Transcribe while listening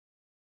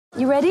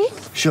You ready?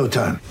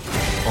 Showtime.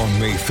 On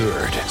May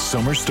 3rd,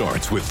 summer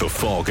starts with The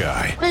Fall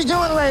Guy. Let's do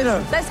it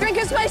later. Let's drink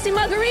a spicy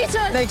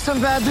margarita. Make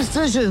some bad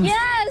decisions.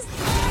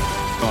 Yes!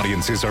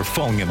 Audiences are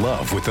falling in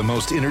love with the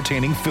most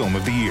entertaining film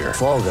of the year.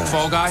 Fall Guy.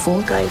 Fall Guy?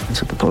 Fall guy.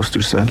 That's what the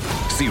poster said.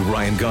 See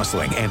Ryan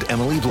Gosling and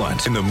Emily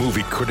Blunt in the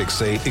movie critics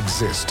say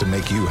exists to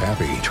make you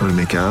happy. Trying to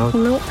make it out?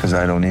 Nope. Because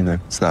I don't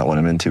either. It's not what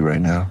I'm into right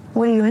now.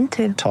 What are you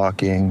into?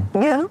 Talking.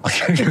 Yeah.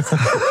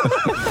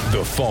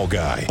 The Fall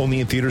Guy.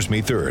 Only in theaters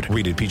May 3rd.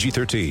 Rated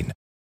PG-13.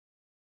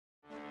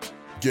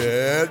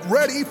 Get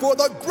ready for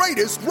the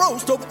greatest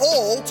roast of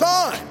all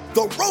time.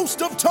 The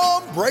Roast of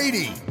Tom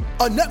Brady.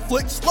 A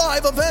Netflix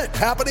live event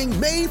happening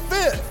May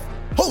 5th.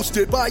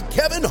 Hosted by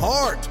Kevin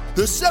Hart.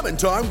 The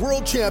 7-time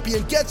world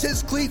champion gets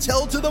his cleats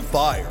held to the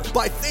fire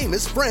by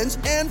famous friends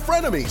and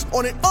frenemies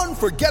on an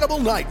unforgettable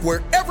night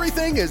where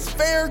everything is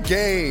fair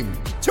game.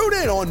 Tune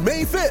in on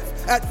May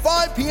 5th at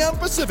 5 p.m.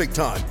 Pacific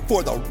time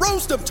for the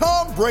Roast of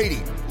Tom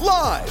Brady.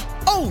 Live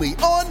only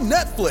on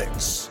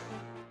Netflix.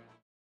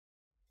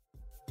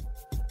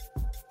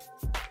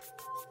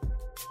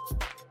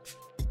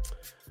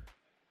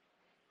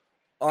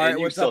 All right,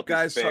 what's up,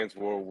 guys? Fans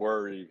were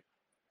worried.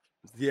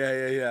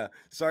 Yeah.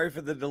 Sorry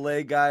for the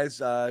delay, guys.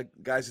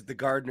 Guys at the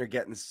Garden are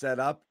getting set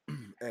up,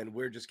 and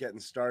we're just getting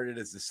started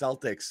as the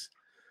Celtics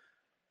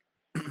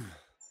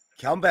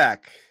come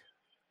back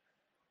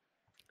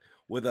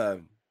with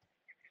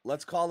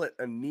let's call it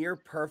a near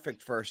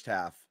perfect first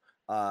half.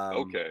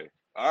 Okay.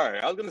 All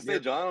right. I was going to say,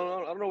 John,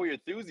 I don't know where your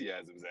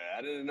enthusiasm is at.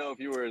 I didn't know if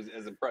you were as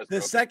impressed.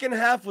 The second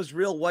half was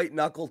real white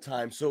knuckle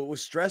time, so it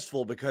was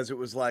stressful because it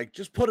was like,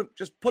 just put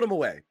them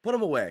away,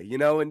 you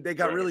know, and they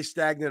got really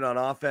stagnant on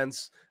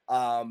offense.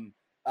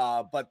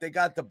 But they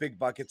got the big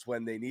buckets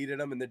when they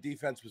needed them, and the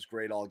defense was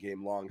great all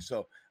game long.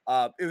 So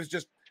it was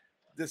just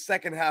the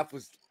second half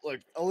was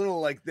like a little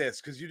like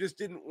this because you just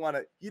didn't want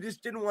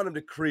them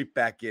to creep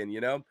back in, you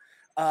know.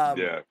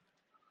 Yeah,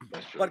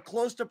 that's true. But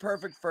close to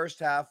perfect first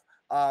half.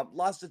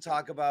 Lots to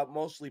talk about,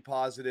 mostly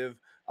positive.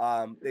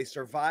 They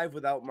survived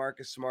without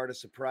Marcus Smart, a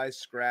surprise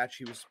scratch.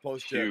 He was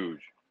supposed to. Huge.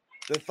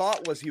 The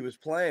thought was he was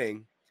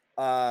playing,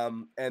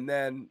 and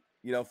then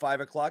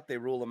 5 o'clock they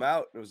rule him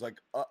out. It was like,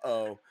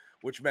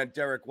 which meant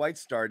Derek White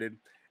started,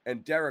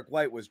 and Derek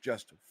White was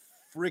just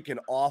freaking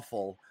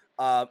awful.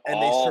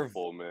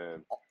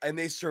 And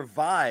they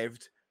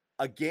survived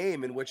a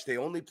game in which they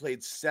only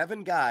played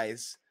 7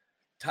 guys.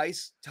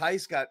 Tice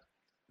got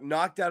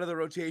knocked out of the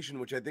rotation,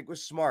 which I think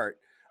was smart.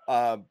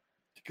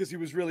 Because he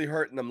was really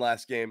hurting them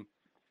last game,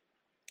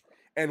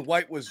 and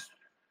White was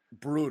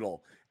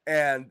brutal,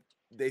 and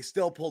they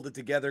still pulled it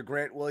together.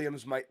 Grant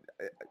Williams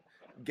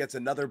gets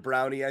another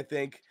brownie, I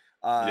think.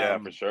 Yeah,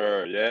 for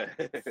sure. Yeah,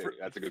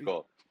 that's a good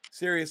call.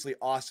 Seriously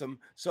awesome.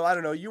 So I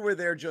don't know. You were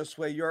there,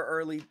 Josue.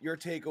 Your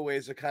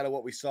takeaways are kind of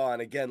what we saw,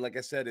 and again, like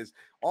I said, is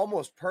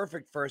almost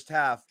perfect first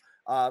half.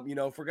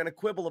 If we're gonna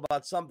quibble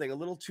about something, a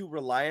little too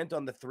reliant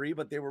on the three,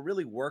 but they were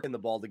really working the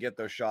ball to get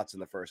those shots in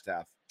the first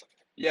half.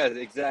 Yeah,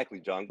 exactly,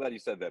 John. I'm glad you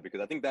said that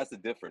because I think that's the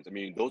difference. I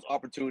mean, those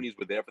opportunities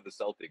were there for the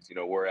Celtics,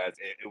 whereas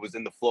it was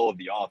in the flow of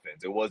the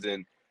offense. It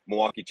wasn't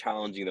Milwaukee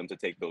challenging them to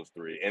take those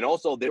three. And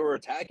also, they were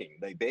attacking.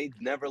 They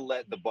never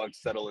let the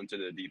Bucks settle into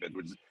the defense,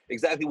 which is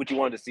exactly what you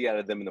wanted to see out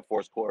of them in the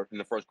first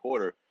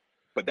quarter.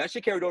 But that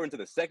shit carried over into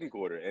the second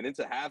quarter and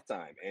into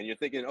halftime. And you're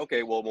thinking,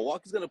 okay, well,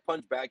 Milwaukee's going to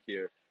punch back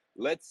here.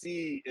 Let's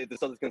see if the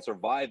Celtics can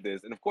survive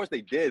this. And of course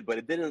they did, but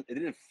it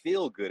didn't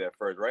feel good at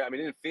first, right? I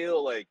mean, it didn't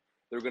feel like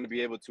they were going to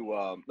be able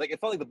to it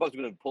felt like the Bucks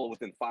were going to pull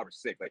within 5 or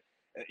 6. Like,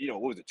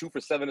 what was it, 2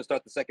 for 7 to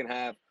start the second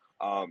half?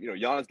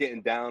 Giannis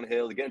getting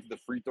downhill, getting to the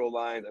free throw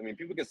lines. I mean,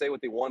 people can say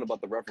what they want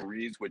about the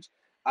referees, which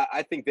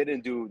I think they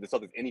didn't do the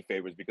Celtics any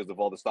favors because of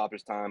all the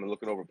stoppage time and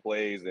looking over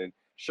plays. And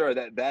sure,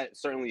 that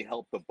certainly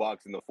helped the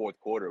Bucks in the fourth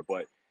quarter,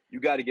 but you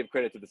got to give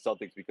credit to the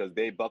Celtics because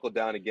they buckled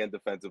down again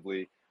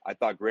defensively. I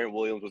thought Grant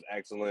Williams was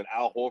excellent.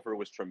 Al Horford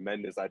was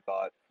tremendous, I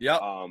thought.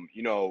 Yeah.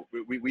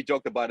 We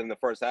joked about it in the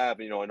first half,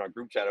 in our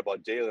group chat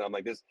about Jalen. I'm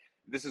like,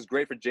 this is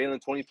great for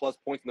Jalen, 20-plus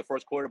points in the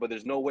first quarter, but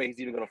there's no way he's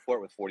even going to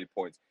flirt with 40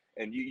 points.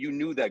 And you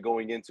knew that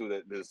going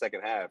into the second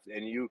half.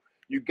 And you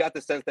got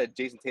the sense that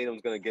Jason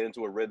Tatum's going to get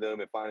into a rhythm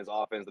and find his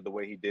offense the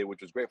way he did,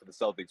 which was great for the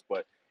Celtics.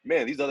 But,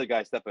 man, these other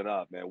guys stepping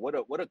up, man. What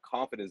a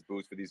confidence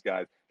boost for these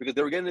guys because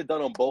they were getting it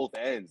done on both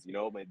ends,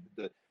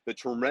 The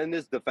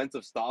tremendous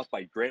defensive stops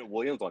by Grant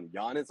Williams on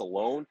Giannis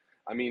alone.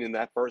 I mean, in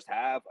that first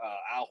half,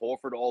 Al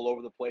Horford all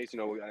over the place.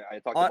 I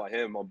talked about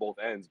him on both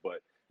ends, but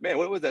man,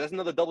 what was that? That's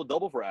another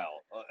double for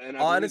Al. And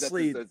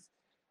honestly,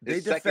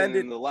 they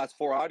defended in the last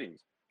 4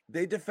 outings.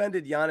 They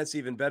defended Giannis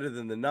even better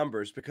than the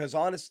numbers because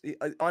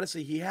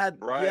honestly, he had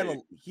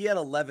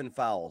 11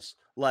 fouls.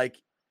 Like,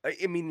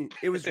 I mean,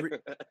 it was.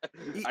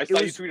 I saw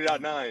you tweeted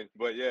out 9,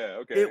 but yeah,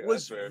 okay. It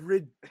was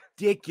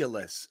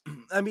ridiculous.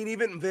 I mean,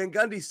 even Van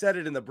Gundy said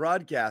it in the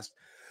broadcast.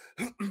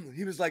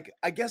 He was like,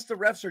 I guess the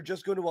refs are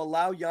just going to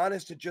allow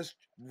Giannis to just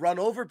run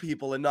over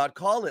people and not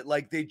call it.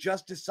 Like they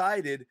just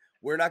decided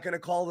we're not going to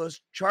call those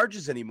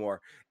charges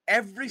anymore.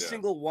 Every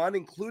single one,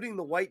 including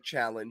the White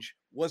challenge,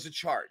 was a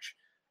charge.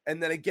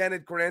 And then again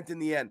at Grant in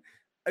the end,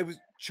 it was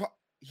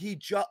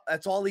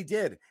that's all he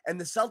did. And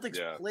the Celtics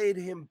played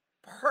him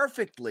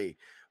perfectly.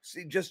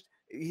 See,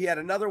 he had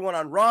another one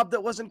on Rob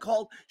that wasn't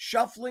called,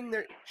 shuffling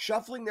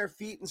their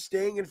feet and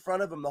staying in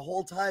front of him the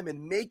whole time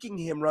and making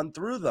him run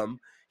through them.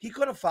 He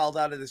could have fouled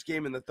out of this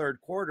game in the third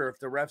quarter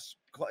if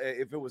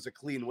it was a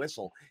clean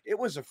whistle. It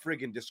was a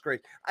friggin'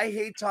 disgrace. I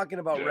hate talking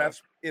about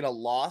refs in a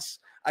loss.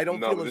 I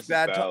don't feel as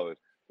bad.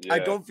 I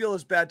don't feel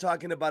as bad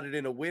talking about it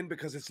in a win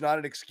because it's not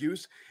an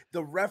excuse.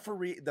 The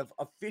referee, the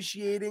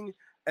officiating,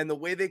 and the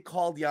way they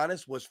called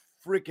Giannis was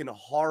freaking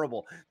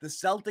horrible. The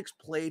Celtics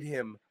played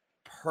him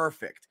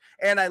perfect.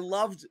 And I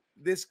loved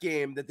this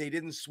game that they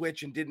didn't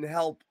switch and didn't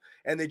help,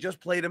 and they just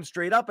played him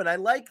straight up. And I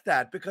like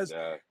that because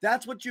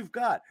that's what you've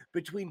got.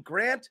 Between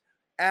Grant,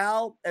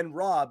 Al, and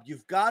Rob,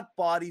 you've got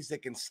bodies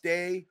that can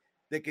stay,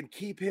 that can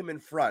keep him in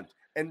front.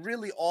 And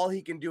really all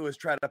he can do is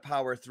try to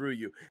power through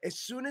you. As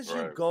soon as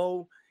you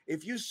go,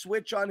 if you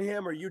switch on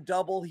him or you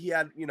double, he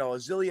had, a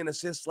zillion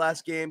assists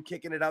last game,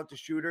 kicking it out to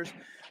shooters,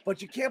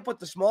 but you can't put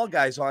the small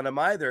guys on him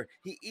either.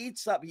 He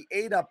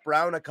ate up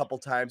Brown a couple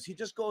times. He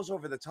just goes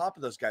over the top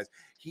of those guys.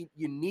 You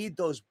need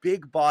those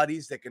big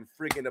bodies that can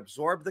freaking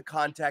absorb the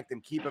contact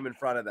and keep him in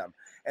front of them.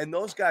 And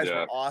those guys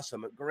were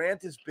awesome.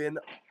 Grant has been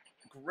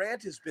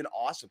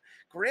awesome.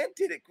 Grant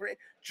did it.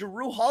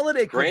 Jrue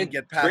Holiday couldn't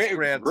get past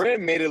Grant.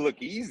 Grant made it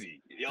look easy.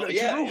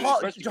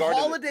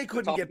 Holiday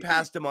couldn't get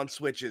past him on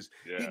switches.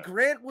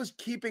 Grant was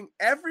keeping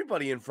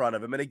everybody in front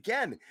of him. And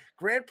again,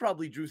 Grant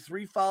probably drew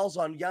 3 fouls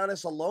on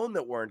Giannis alone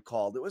that weren't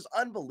called. It was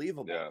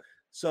unbelievable. Yeah.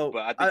 So,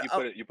 but I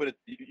think you put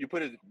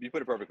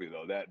it perfectly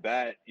though.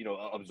 That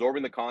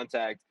absorbing the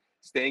contact,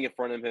 staying in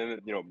front of him.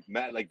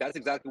 Matt, like that's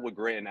exactly what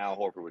Grant and Al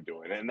Horford were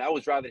doing, and that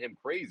was driving him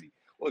crazy.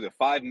 What was it,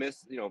 5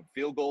 missed,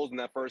 field goals in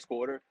that first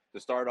quarter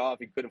to start off?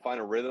 He couldn't find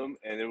a rhythm,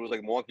 and it was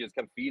like Milwaukee just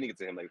kept feeding it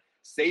to him, like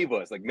save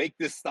us, like make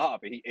this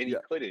stop, and he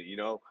couldn't.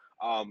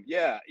 I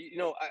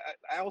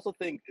also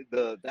think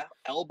that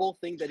elbow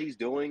thing that he's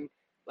doing,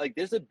 like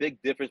there's a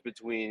big difference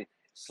between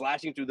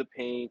slashing through the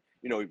paint,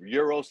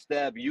 Euro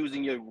step,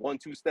 using your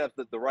 1-2 steps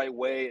the right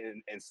way,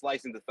 and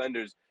slicing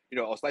defenders,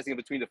 or slicing in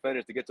between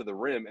defenders to get to the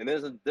rim, and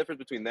there's a difference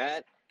between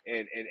that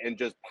and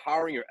just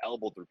powering your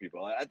elbow through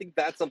people. I think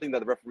that's something that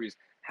the referees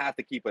have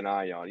to keep an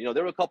eye on.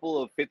 There were a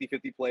couple of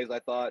 50-50 plays, I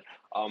thought.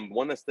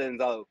 One that stands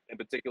out in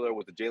particular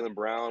was the Jaylen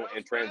Brown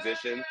in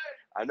transition.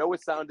 I know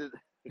it sounded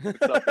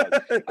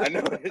I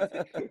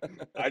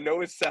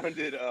know it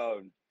sounded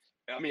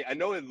I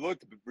know it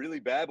looked really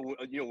bad, but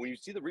when you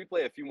see the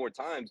replay a few more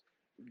times,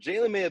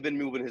 Jaylen may have been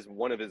moving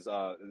one of his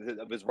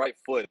right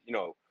foot,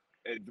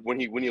 when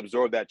he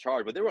absorbed that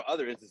charge. But there were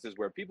other instances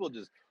where people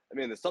the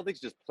Celtics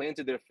just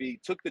planted their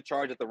feet, took the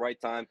charge at the right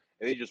time,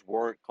 and they just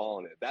weren't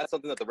calling it. That's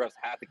something that the refs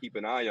have to keep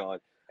an eye on.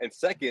 And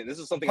second, this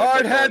is something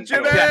hard head,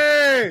 Jimmy.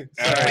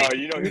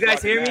 You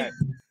guys hear me?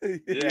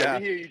 Yeah,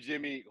 we hear you,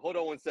 Jimmy. Hold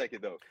on one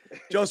second though.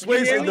 Joe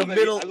Sway's in the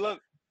middle.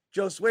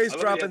 Joe Sway's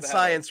dropping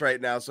science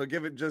right now, so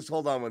just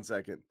hold on one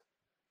second.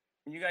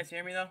 Can you guys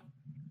hear me though?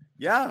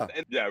 Yeah.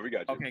 Yeah, we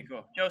got you. Okay,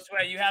 cool. Joe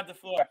Sway, you have the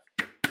floor.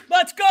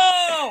 Let's go!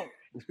 All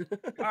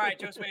right,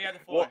 Joe Sway, you have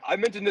the floor. Well, I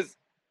mentioned this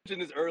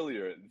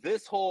earlier.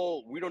 This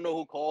whole we don't know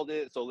who called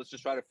it, so let's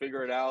just try to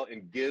figure it out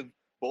and give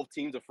both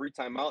teams a free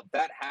timeout.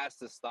 That has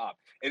to stop,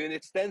 and it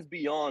extends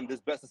beyond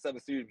this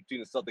best-of-7 series between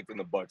the Celtics and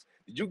the Bucks.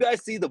 Did you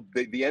guys see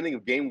the ending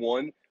of Game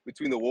 1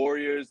 between the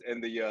Warriors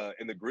and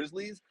the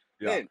Grizzlies?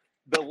 Yeah. Man,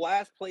 the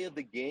last play of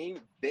the game,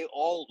 they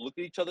all looked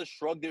at each other,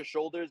 shrugged their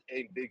shoulders,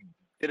 and they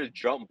did a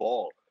jump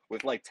ball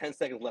with like 10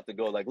 seconds left to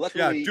go. Like,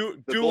 luckily,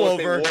 the Golden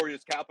State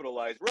Warriors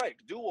capitalized. Right,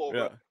 do-over.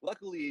 Yeah.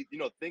 Luckily,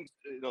 things,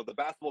 the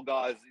basketball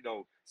guys,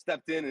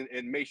 stepped in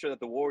and made sure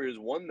that the Warriors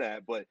won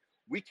that. But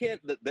we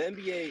can't, the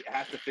NBA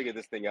has to figure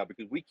this thing out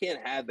because we can't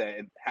have that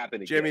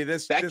happen again. Jimmy,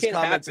 this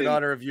comment's in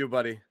honor of you,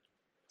 buddy.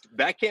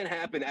 That can't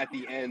happen at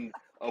the end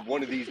of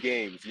one of these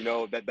games,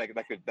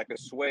 that could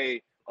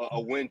sway a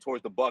win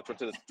towards the Bucks or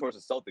towards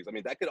the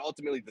Celtics. That could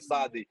ultimately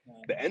decide the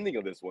ending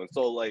of this one.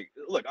 So,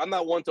 look, I'm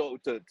not one to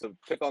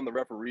pick on the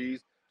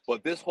referees,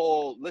 but this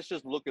whole let's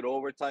just look it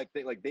over type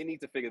thing, they need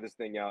to figure this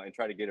thing out and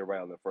try to get it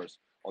right on the first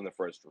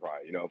try,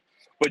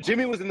 But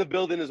Jimmy was in the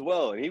building as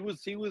well, and he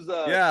was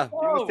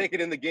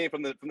taking in the game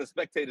from the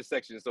spectator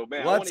section. So,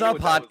 man, what's up,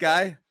 hot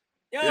guy? Like.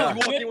 Did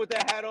you walk in with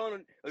that hat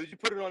on, or did you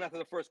put it on after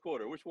the first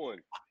quarter? Which one?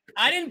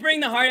 I didn't bring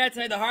the hard hat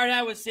tonight. The hard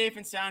hat was safe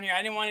and sound here.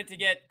 I didn't want it to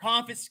get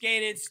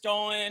confiscated,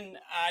 stolen.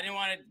 I didn't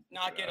want to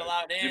not get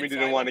allowed in. Jimmy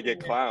didn't want to get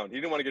clowned. He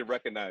didn't want to get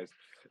recognized.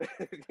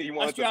 He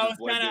wanted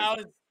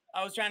to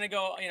I was trying to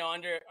go,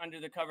 under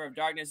the cover of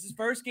darkness. This is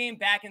first game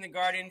back in the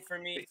Garden for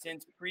me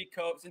since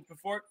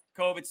before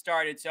COVID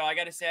started. So I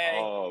got to say,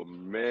 oh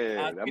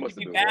man, that must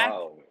have been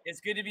wild.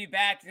 It's good to be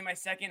back in my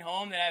second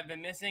home that I've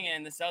been missing,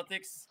 and the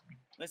Celtics.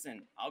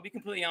 Listen, I'll be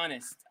completely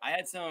honest. I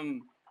had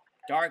some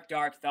dark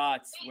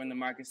thoughts when the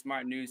Marcus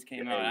Smart news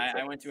came out.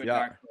 I went to a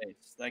dark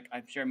place, like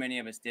I'm sure many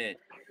of us did.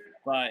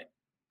 But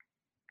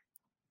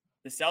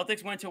the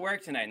Celtics went to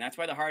work tonight, and that's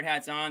why the hard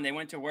hat's on. They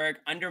went to work,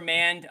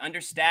 undermanned,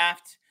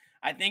 understaffed.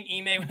 I think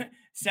Ime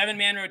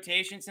 7-man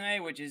rotation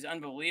tonight, which is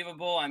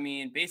unbelievable. I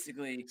mean,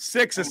 basically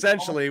 6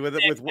 essentially with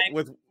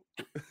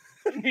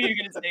I knew you were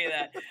gonna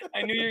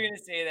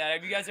say that.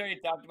 Have you guys already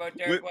talked about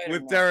Derek White?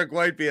 With Derek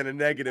White being a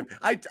negative.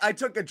 I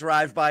took a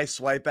drive-by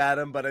swipe at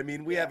him, but I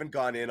mean, we haven't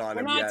gone in on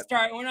him yet.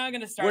 We're not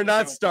going to start. We're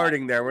not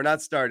starting there. We're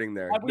not starting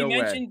there. Have no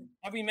way.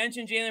 Have we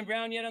mentioned Jaylen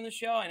Brown yet on the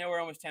show? I know we're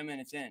almost 10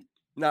 minutes in.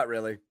 Not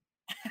really.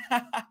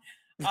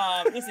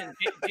 Listen,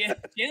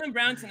 Jaylen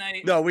Brown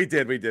tonight. No, we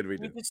did. He's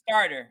the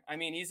starter. I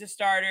mean, he's the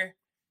starter.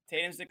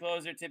 Tatum's the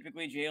closer.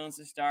 Typically, Jaylen's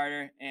the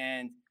starter,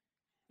 and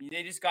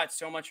they just got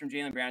so much from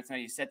Jaylen Brown tonight.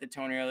 He set the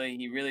tone early.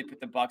 He really put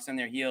the Bucks on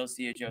their heels.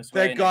 See you, Joe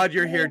Sway. Thank God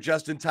you're here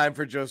just in time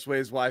for Joe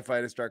Sway's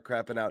Wi-Fi to start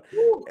crapping out.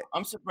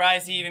 I'm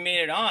surprised he even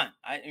made it on.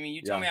 I mean,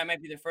 you told me I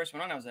might be the first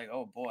one on. I was like,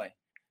 oh boy.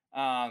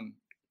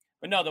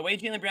 But no, the way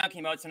Jaylen Brown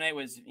came out tonight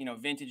was,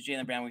 vintage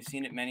Jaylen Brown. We've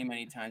seen it many,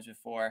 many times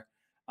before.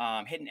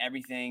 Hitting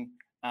everything.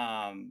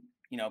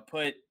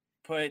 Put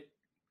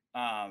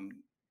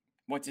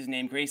what's his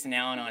name, Grayson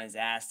Allen on his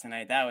ass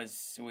tonight. That was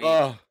sweet.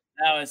 Oh.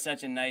 That was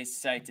such a nice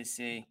sight to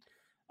see.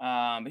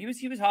 But he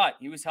was hot.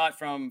 He was hot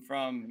from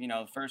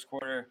first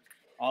quarter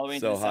all the way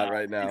into hot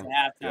right now.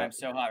 Halftime. Yep.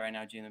 So hot right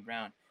now, Jaylen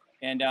Brown.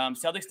 And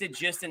Celtics did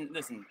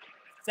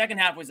second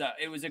half was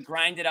a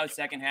grinded out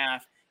second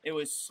half. It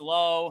was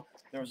slow.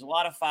 There was a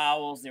lot of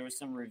fouls. There was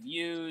some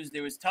reviews.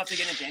 It was tough to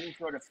get into any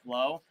sort of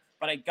flow.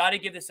 But I got to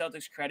give the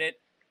Celtics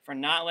credit for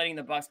not letting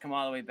the Bucks come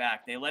all the way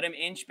back. They let him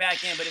inch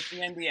back in, but it's the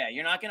NBA.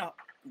 You're not going to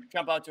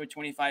jump out to a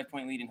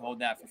 25-point lead and hold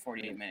that for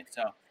 48 minutes.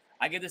 So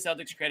I give the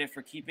Celtics credit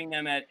for keeping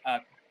them at a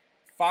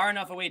far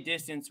enough away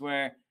distance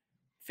where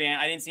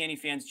I didn't see any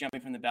fans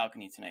jumping from the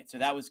balcony tonight. So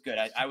that was good.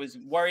 I was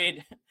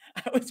worried.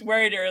 I was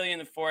worried early in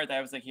the fourth.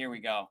 I was like, here we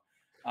go.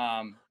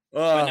 I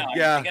got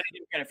to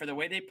give credit for the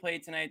way they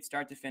played tonight,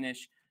 start to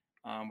finish.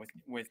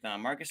 With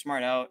Marcus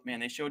Smart out, man,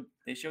 they showed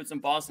some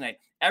balls tonight.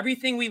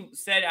 Everything we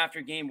said after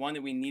game one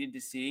that we needed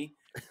to see,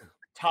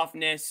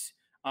 toughness,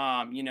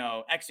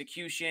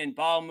 execution,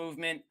 ball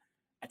movement,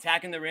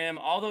 attacking the rim,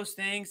 all those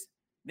things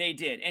they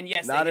did. And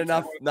yes, not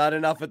enough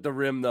at the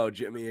rim though,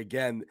 Jimmy.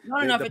 Again,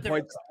 not enough at the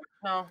rim.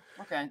 No,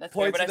 okay, that's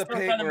points fair, to the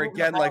paper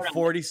again, like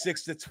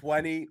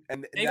 46-20,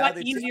 and they got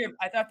easier.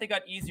 I thought they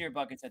got easier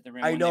buckets at the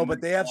rim. I know,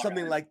 but they have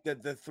something like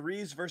the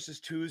threes versus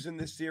twos in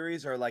this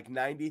series are like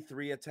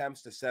 93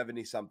 attempts to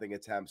 70 something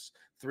attempts,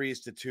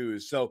 threes to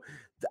twos. So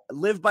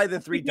live by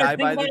the three, die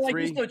by the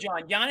three. Like this,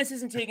 John, Giannis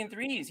isn't taking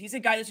threes. He's a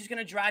guy that's just going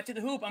to drive to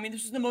the hoop. I mean,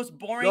 this is the most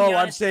boring. No,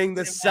 I'm saying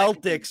the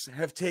Celtics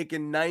have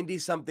taken 90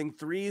 something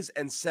threes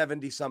and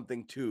 70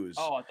 something twos.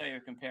 Oh, I thought you were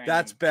comparing.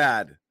 That's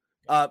bad.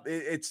 A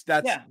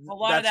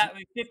lot of that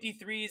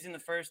 53s in the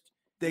first.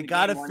 They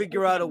got to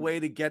figure out a way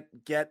to get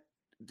to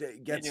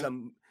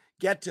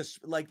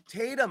like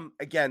Tatum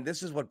again.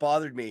 This is what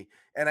bothered me,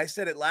 and I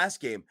said it last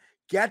game.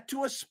 Get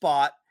to a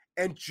spot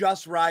and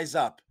just rise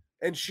up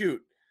and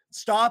shoot.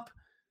 Stop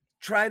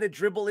trying to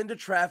dribble into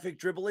traffic,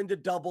 dribble into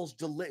doubles.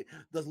 Delay.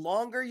 The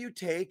longer you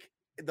take,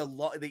 the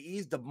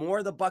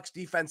more the Bucks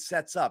defense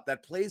sets up.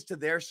 That plays to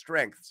their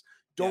strengths.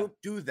 Don't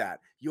do that.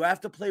 You have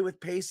to play with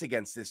pace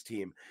against this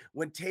team.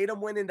 When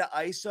Tatum went into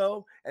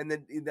ISO and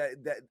then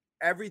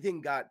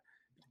everything got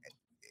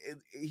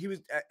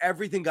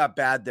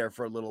bad there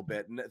for a little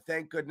bit. And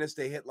thank goodness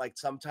they hit like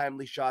some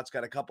timely shots,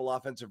 got a couple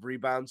offensive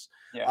rebounds.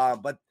 Yeah.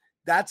 But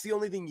that's the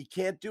only thing you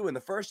can't do. In the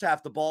first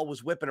half, the ball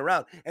was whipping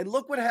around. And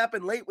look what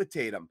happened late with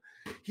Tatum.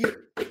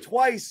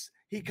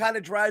 He kind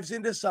of drives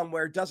into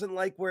somewhere, doesn't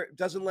like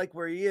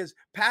where he is,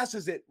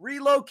 passes it,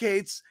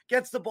 relocates,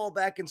 gets the ball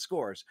back and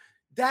scores.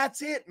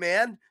 That's it,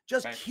 man.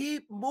 Just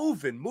keep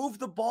moving. Move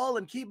the ball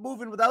and keep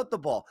moving without the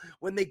ball.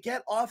 When they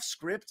get off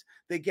script,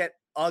 they get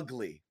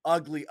ugly.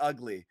 I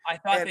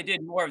thought they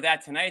did more of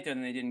that tonight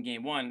than they did in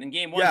game one. In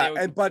game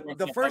one, but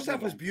the first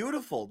half was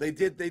beautiful. They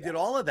did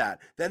all of that.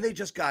 Then they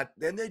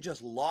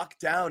just locked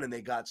down and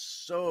they got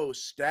so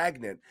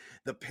stagnant.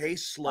 The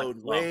pace slowed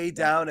way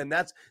down, and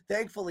that's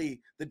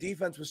thankfully the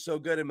defense was so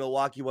good and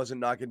Milwaukee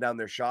wasn't knocking down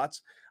their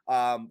shots.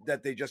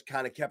 That they just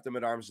kind of kept them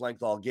at arm's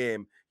length all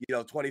game.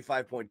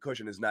 25-point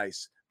cushion is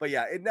nice, but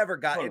yeah, it never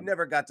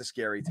got to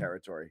scary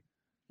territory.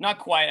 Not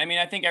quite. I mean,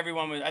 I think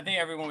everyone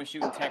was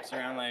shooting texts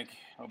around like,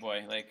 oh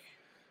boy, like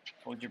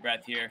hold your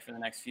breath here for the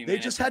next few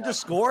minutes. They just had to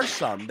score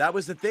some. That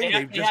was the thing.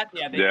 They had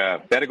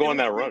to go on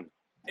that run.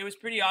 It was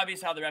pretty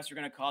obvious how the refs were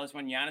going to call this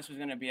one. Giannis was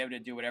going to be able to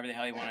do whatever the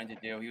hell he wanted to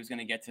do. He was going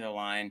to get to the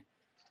line.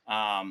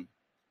 I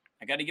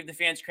got to give the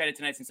fans credit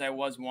tonight since I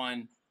was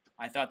one.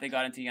 I thought they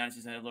got into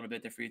Giannis's head a little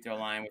bit, the free throw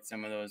line with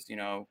some of those, They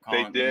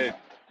did.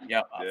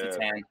 Yep, up to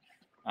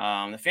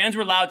 10. The fans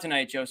were loud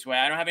tonight, Joe Sway.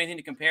 I don't have anything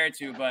to compare it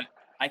to, but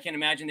I can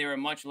imagine they were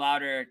much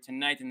louder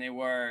tonight than they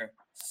were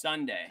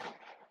Sunday.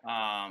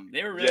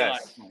 They were really loud.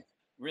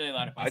 Really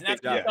loud. I think,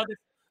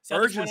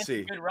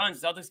 urgency. Good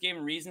runs. Celtics gave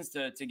them reasons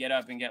to get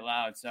up and get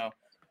loud. So,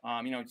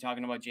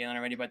 talking about Jaylen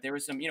already, but there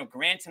was some,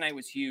 Grant tonight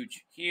was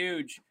huge.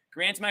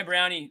 Grant's my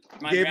brownie.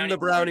 Gave him the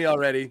brownie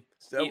already.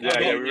 So,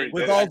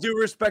 with all due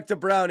respect to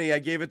Brownie, I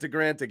gave it to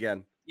Grant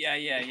again.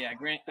 Yeah.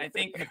 Grant, I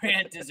think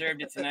Grant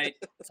deserved it tonight.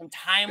 Some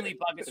timely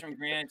buckets from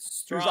Grant.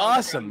 Strong, it was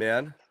awesome,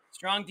 man.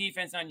 Strong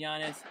defense on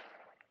Giannis.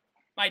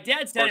 My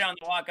dad said it on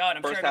the walk out.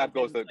 I'm First sure half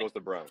goes to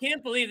Brown.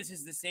 Can't believe this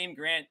is the same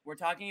Grant. We're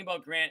talking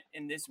about Grant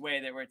in this way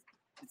that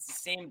it's the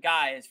same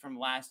guy as from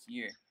last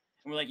year.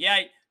 And we're like,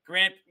 yeah,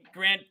 Grant,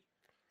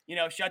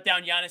 shut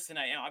down Giannis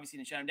tonight. Obviously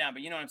didn't shut him down,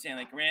 but you know what I'm saying?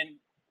 Like Grant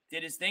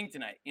did his thing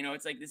tonight.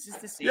 It's like this is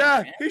the same.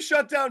 Yeah, Grant. he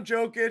shut down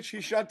Jokic.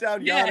 He shut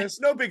down Giannis.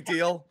 No big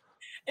deal.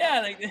 Yeah,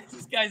 like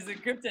this guy's the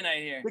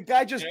kryptonite here. The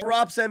guy just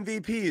drops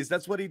MVPs.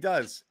 That's what he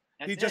does.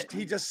 He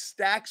just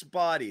stacks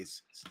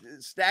bodies,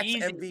 stacks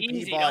MVP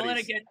easy. bodies. Don't let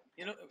it get.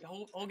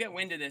 He'll get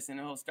wind of this and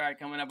he'll start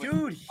coming up with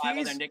Dude, 5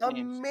 he's other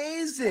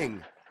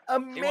nicknames.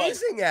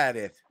 amazing at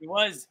it. He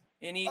was,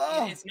 and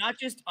it's not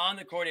just on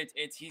the court.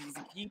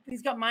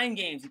 He's got mind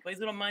games. He plays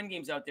little mind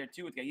games out there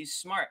too with guys. He's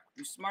smart.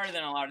 He's smarter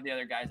than a lot of the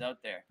other guys out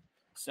there.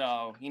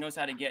 So he knows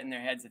how to get in their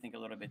heads, I think, a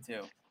little bit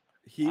too.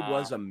 He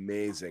was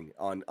amazing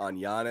on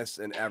Giannis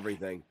and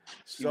everything.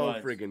 So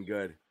friggin'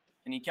 good.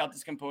 And he kept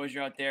his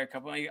composure out there.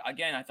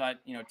 I thought,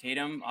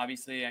 Tatum,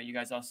 obviously, you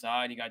guys all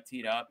saw it. He got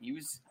teed up.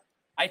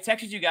 I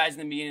texted you guys in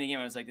the beginning of the game.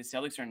 I was like, the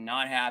Celtics are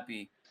not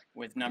happy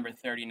with number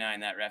 39,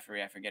 that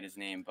referee. I forget his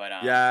name. But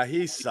yeah,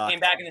 he sucked. He came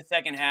back in the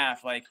second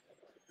half. Like,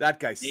 that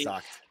guy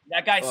sucked.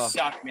 That guy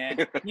sucked,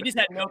 man. He just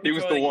had no control. He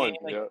was the one.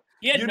 Like, yeah.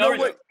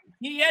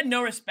 He had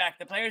no respect.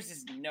 The players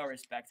just no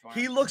respect for him.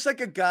 He looks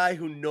like a guy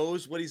who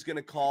knows what he's going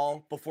to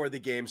call before the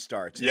game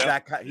starts. He's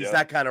that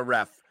kind of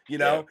ref.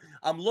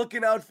 I'm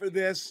looking out for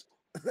this,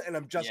 and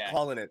I'm just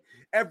calling it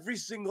every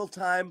single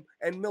time.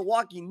 And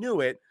Milwaukee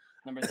knew it.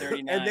 Number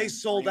 39. And they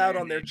sold out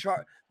on their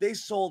chart. They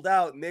sold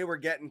out, and they were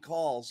getting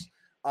calls.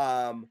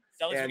 Celtics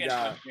were getting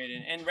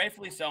frustrated, and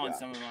rightfully so on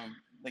some of them.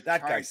 Like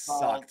that guy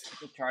sucked.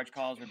 The charge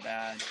calls were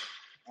bad.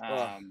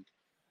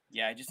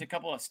 Yeah, just a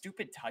couple of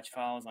stupid touch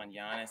fouls on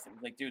Giannis.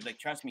 Like, dude,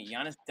 trust me,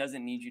 Giannis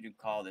doesn't need you to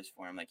call this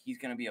for him. Like, he's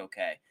gonna be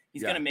okay.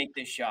 He's gonna make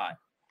this shot.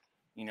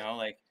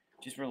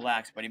 Just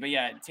relax, buddy. But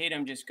yeah,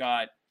 Tatum just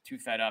got too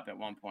fed up at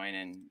one point,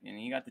 and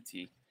he got the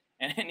tee,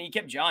 and he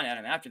kept jawing at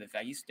him after the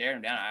fact. He stared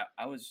him down.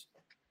 I was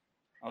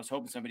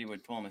hoping somebody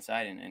would pull him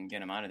aside and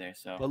get him out of there.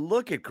 So, but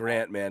look at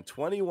Grant, man,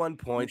 21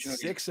 points,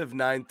 6 of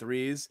 9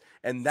 threes,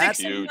 and that's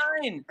huge.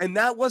 And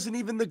that wasn't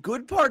even the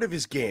good part of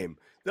his game.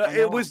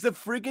 It was the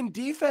friggin'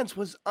 defense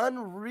was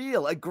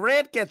unreal.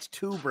 Grant gets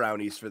 2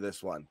 brownies for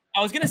this one.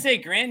 I was gonna say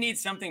Grant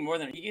needs something more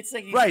than it's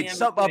like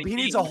he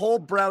needs a whole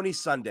brownie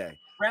sundae.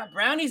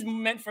 Brownie's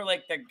meant for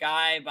like the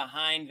guy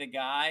behind the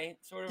guy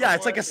sort of. Yeah,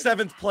 it's like a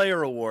 7th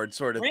player award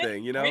sort of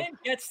thing, Grant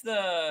gets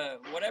the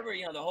whatever,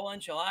 the whole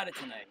enchilada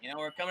tonight.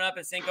 We're coming up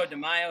at Cinco de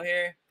Mayo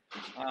here.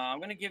 I'm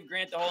gonna give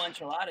Grant the whole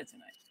enchilada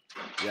tonight.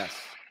 Yes. That's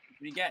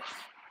what he gets.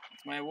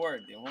 It's my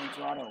award, the whole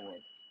enchilada award.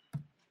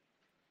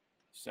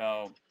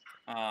 So,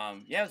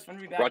 it was fun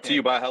to be back. Brought to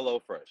you by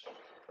HelloFresh.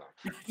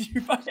 You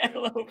buy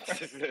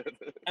HelloFresh.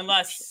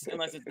 unless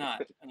it's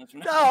not.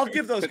 No, I'll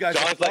give those guys.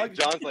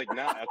 John's like,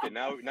 now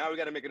we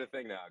got to make it a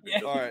thing now.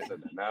 Yeah. All right.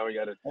 Now we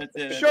got to.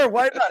 Sure,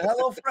 why not?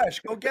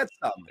 HelloFresh, go get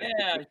some.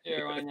 Yeah,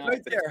 sure, why not?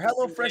 Right there,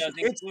 HelloFresh.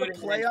 It's the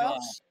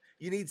playoffs.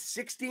 You need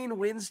 16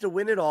 wins to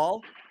win it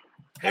all.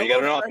 Hey, you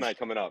got an off night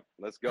coming up.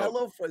 Let's go.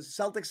 HelloFresh.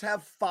 Celtics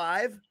have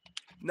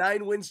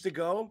 9 wins to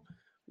go.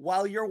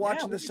 While you're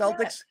watching the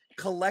Celtics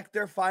collect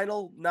their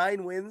final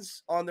 9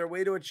 wins on their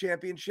way to a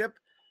championship,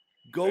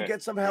 go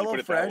get some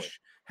HelloFresh.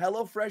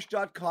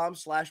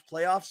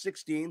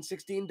 HelloFresh.com/playoff16.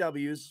 16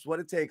 W's is what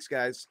it takes,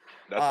 guys.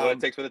 That's what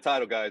it takes for the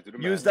title, guys.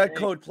 Use that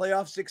code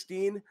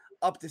playoff16,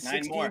 up to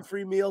 16 more.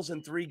 free meals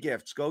and 3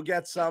 gifts. Go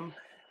get some.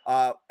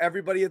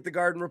 Everybody at the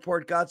Garden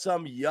Report got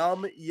some.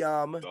 Yum.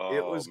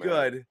 It was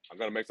good. I'm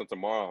gonna make some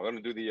tomorrow. I'm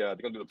gonna do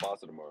the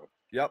pasta tomorrow.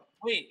 Yep.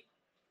 Wait,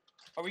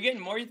 are we getting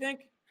more? You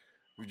think?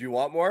 Do you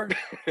want more?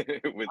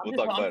 we'll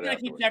talk about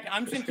it.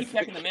 I'm just gonna keep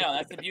checking the mail.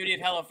 That's the beauty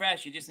of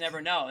HelloFresh. You just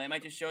never know. They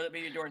might just show up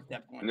at your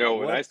doorstep. No,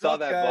 when I saw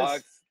that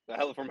box,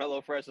 from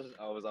HelloFresh,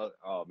 I was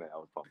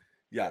pumped.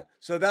 Yeah,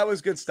 so that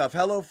was good stuff.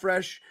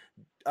 HelloFresh.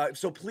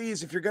 So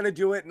please, if you're gonna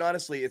do it, and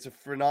honestly, it's a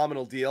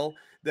phenomenal deal.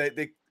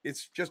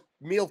 It's just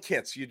meal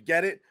kits. You'd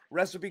get it,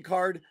 recipe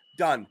card,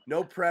 done.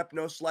 No prep,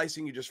 no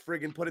slicing. You just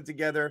friggin' put it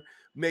together,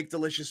 make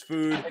delicious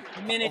food, a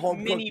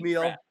home cooked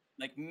meal. Prep,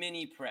 like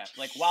mini prep,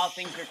 like while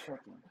things are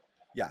cooking.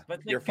 Yeah, but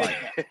you're fine.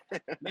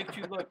 Makes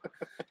you look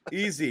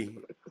easy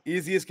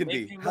as can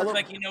be. You look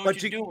like you know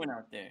what you're doing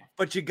out there.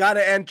 But you got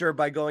to enter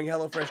by going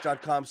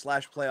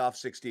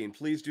HelloFresh.com/playoff16.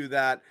 Please do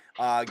that.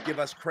 Give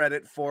us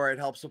credit for it.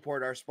 Help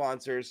support our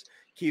sponsors.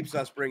 Keeps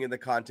us bringing the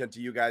content to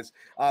you guys.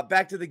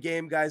 Back to the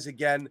game, guys.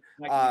 Again,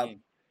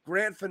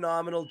 Grant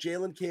phenomenal.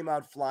 Jalen came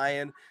out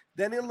flying.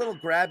 Then a little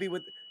grabby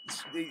with,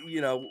 we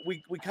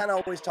kind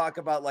of always talk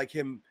about like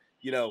him,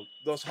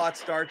 those hot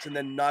starts and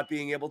then not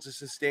being able to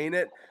sustain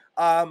it.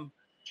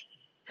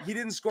 He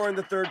didn't score in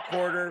the third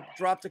quarter,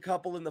 dropped a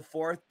couple in the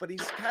fourth, but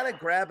he's kind of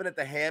grabbing at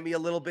the hammy a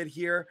little bit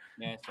here.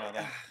 Yeah, I saw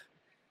that.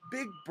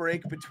 Big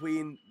break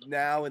between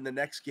now and the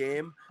next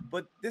game,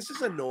 but this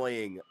is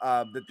annoying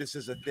that this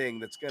is a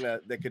thing that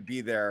could be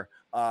there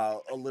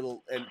a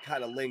little and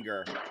kind of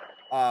linger.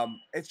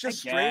 It's just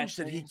strange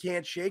that he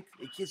can't shake.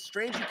 It's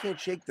strange he can't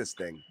shake this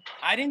thing.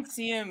 I didn't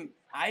see him.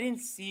 I didn't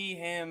see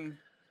him.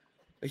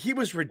 He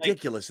was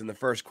ridiculous in the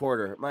first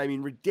quarter. I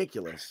mean,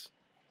 ridiculous.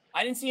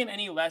 I didn't see him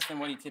any less than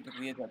what he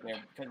typically is up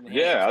there. Because of the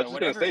Yeah, hamstring. I was just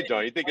gonna say,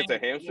 John. You think it's a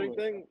hamstring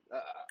thing?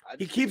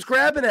 He keeps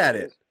grabbing at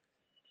it.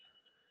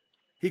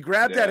 He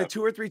grabbed at it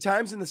 2 or 3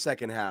 times in the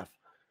second half.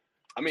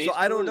 I mean, so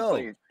I don't know.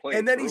 playing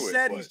and then he through it,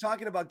 said but- he's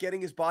talking about getting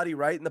his body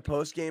right in the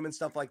post game and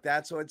stuff like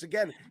that. So it's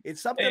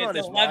something Hey, on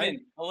his mind.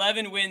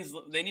 11 wins.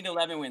 They need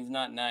 11 wins,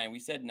 not 9. We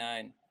said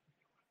 9.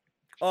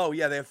 Oh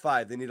yeah, they have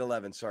 5. They need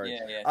 11. Sorry.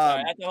 Yeah.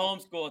 Sorry, that's a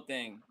homeschool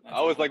thing.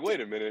 I was like,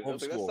 wait a minute. I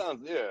was like, that Homeschool.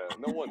 sounds,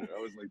 no wonder.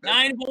 I was like,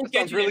 9 won't get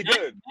sounds you really there.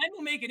 good. 9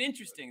 will make it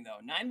interesting though.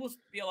 9 will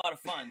be a lot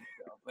of fun,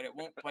 though, but it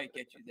won't quite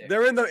get you there.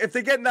 They're if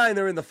they get 9,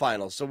 they're in the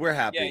finals. So we're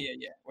happy.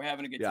 Yeah. We're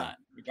having a good time,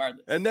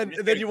 regardless. And then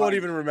you won't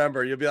even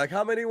remember. You'll be like,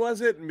 how many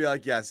was it? And be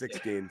like, yeah,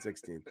 16.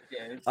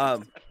 Yeah.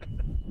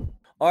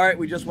 All right,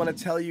 we just want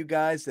to tell you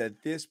guys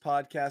that this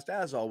podcast,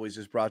 as always,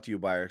 is brought to you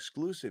by our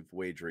exclusive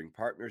wagering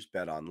partners,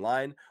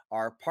 BetOnline.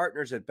 Our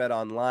partners at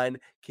BetOnline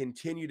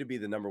continue to be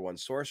the #1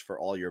 source for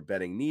all your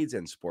betting needs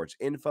and sports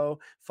info.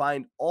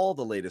 Find all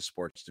the latest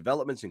sports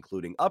developments,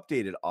 including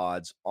updated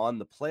odds on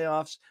the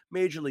playoffs,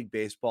 Major League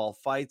Baseball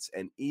fights,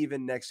 and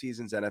even next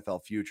season's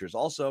NFL futures.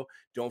 Also,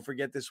 don't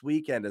forget this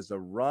weekend as the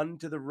Run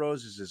to the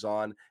Roses is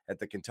on at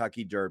the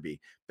Kentucky Derby.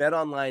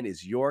 BetOnline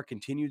is your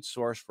continued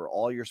source for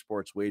all your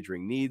sports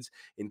wagering needs,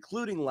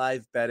 including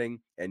live betting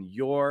and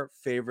your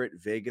favorite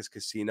Vegas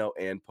casino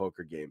and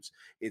poker games.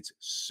 It's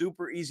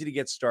super easy to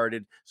get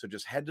started, so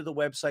just head to the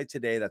website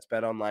today, that's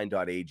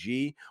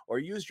betonline.ag, or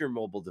use your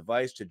mobile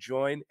device to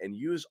join and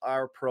use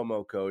our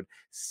promo code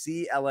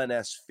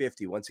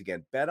CLNS50. Once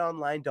again,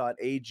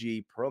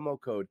 betonline.ag, promo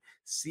code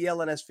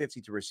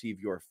CLNS50 to receive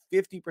your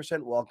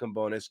 50% welcome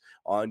bonus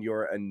on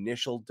your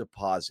initial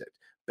deposit.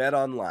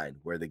 BetOnline,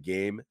 where the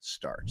game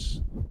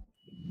starts.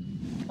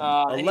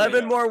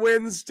 11 more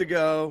wins to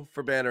go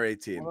for Banner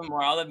 18. 11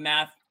 more. All the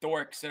math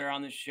dorks that are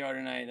on the show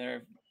tonight,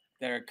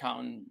 they're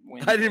counting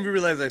wins. I didn't even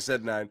realize I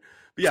said 9.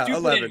 But yeah, Stupid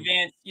 11.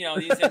 Advanced, these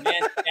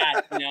advanced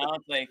stats.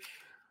 It's like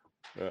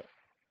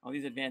all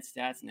these advanced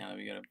stats now that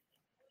we gotta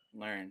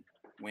learn.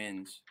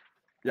 Wins.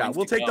 Yeah, wins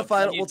we'll to take go. the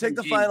final. We'll take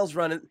the WTG. finals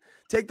run.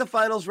 Take the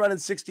finals run in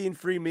 16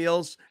 free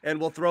meals, and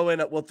we'll throw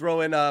in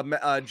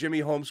a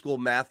Jimmy homeschool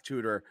math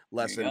tutor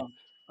lesson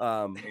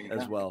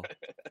as well.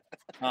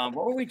 What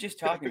were we just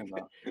talking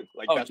about?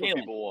 Like Oh, that's what Jalen.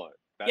 people want.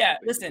 That's Yeah,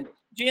 what they listen,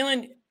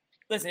 Jalen.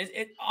 Listen,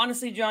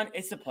 honestly, John,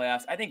 it's the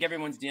playoffs. I think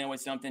everyone's dealing with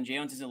something.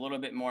 Jalen's is a little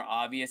bit more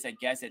obvious, I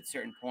guess, at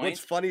certain What's points.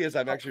 funny is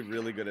I'm actually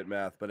really good at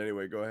math. But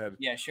anyway, go ahead.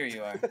 Yeah, sure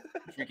you are.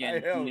 I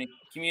Freaking am.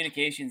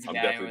 communications I'm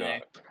guy definitely over there.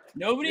 not.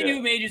 Nobody Yeah.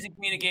 knew majors in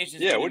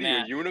communications. Yeah, did what are you, a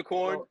math.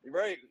 unicorn? Well,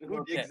 Right?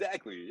 okay.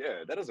 Exactly.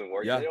 Yeah, that doesn't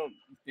work. Yeah. They don't.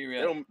 Be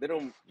real. They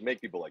don't make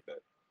people like that.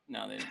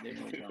 No, they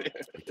really don't.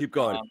 Keep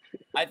going.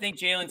 I think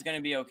Jalen's going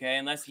to be okay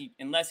unless he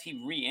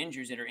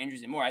re-injures it or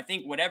injures it more. I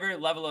think whatever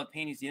level of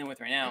pain he's dealing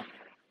with right now,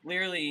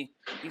 clearly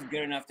he's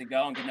good enough to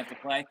go and good enough to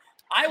play.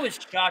 I was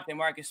shocked that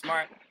Marcus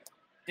Smart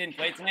didn't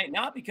play tonight,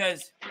 not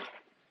because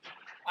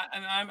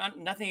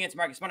I'm nothing against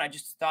Marcus Smart. I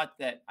just thought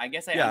that I'm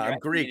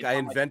Greek. I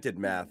how much- invented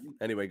math.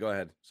 Anyway, go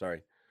ahead.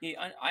 Sorry.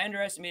 I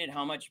underestimated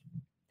how much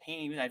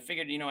pain he was. I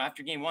figured,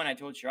 after game 1, I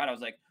told Sherrod, I was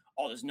like,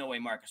 oh, there's no way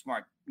Marcus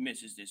Smart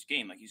misses this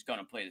game. Like, he's going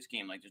to play this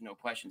game. Like, there's no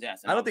questions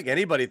asked. And I don't think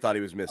anybody thought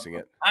he was missing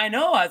it. I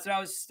know. That's what I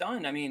was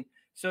stunned. I mean,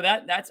 so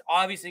that's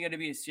obviously going to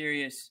be a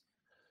serious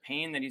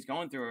pain that he's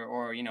going through,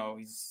 or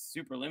he's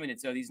super limited.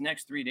 So these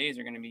next 3 days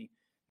are going to be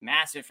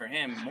massive for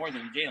him, more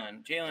than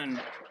Jalen. Jalen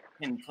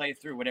can play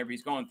through whatever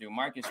he's going through.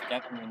 Marcus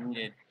definitely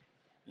needed,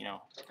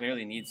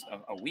 clearly needs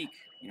a week,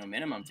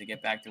 minimum to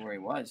get back to where he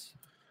was.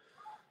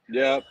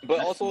 Yeah, but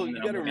That's also something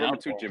you that got to I'm remember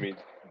out too, for. Jimmy.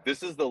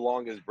 This is the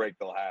longest break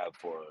they'll have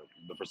for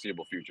the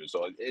foreseeable future.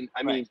 So, I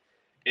Right. mean,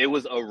 it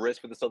was a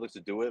risk for the Celtics to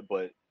do it,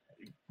 but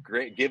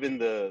great given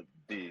the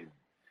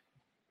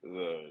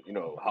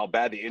how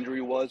bad the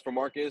injury was for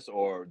Marcus,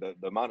 or the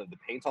amount of the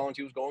pain tolerance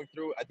he was going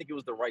through. I think it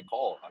was the right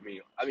call. I mean,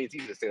 it's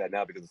easy to say that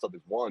now because the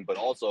Celtics won, but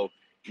also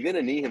you're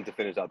gonna need him to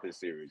finish out this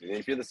series. And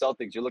if you're the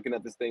Celtics, you're looking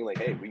at this thing like,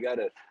 hey, we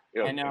gotta,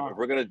 I know. if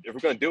we're gonna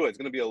do it, it's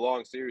gonna be a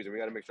long series, and we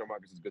gotta make sure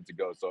Marcus is good to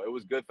go. So it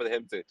was good for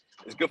him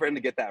to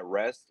get that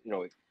rest,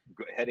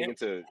 heading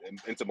into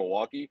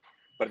Milwaukee.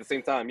 But at the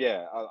same time,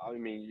 yeah, I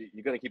mean,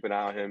 you're gonna keep an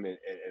eye on him, and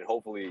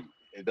hopefully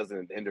it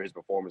doesn't hinder his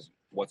performance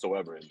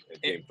whatsoever in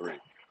Game 3.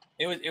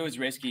 It was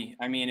risky.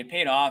 I mean, it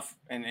paid off,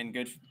 and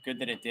good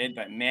that it did.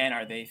 But man,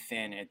 are they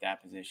thin at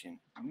that position?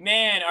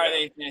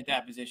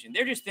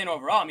 They're just thin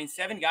overall. I mean,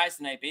 7 guys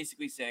tonight,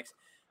 basically 6.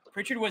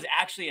 Pritchard was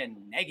actually a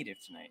negative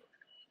tonight,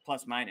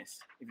 plus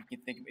minus. If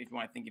you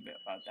want to think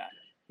about that,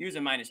 he was a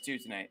 -2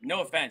 tonight.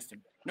 No offense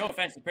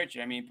to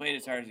Pritchard. I mean, he played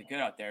as hard as he could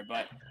out there,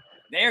 but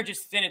they are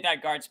just thin at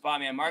that guard spot,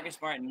 man. Marcus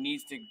Smart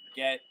needs to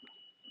get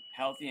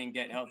healthy and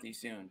get healthy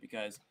soon,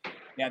 because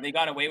they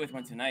got away with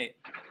one tonight,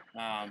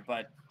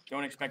 but.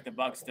 Don't expect the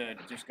Bucks to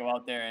just go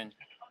out there and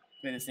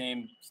play the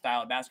same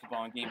style of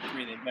basketball in Game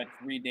 3. They've got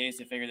 3 days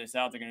to figure this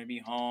out. They're going to be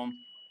home,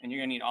 and you're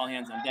going to need all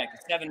hands on deck.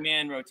 The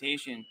 7-man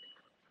rotation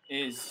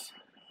is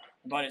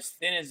about as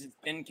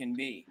thin can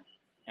be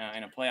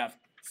in a playoff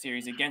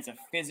series against a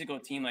physical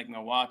team like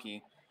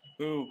Milwaukee,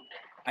 who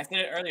I said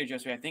it earlier,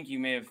 Josue. I think you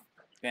may have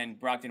been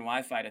Brockton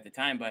Wi-Fi at the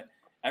time, but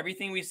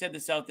everything we said the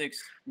Celtics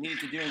needed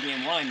to do in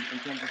game one in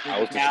terms of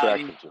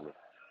physicality,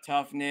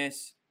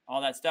 toughness,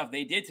 all that stuff,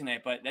 they did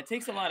tonight. But that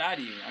takes a lot out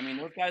of you. I mean,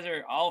 those guys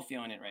are all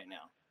feeling it right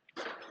now.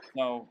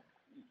 So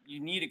you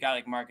need a guy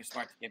like Marcus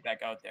Smart to get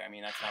back out there. I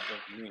mean, that's not what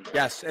you mean.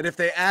 Yes, and if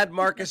they add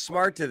Marcus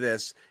Smart to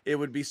this, it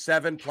would be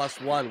 7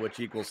 + 1, which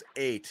equals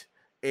 8.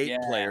 8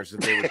 players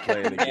that they would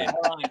play in the game.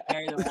 Hold on,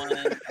 carry the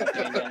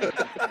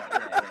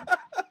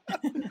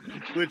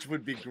one. Which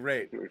would be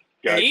great.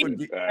 8 would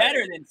be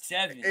better than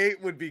 7.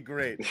 8 would be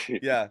great.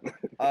 Yeah.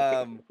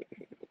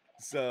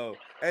 So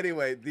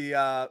anyway,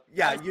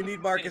 you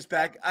need Marcus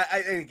back.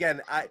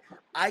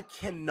 I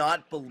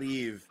cannot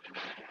believe,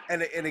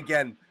 and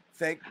again,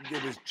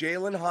 it was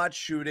Jalen Hot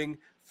shooting,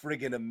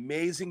 friggin'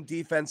 amazing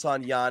defense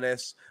on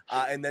Giannis,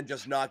 and then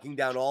just knocking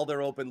down all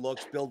their open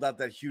looks, build up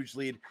that huge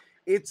lead.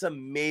 It's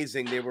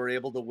amazing they were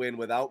able to win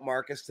without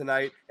Marcus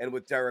tonight and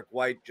with Derek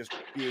White just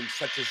being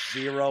such a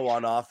zero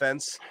on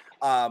offense.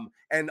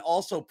 And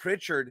also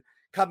Pritchard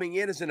coming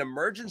in as an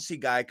emergency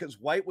guy because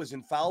White was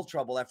in foul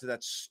trouble after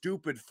that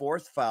stupid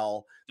fourth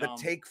foul, the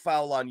take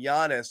foul on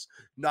Giannis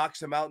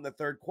knocks him out in the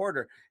third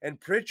quarter. And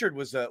Pritchard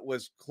was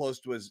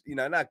close to his,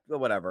 not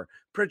whatever.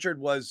 Pritchard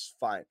was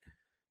fine.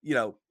 He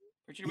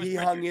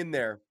hung in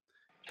there.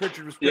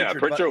 Pritchard was Pritchard.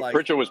 Yeah,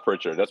 Pritchard was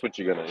Pritchard. That's what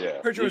you're gonna.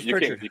 Pritchard was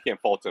Pritchard. You can't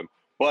fault him.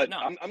 But no.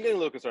 I'm getting a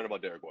little concerned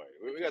about Derek White.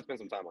 We got to spend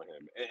some time on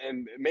him.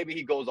 And maybe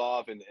he goes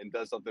off and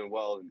does something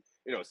well and,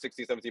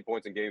 16, 17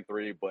 points in game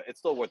 3. But it's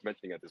still worth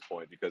mentioning at this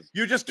point because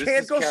you just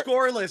can't go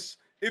scoreless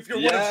if you're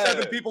one of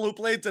 7 people who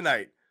played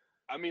tonight.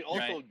 I mean,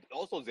 also,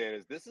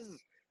 Xanis, this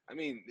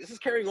is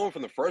carrying on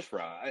from the first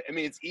round. I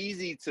mean, it's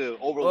easy to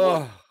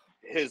overlook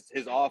his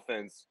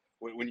offense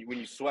when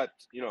you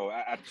swept,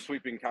 after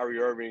sweeping Kyrie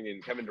Irving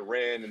and Kevin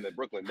Durant and the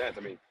Brooklyn Nets.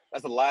 I mean,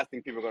 that's the last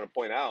thing people are going to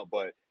point out.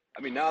 But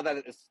I mean, now that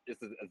it's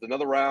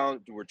another round,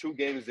 we're 2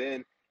 games in,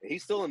 and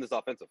he's still in this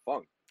offensive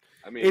funk.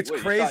 I mean, it's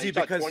crazy he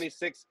shot because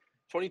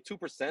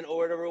 22% or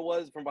whatever it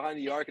was from behind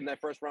the arc in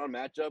that first round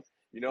matchup.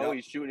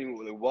 He's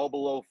shooting well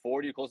below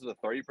 40, closer to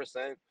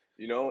 30%.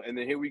 And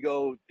then here we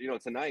go,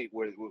 tonight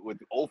with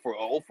 0 for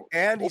 0 for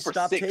and he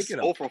stopped 6, taking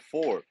them. 0 for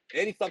 4,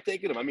 and he stopped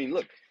taking them. I mean,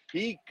 look,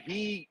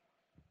 he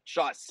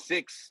shot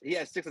 6. He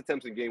had 6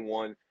 attempts in game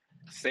 1.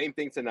 Same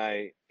thing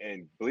tonight,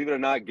 and believe it or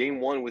not, game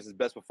 1 was his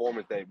best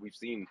performance that we've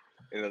seen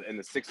in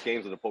the 6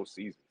 games of the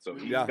postseason. So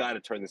he's got to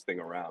turn this thing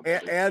around.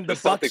 And the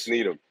Celtics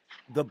need him.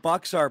 The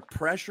Bucks are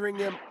pressuring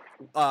him,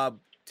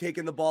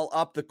 taking the ball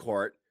up the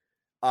court,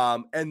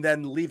 and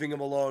then leaving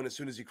him alone as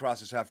soon as he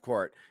crosses half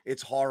court.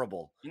 It's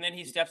horrible. And then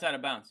he steps out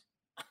of bounds.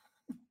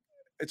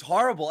 It's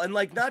horrible. And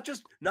not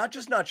just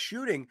not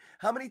shooting.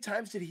 How many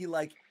times did he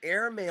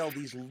airmail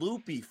these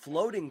loopy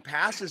floating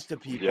passes to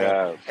people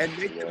and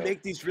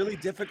make these really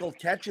difficult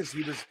catches?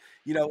 He was,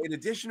 in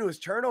addition to his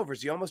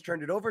turnovers, he almost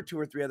turned it over 2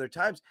 or 3 other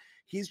times.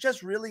 He's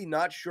just really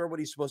not sure what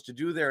he's supposed to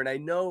do there. And I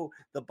know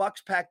the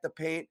Bucks pack the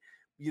paint,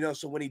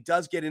 so when he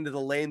does get into the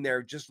lane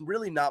there, just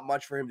really not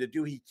much for him to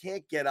do. He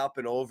can't get up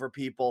and over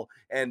people,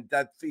 and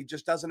that he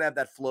just doesn't have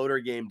that floater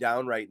game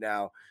down right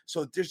now.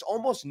 So there's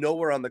almost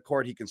nowhere on the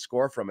court he can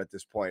score from at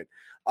this point,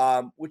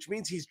 which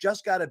means he's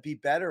just got to be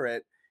better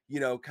at,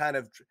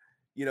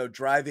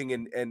 driving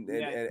and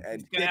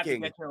kicking. Have to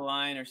get to the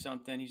line or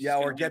something.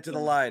 Or get to the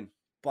line.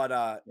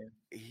 But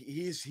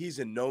he's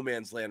in no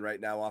man's land right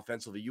now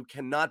offensively. You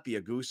cannot be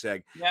a goose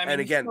egg. Yeah, I mean,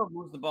 and again, he still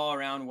moves the ball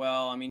around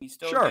well. I mean, he's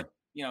still sure.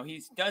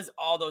 He does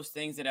all those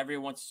things that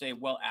everyone wants to say,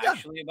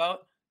 actually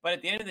about. But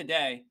at the end of the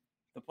day,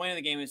 the point of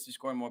the game is to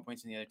score more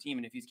points than the other team.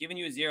 And if he's giving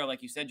you a 0,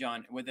 like you said,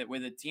 John, with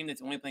a team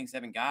that's only playing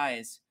 7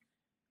 guys,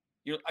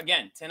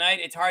 tonight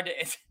it's hard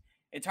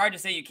to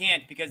say you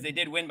can't because they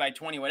did win by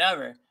 20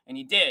 whatever, and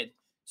he did.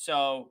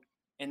 So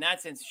in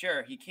that sense,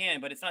 sure, he can,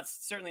 but it's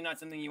certainly not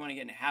something you want to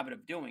get in the habit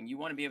of doing. You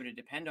want to be able to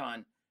depend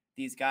on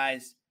these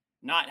guys,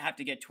 not have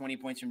to get 20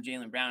 points from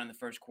Jaylen Brown in the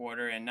first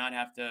quarter and not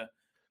have to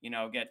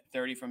get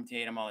 30 from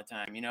Tatum all the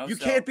time, You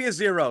can't be a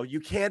 0. You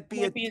can't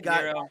be a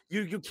guy.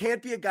 You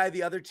can't be a guy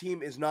the other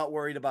team is not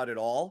worried about at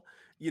all,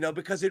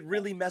 because it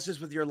really messes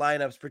with your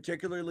lineups,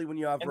 particularly when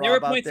you have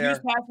Rob out there. He was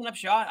passing up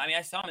shot. I mean,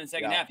 I saw him in the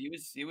second half. He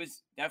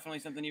was definitely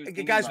something he was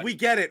thinking guys, about. we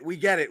get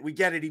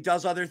it. He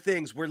does other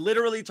things. We're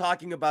literally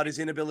talking about his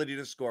inability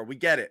to score. We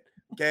get it.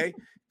 Okay?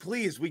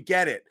 Please, we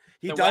get it.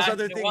 He does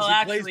other things.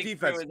 He plays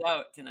defense.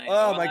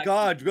 Oh my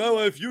God.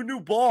 Well, if you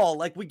knew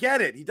ball, we get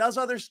it. He does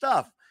other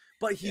stuff.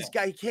 But he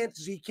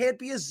can't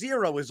be a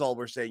 0 is all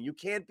we're saying. You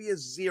can't be a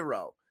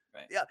 0.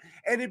 Right. Yeah.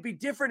 And it'd be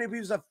different if he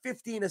was a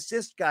 15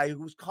 assist guy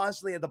who's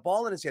constantly had the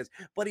ball in his hands,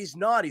 but he's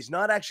not. He's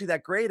not actually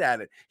that great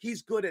at it.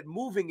 He's good at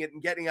moving it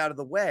and getting out of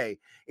the way.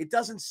 It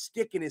doesn't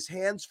stick in his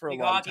hands for a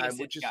long time,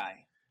 which is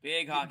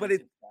big hockey. But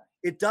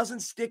it doesn't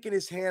stick in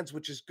his hands,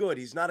 which is good.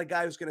 He's not a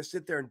guy who's going to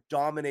sit there and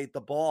dominate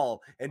the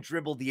ball and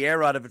dribble the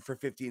air out of it for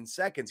 15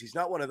 seconds. He's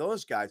not one of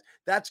those guys.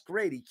 That's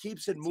great. He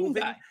keeps it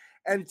moving.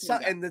 And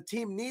the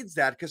team needs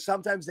that because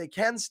sometimes they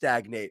can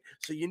stagnate.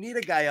 So you need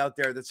a guy out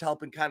there that's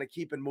helping kind of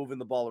keep and moving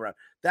the ball around.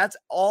 That's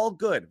all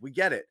good. We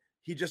get it.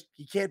 He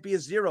can't be a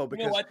zero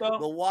because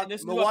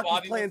Milwaukee's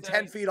playing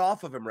 10 feet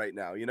off of him right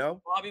now, you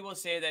know? Bobby will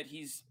say that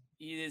he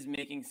is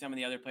making some of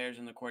the other players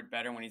on the court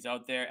better when he's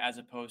out there, as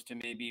opposed to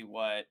maybe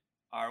what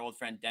our old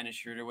friend Dennis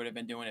Schroeder would have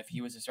been doing if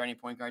he was a starting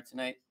point guard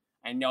tonight.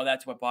 I know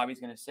that's what Bobby's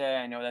going to say.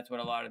 I know that's what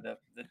a lot of the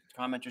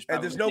commenters.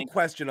 And there's no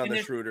question on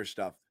the Schroeder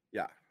stuff.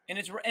 Yeah. And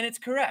it's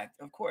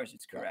correct. Of course,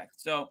 it's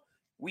correct. So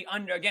we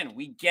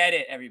get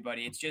it,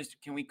 everybody. It's just,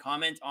 can we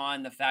comment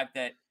on the fact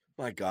that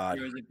my God,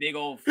 there was a big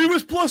old. He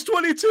was plus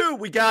 22.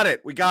 We got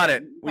it.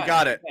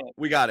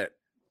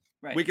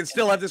 Right. We can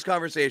still have this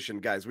conversation,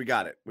 guys. We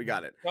got it.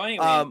 So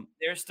anyway,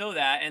 there's still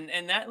that,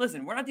 and that.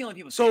 Listen, we're not the only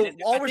people. So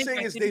all we're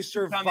saying is they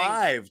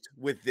survived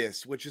with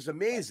this, which is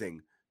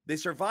amazing. They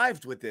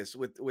survived with this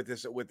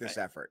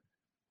effort.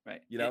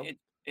 Right. You know,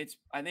 it's.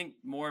 I think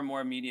more and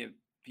more media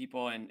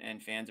people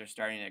and fans are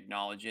starting to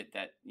acknowledge it,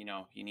 that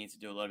he needs to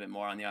do a little bit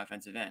more on the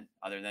offensive end,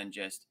 other than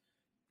just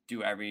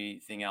do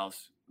everything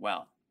else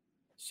well.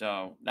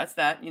 So that's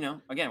that.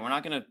 Again, we're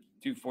not going to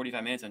do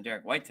 45 minutes on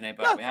Derek White tonight,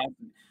 but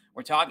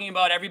we're talking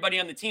about everybody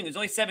on the team. There's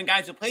only 7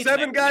 guys who played.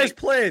 7 guys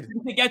played.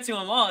 We get to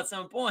them all at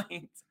some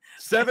point.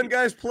 7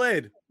 guys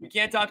played. We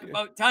can't talk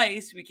about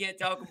Tice. We can't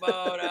talk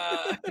about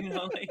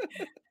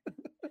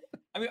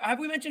have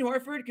we mentioned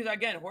Horford? Because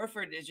again,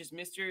 Horford is just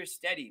Mr.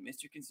 Steady,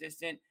 Mr.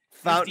 Consistent,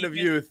 fountain of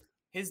youth.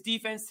 His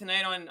defense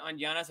tonight on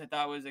Giannis, I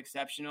thought, was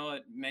exceptional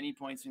at many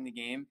points in the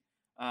game.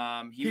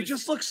 He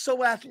just looks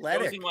so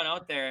athletic. One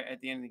out there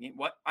at the end of the game.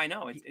 What I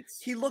know,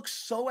 he looks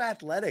so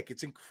athletic.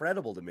 It's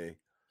incredible to me.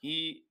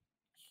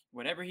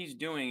 Whatever he's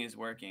doing is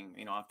working.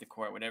 Off the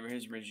court, whatever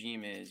his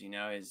regime is,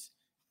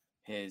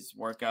 his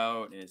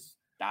workout, his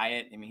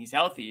diet. I mean, he's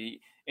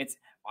healthy.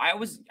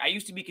 I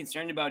used to be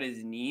concerned about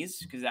his knees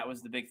because that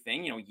was the big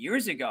thing.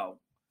 Years ago,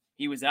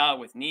 he was out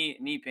with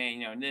knee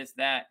pain. This,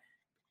 that.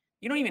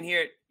 You don't even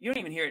hear it. You don't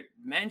even hear it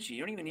mentioned.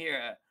 You don't even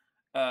hear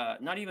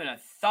not even a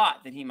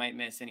thought that he might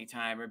miss any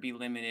time or be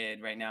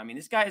limited right now. I mean,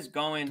 this guy is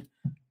going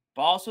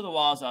balls to the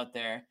walls out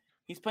there.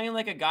 He's playing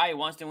like a guy who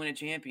wants to win a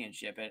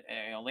championship at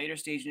a later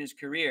stage in his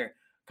career,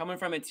 coming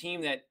from a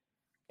team that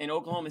in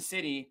Oklahoma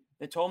City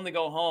that told him to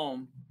go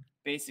home,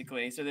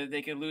 basically, so that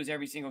they could lose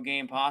every single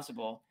game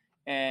possible.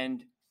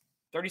 And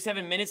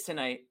 37 minutes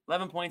tonight,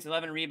 11 points,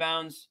 11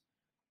 rebounds,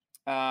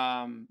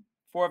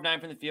 4 of 9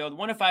 from the field,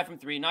 1 of 5 from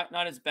 3.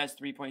 Not his best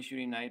 3-point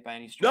shooting night by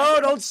any stretch. No,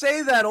 don't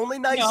say that. Only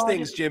nice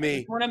things, Jimmy. I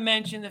just want to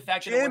mention the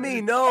fact that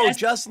Jimmy,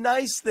 just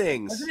nice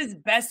things. Wasn't his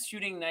best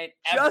shooting night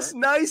ever. Just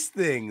nice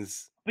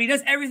things. But he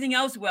does everything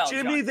else well.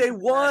 Jimmy, John. They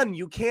won.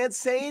 You can't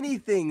say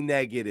anything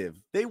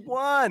negative. They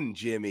won,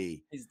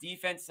 Jimmy. His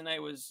defense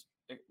tonight was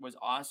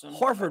awesome.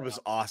 Horford was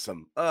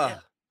awesome. Yeah.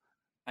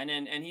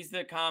 And he's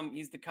the calm.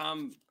 He's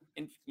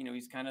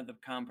kind of the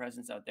calm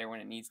presence out there when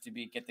it needs to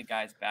be. Get the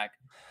guys back.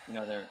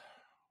 The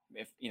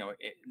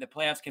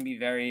playoffs can be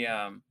very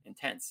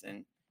intense,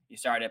 and he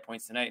started at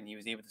points tonight, and he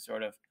was able to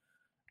sort of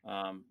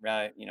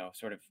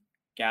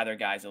gather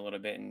guys a little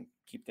bit and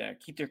keep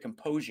their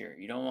composure.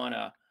 You don't want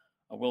a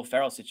Will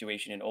Ferrell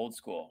situation in old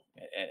school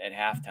at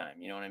halftime.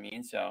 You know what I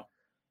mean? So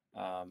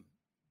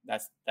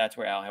that's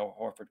where Al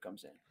Horford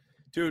comes in.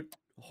 Dude,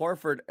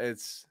 Horford,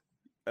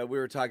 we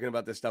were talking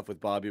about this stuff with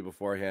Bobby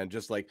beforehand,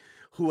 just like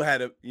who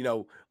had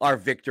our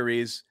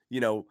victories,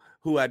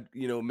 who had,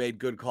 made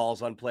good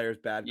calls on players,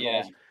 bad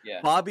calls.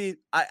 Yeah. Bobby,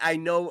 I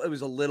know it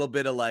was a little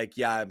bit of like,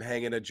 I'm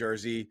hanging a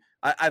jersey.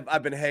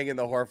 I've been hanging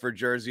the Horford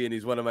jersey, and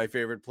he's one of my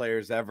favorite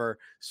players ever,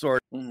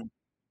 sort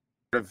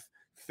of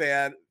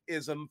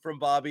fanism from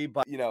Bobby.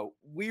 But,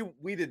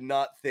 we did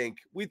not think,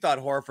 we thought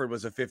Horford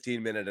was a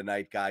 15-minute a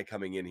night guy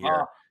coming in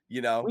here.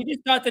 We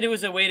just thought that it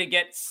was a way to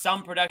get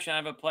some production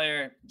out of a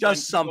player.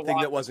 Just something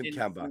that wasn't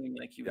Kemba.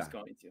 Like he was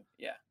going to.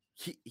 Yeah.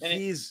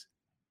 He's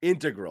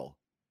integral.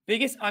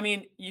 Biggest,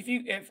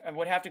 if I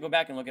would have to go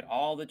back and look at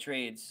all the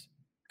trades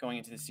going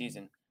into the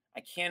season, I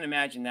can't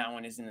imagine that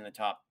one isn't in the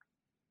top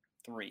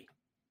 3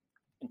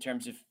 in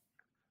terms of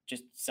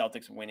just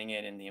Celtics winning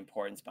it and the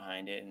importance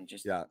behind it and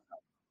just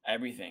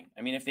everything.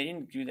 I mean, if they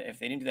didn't do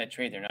that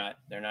trade,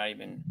 they're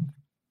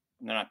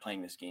not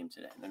playing this game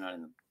today. They're not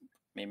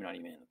maybe not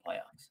even in the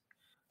playoffs.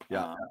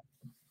 Yeah.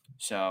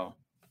 So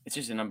it's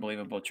just an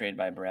unbelievable trade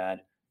by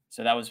Brad.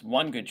 So that was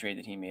one good trade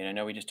that he made. I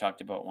know we just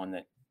talked about one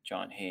that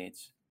John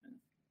hates,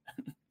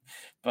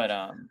 but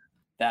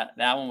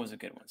that one was a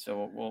good one.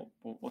 So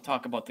we'll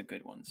talk about the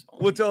good ones.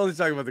 We'll totally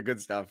talk about the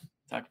good stuff.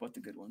 Talk about the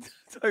good ones.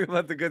 Talk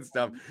about the good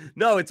stuff.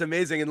 No, it's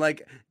amazing.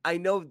 And I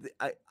know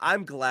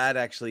I'm glad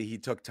actually he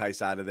took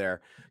Tice out of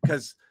there,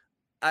 because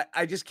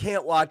I just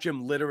can't watch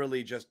him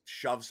literally just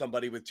shove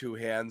somebody with 2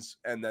 hands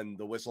and then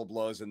the whistle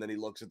blows and then he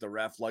looks at the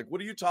ref like,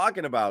 what are you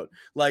talking about?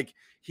 Like,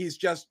 he's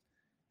a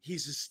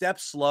step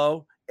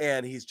slow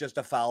and he's just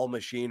a foul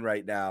machine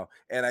right now.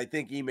 And I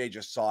think Ime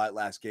just saw it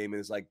last game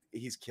and is like,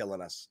 he's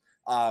killing us.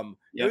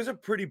 It was a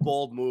pretty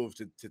bold move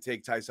to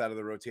take Tice out of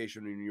the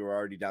rotation when you were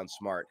already down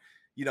Smart.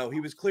 You know,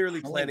 he was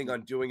clearly planning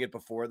on doing it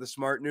before the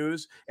smart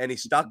news, and he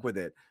stuck with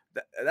it.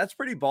 That's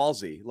pretty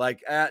ballsy.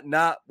 Like,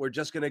 we're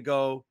just gonna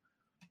go.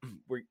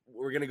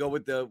 We're gonna go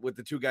with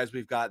the two guys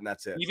we've got, and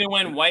that's it. Even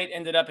when White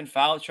ended up in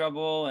foul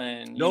trouble,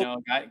 and you know,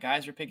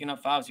 guys were picking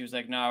up fouls, he was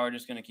like, "No, we're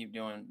just gonna keep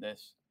doing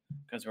this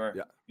because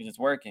it's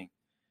working."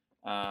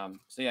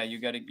 So yeah, you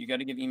got to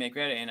give Ime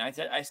credit. And I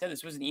said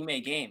this was an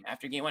Ime game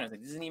after game 1. I was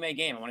like, this is an Ime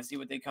game. I want to see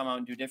what they come out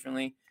and do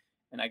differently.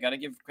 And I got to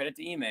give credit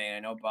to Ime. And I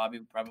know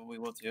Bobby probably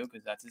will too,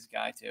 because that's his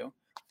guy too.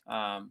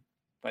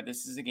 But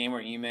this is a game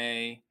where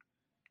Ime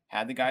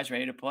had the guys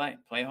ready to play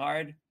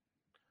hard,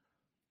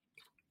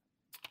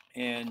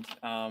 and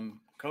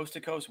coast to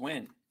coast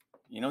win.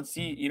 You don't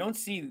see, you know,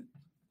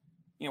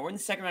 we're in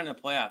the second round of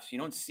the playoffs. You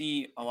don't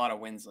see a lot of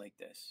wins like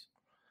this.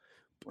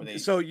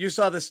 So you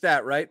saw the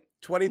stat, right?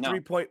 23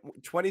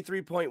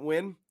 point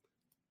win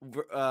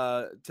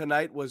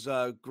tonight was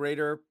a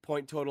greater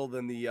point total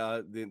than the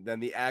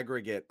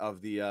aggregate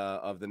of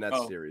the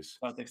Nets series.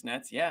 Celtics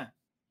Nets, yeah.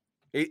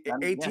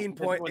 18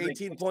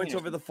 points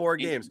over the 4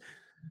 games.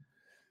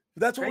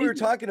 That's what we were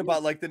talking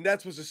about. Like, the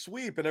Nets was a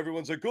sweep, and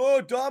everyone's like,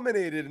 "Oh,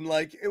 dominated," and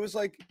like it was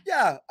like,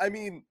 yeah. I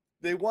mean,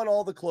 they won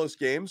all the close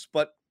games,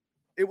 but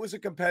it was a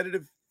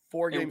competitive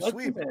 4-game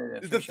sweep.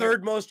 The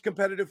third most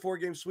competitive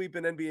 4-game sweep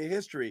in NBA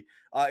history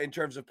in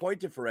terms of point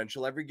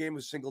differential. Every game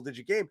was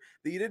single-digit game.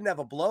 That you didn't have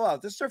a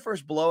blowout. This is their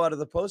first blowout of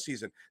the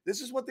postseason.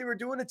 This is what they were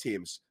doing to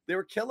teams. They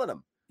were killing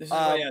them. This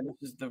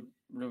is the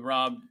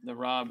Rob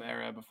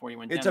era before he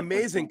went down. It's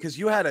amazing because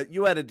you had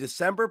a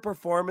December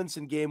performance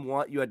in game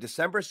 1. You had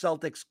December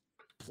Celtics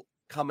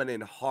coming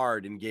in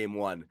hard in game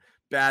 1.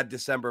 Bad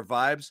December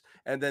vibes,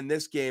 and then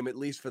this game, at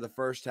least for the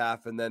first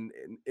half, and then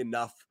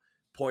enough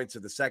points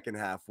of the second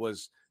half,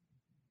 was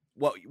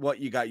what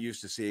you got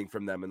used to seeing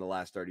from them in the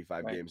last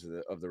 35 games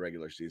of the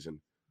regular season.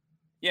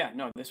 Yeah,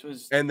 no, this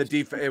was, and the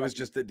defense. It was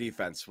just the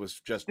defense was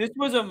just. This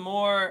was a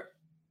more,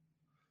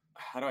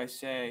 how do I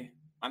say?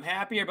 I'm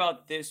happier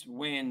about this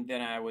win than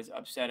I was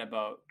upset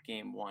about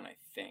game 1. I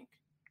think.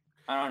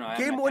 I don't know.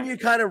 Game 1, you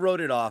kind of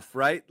wrote it off,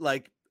 right?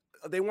 Like,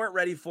 they weren't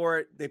ready for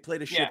it. They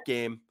played a shit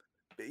game.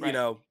 You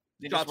know,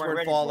 shots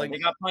weren't falling. They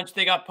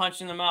got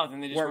punched in the mouth,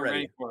 and they just weren't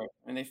ready for it.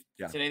 And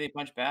today they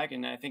punched back,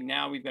 and I think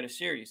now we've got a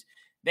series.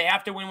 They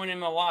have to win one in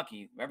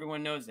Milwaukee.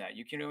 Everyone knows that.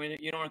 You don't want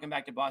to come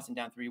back to Boston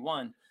down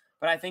 3-1,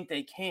 but I think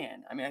they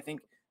can. I mean, I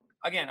think,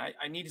 again,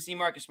 I need to see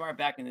Marcus Smart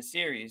back in the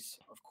series,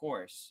 of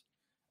course.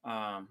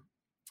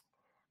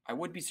 I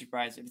would be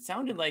surprised if it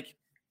sounded like,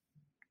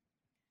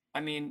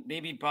 I mean,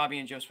 maybe Bobby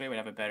and Joe Sway would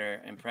have a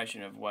better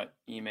impression of what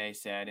Ime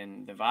said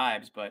and the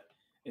vibes, but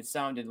it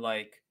sounded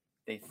like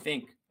they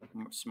think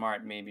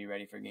Smart may be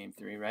ready for game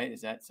 3, right?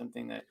 Is that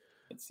something that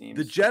it seems?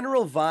 The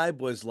general vibe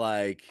was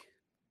like,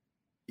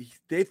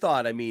 they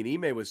thought, I mean,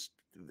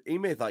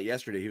 Ime thought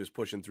yesterday he was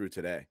pushing through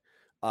today.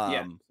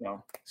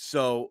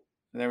 So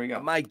there we go.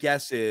 My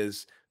guess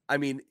is, I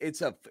mean,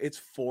 it's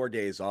 4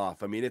 days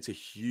off. I mean, it's a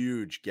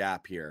huge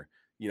gap here,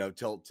 you know,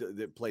 till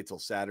they play till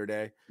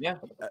Saturday. Yeah.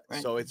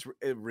 Right. So it's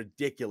a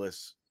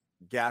ridiculous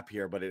gap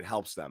here, but it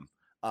helps them.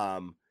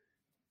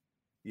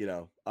 You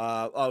know,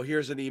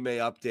 here's an Ime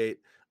update.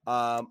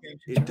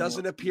 It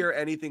doesn't appear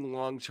anything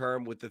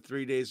long-term with the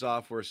 3 days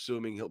off. We're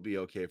assuming he'll be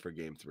okay for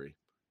game 3.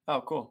 Oh,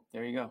 cool.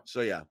 There you go.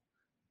 So, yeah.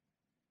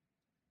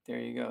 There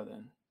you go,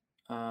 then.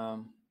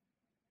 I'm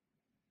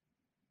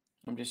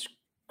just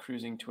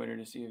cruising Twitter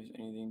to see if there's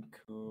anything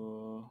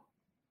cool.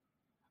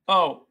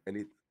 Oh,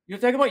 you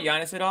talk about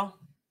Giannis at all?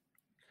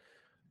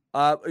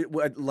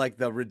 Like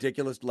the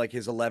ridiculous, like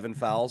his 11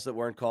 fouls that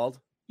weren't called?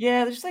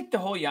 Yeah, there's like the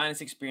whole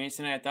Giannis experience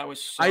tonight. I thought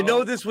was so... I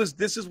know this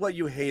is what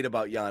you hate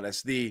about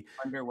Giannis.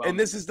 And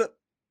this is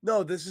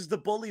the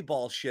bully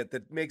ball shit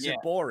that makes it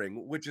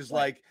boring, which is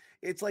like,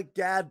 it's like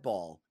dad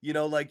ball, you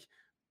know, like,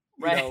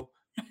 you know,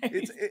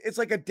 it's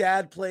like a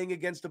dad playing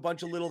against a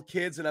bunch of little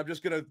kids, and I'm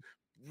just gonna,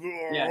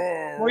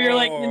 or you're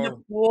like in the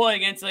pool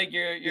against like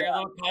your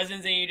little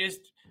cousins, and you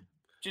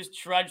just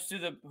trudge through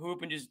the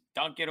hoop and just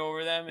dunk it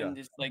over them, and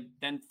just like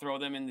then throw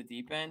them in the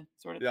deep end,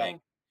 sort of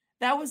thing.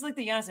 That was like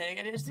the Giannis thing.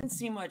 It just didn't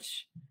seem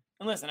much.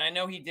 And listen, I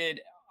know he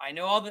did. I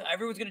know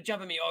everyone's gonna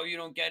jump at me. Oh, you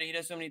don't get it. He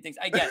does so many things.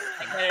 I get it.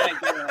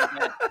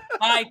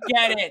 I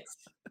get it.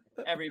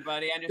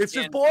 Everybody, I understand. It's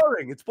just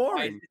boring. It's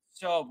boring. It's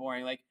so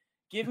boring. Like,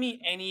 give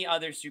me any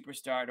other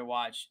superstar to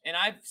watch, and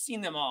I've seen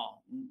them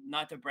all.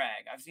 Not to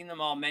brag, I've seen them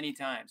all many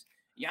times.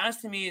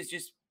 Giannis to me is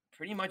just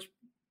pretty much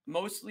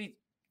mostly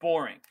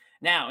boring.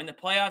 Now, in the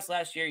playoffs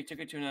last year, he took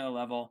it to another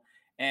level,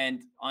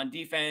 and on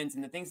defense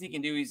and the things he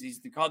can do, he's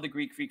called the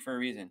Greek Freak for a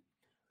reason.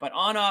 But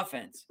on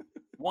offense,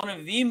 one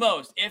of the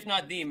most, if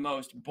not the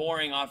most,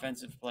 boring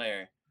offensive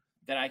player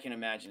that I can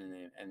imagine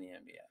in the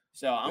NBA.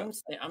 So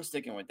I'm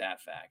sticking with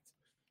that fact.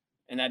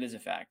 And that is a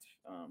fact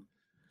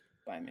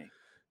by me.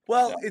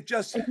 Well, it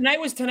just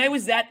tonight was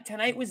that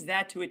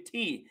to a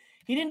T.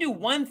 He didn't do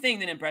one thing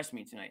that impressed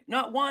me tonight.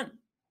 Not one.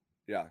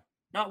 Yeah.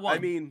 Not one. I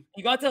mean,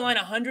 he got to the line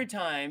 100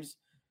 times.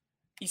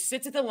 He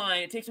sits at the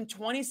line. It takes him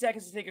 20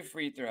 seconds to take a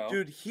free throw.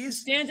 Dude, he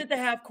stands at the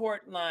half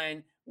court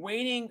line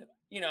waiting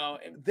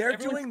they're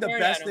everyone's doing the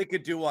staring best at they him.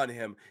 could do on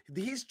him.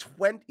 He's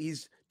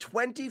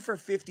 20 for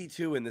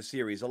 52 in the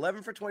series,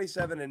 11 for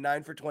 27 and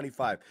 9 for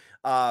 25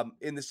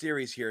 in the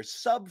series here.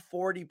 Sub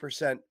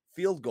 40%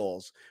 field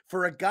goals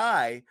for a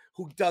guy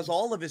who does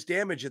all of his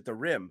damage at the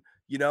rim.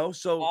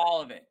 So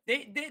all of it.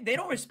 They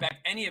don't respect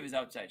any of his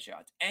outside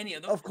shots. Any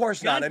of them. Of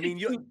course not. I Giannis mean,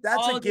 shoots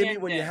that's a all gimme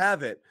damn when you day.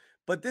 have it.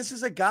 But this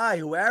is a guy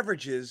who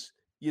averages,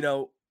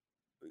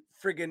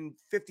 friggin'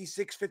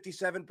 56,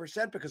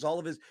 57% because all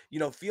of his,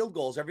 field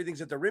goals,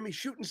 everything's at the rim. He's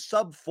shooting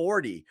sub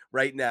 40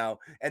 right now.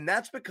 And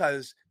that's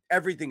because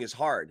everything is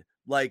hard.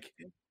 Like,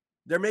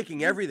 they're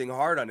making everything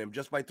hard on him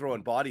just by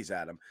throwing bodies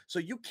at him. So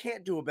you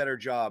can't do a better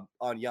job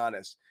on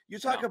Giannis. You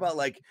talk about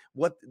like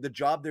what the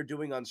job they're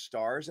doing on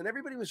stars, and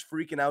everybody was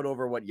freaking out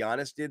over what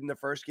Giannis did in the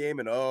first game.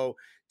 And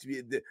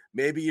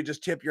maybe you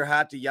just tip your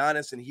hat to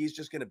Giannis and he's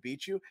just going to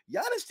beat you.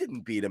 Giannis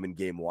didn't beat him in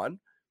game 1.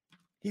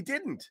 He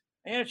didn't.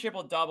 He had a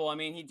triple double. I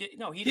mean, he did.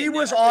 No, he did. He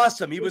was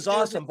awesome. He was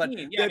awesome. But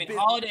yeah,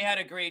 Holiday had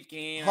a great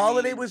game.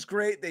 Holiday was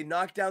great. They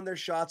knocked down their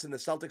shots, and the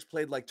Celtics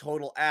played like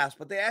total ass.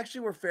 But they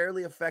actually were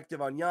fairly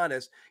effective on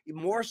Giannis,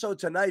 more so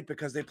tonight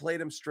because they played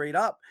him straight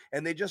up,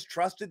 and they just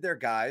trusted their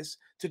guys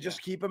to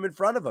just keep him in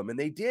front of him, and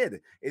they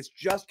did. It's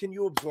just, can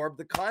you absorb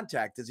the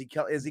contact as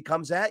he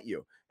comes at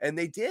you? And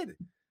they did.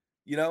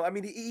 I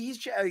mean,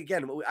 he's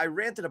again. I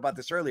ranted about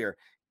this earlier.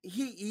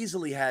 He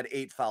easily had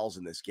 8 fouls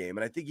in this game,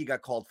 and I think he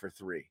got called for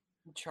 3.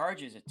 He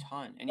charges a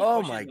ton. And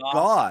oh my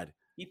God.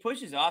 He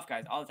pushes off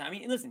guys all the time. I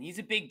mean, listen, he's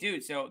a big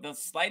dude. So the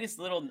slightest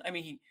little, I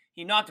mean,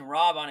 he knocked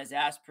Rob on his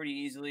ass pretty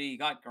easily. He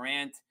got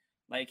Grant.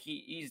 Like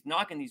he's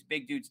knocking these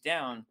big dudes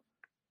down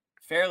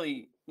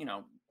fairly,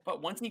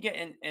 but once he get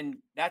in, and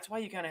that's why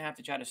you kind of have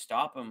to try to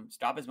stop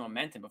his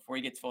momentum before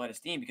he gets full head of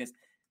steam, because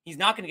he's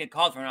not going to get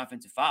called for an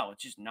offensive foul.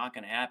 It's just not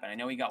going to happen. I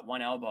know he got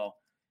one elbow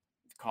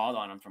called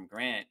on him from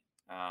Grant.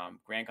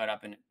 Grant got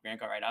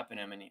right up in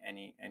him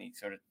and he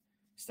sort of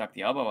stuck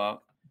the elbow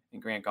out,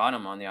 and Grant got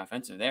him on the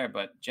offensive there.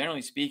 But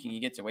generally speaking, he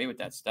gets away with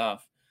that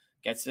stuff,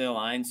 gets to the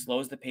line,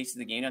 slows the pace of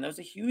the game down. That was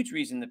a huge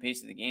reason the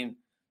pace of the game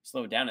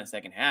slowed down in the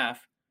second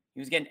half. He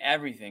was getting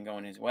everything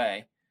going his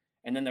way.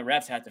 And then the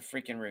refs had to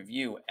freaking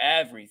review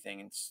everything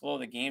and slow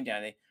the game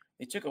down.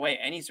 They took away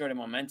any sort of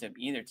momentum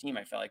either team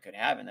I felt like could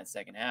have in that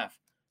second half.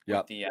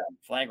 With the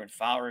flagrant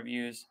foul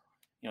reviews.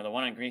 The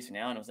one on Grayson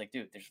Allen, I was like,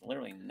 dude, there's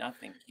literally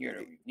nothing here to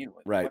review.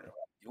 Right.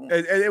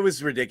 It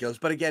was ridiculous.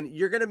 But again,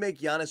 you're going to make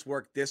Giannis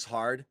work this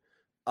hard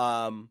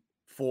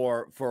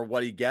for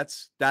what he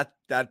gets.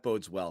 That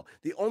bodes well.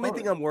 The only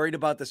thing I'm worried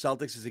about the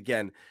Celtics is,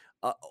 again,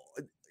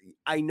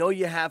 I know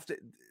you have to.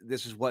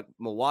 This is what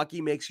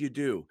Milwaukee makes you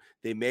do.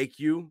 They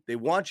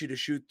want you to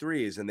shoot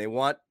threes, and they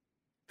want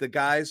the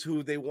guys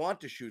who they want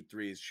to shoot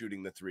threes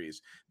shooting the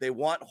threes. They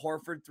want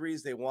Horford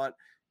threes.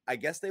 I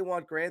guess they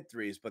want Grant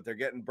threes, but they're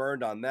getting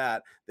burned on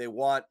that. They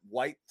want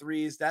White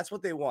threes. That's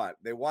what they want.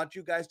 They want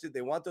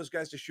those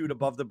guys to shoot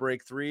above the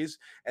break threes,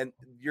 and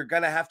you're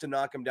going to have to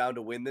knock them down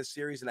to win this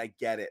series, and I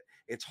get it.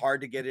 It's hard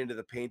to get into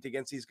the paint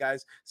against these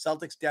guys.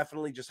 Celtics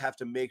definitely just have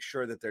to make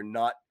sure that they're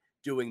not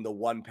doing the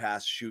one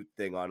pass shoot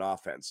thing on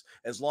offense.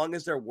 As long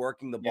as they're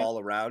working the ball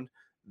around,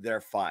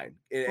 they're fine.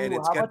 And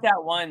how about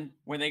that one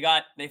where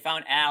they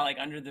found Al like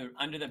under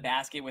the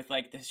basket with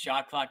like the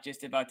shot clock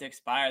just about to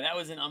expire? That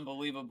was an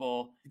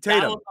unbelievable.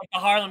 Tatum, that looked like the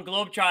Harlem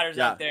Globetrotters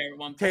out there. At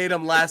one point.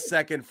 Tatum last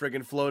second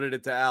friggin' floated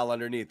it to Al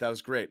underneath. That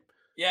was great.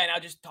 Yeah, and I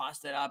just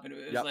tossed it up, and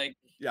it was like,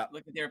 look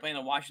like they were playing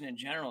the Washington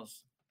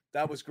Generals.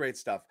 That was great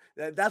stuff.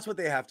 That's what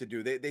they have to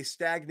do. They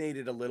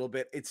stagnated a little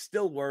bit. It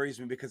still worries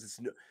me because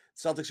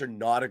Celtics are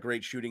not a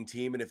great shooting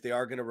team, and if they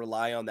are going to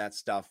rely on that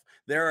stuff,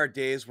 there are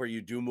days where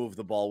you do move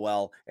the ball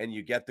well and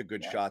you get the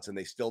good shots and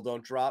they still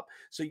don't drop.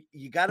 So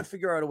you got to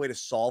figure out a way to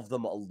solve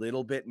them a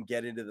little bit and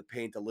get into the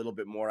paint a little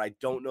bit more. I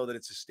don't know that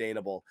it's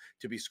sustainable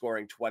to be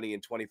scoring 20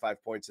 and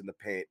 25 points in the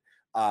paint.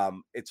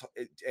 And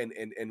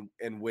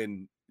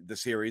win the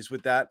series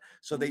with that.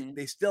 So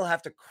they still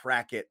have to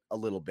crack it a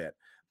little bit.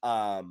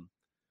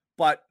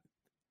 But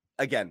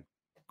again,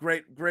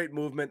 great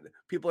movement.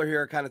 People are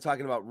here kind of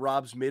talking about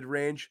Rob's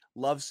mid-range.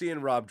 Love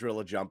seeing Rob drill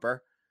a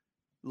jumper.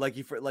 Like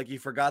he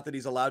forgot that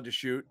he's allowed to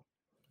shoot.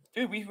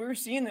 Dude, we were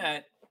seeing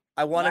that.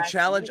 I want to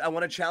challenge. I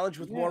want to challenge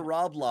with more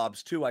Rob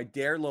lobs too. I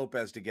dare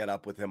Lopez to get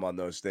up with him on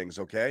those things.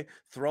 Okay,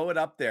 throw it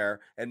up there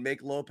and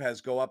make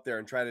Lopez go up there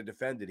and try to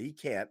defend it. He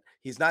can't.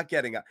 He's not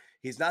getting up.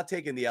 He's not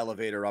taking the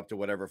elevator up to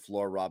whatever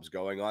floor Rob's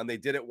going on. They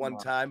did it one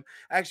time.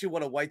 Actually,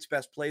 one of White's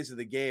best plays of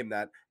the game,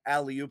 that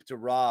alley-oop to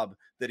Rob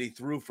that he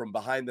threw from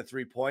behind the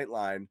 3-point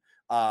line.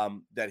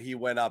 That he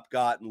went up,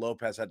 got, and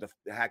Lopez had to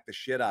hack the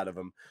shit out of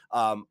him.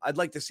 I'd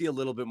like to see a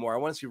little bit more. I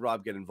want to see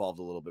Rob get involved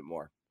a little bit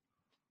more.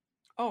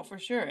 Oh, for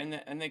sure.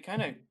 And they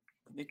kind of,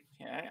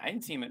 I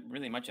didn't see him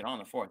really much at all in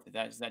the fourth.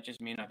 Is that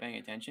just me not paying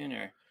attention,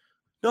 or?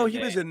 No, he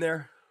was in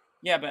there.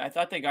 Yeah, but I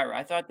thought did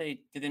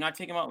they not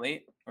take him out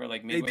late, or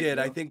like midway? They did.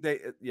 Through? I think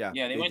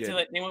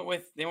they went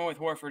with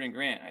Horford and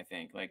Grant, I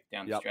think, like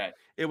down the stretch.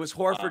 It was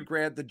Horford,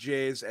 Grant, the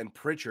Jays, and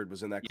Pritchard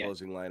was in that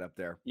closing lineup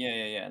there.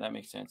 Yeah, that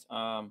makes sense.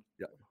 Yeah.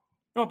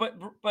 No, but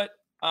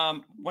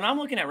When I'm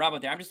looking at Rob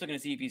out there, I'm just looking to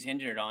see if he's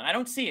hindered at all. And I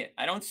don't see it.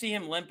 I don't see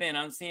him limping.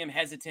 I don't see him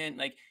hesitant.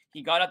 Like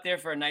he got up there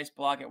for a nice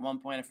block at one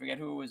point. I forget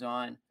who it was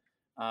on.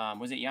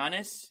 Was it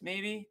Giannis?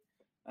 Maybe.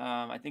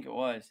 I think it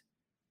was.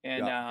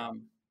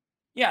 And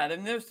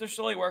then they're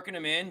slowly working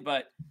him in.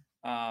 But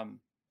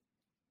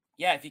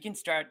if he can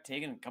start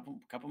taking a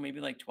couple maybe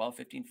like 12,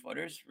 15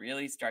 footers,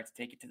 really start to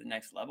take it to the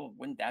next level,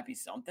 wouldn't that be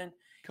something?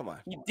 Come on.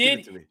 He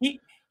did.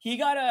 He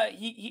got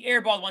he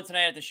airballed once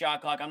tonight at the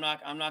shot clock. I'm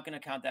not going to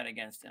count that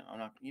against him. I'm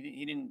not.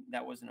 He didn't.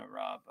 That wasn't a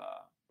Rob.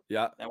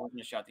 That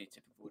wasn't a shot that he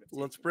typically would have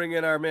taken. Let's bring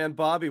in our man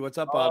Bobby. What's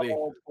up, Bobby?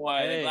 Oh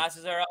boy, the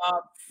glasses are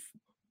up.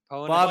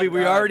 Bobby,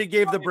 we already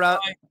gave the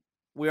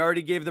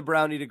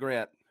brownie to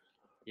Grant.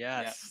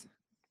 Yes.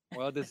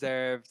 Well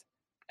deserved.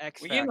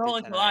 We gave him the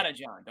whole enchilada,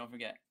 John. Don't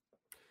forget.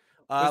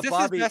 Was this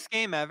Bobby, his best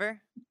game ever?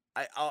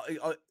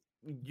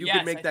 You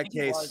can make that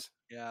case.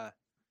 Yeah.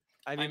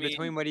 I mean,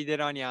 between what he did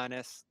on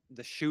Giannis,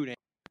 the shooting.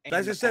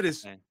 As I said,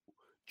 is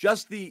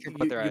just you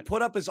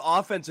put up his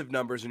offensive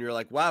numbers and you're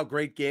like, wow,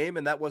 great game.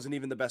 And that wasn't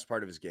even the best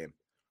part of his game.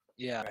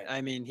 Yeah. Right.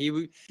 I mean,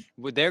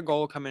 their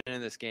goal coming into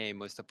this game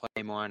was to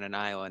play more on an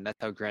island. That's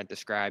how Grant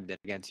described it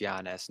against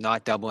Giannis,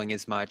 not doubling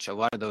as much. A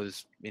lot of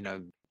those,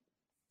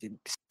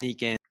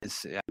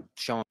 sneak-ins,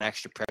 showing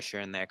extra pressure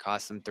in there,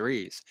 cost them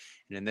threes.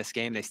 And in this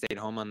game, they stayed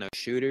home on those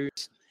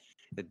shooters.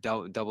 The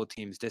double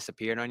teams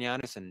disappeared on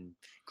Giannis, and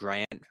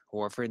Grant,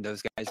 Horford,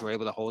 those guys were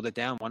able to hold it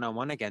down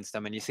one-on-one against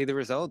them. And you see the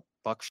result.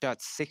 Bucks shot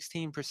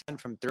 16%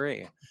 from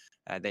three.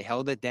 They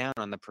held it down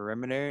on the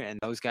perimeter, and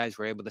those guys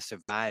were able to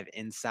survive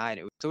inside.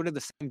 It was sort of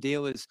the same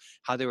deal as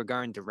how they were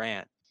guarding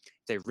Durant.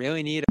 They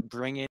really need to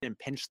bring in and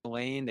pinch the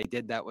lane. They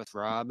did that with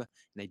Rob, and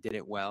they did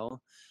it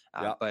well.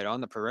 But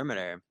on the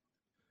perimeter,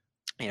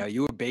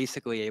 you were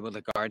basically able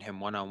to guard him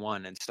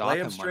one-on-one and stop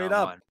him straight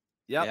one-on-one. up.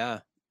 Yep. Yeah.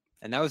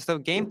 And that was the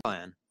game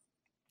plan.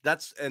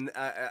 That's and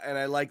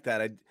I like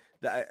that.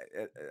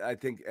 I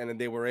think, and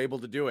they were able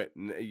to do it.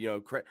 And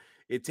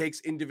it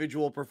takes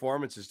individual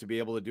performances to be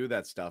able to do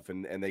that stuff,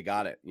 and they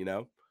got it.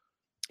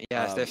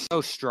 Yes, they're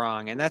so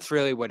strong, and that's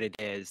really what it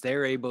is.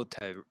 They're able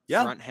to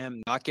front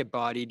him, not get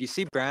bodied. You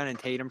see Brown and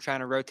Tatum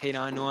trying to rotate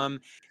onto him;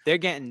 they're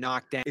getting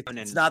knocked down.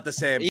 It's not the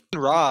same. Even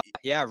Rob,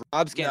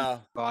 Rob's getting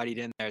bodied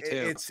in there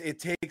too. It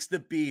takes the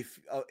beef.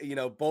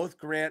 Both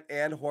Grant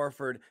and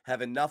Horford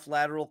have enough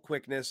lateral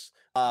quickness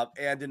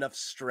and enough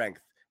strength.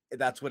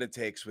 That's what it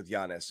takes with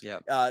Giannis.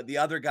 Yeah. The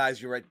other guys,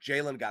 you're right.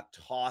 Jalen got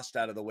tossed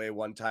out of the way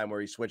one time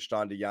where he switched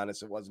on to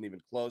Giannis. It wasn't even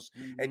close.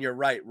 Mm-hmm. And you're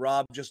right.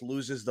 Rob just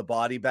loses the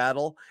body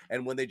battle.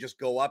 And when they just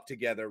go up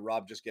together,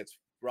 Rob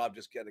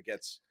kind of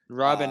gets.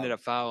 Rob ended up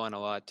fouling a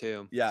lot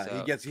too. Yeah,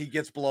 so. he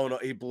gets blown.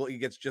 He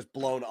gets just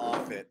blown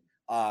off it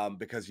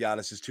because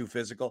Giannis is too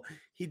physical.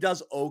 He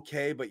does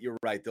okay, but you're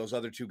right. Those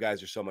other two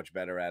guys are so much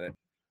better at it.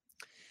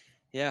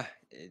 Yeah,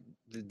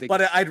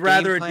 but I'd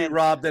rather it be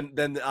Rob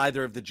than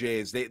either of the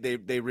Jays.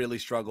 They really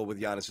struggle with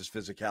Giannis's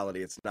physicality.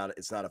 It's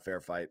not a fair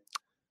fight.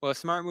 Well, a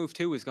smart move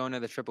too was going to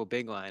the triple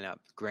big lineup: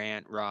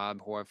 Grant, Rob,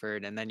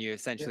 Horford, and then you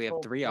essentially have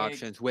three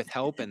options with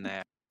help in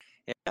there.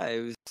 Yeah,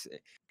 it was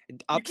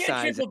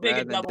upsize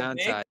rather than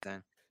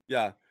downsizing.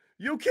 Yeah,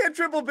 you can't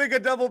triple big a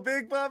double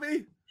big,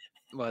 Bobby.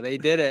 Well, they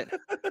did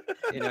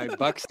it.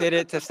 Bucks did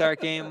it to start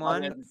game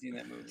one.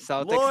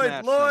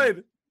 Celtics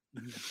Lloyd.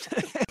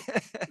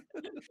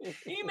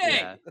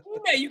 Ime,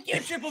 you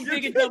can't triple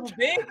big and double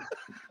big.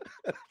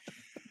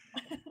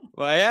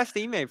 Well, I asked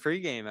Ime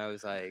pregame. I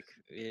was like,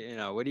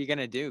 what are you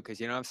gonna do? Because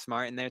you don't have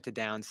Smart in there to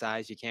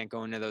downsize. You can't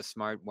go into those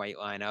Smart white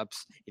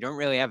lineups. You don't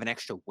really have an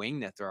extra wing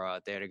to throw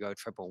out there to go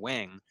triple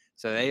wing.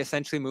 So they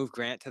essentially moved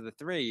Grant to the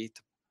 3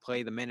 to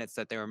play the minutes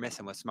that they were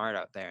missing with Smart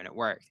out there, and it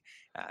worked.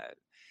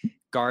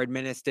 Guard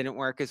minutes didn't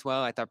work as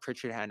well. I thought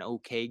Pritchard had an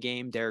okay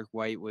game. Derek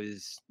White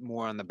was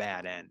more on the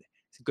bad end.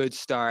 It's a good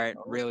start,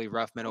 really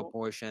rough middle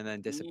portion,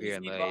 then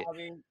disappeared late.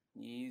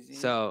 Easy.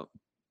 So,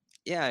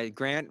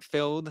 Grant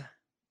filled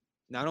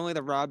not only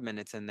the Rob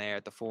minutes in there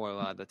at the 4 a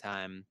lot of the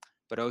time,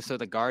 but also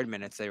the guard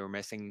minutes they were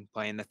missing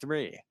playing the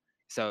 3.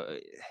 So,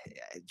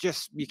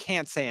 you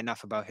can't say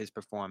enough about his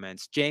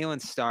performance.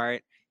 Jalen's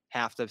start,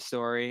 half the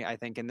story, I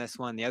think, in this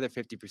one. The other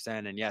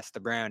 50%, and yes, the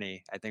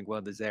brownie, I think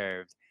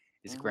well-deserved,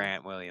 is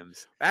Grant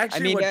Williams.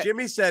 Actually, what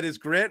Jimmy said is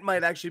Grant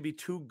might actually be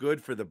too good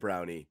for the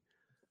brownie.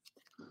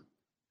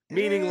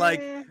 Meaning,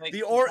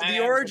 the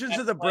origins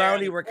of the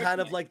brownie were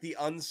kind of like the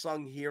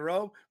unsung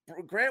hero.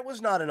 Grant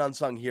was not an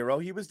unsung hero.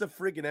 He was the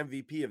friggin'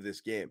 MVP of this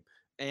game.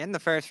 And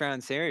the first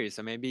round series,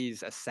 so maybe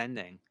he's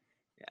ascending.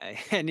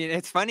 And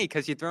it's funny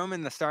because you throw him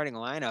in the starting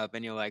lineup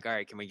and you're like, all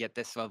right, can we get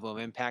this level of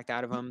impact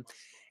out of him?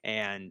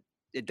 And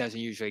it doesn't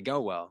usually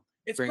go well.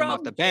 Bring him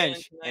off the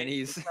bench, and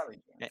he's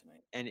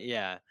and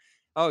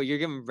Oh, you're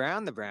giving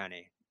Brown the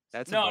brownie.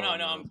 That's no.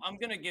 I'm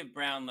gonna give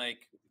Brown I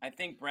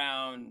think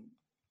Brown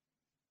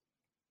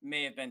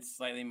may have been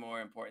slightly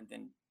more important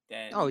than.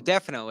 Oh,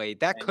 definitely.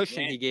 That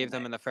cushion he gave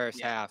them in the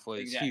first half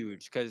was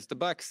huge because the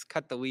Bucks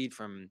cut the lead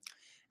from.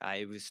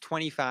 It was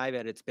 25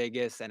 at its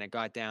biggest, and it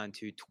got down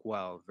to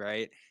 12,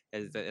 right,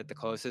 at the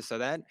closest. So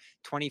that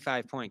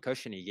 25-point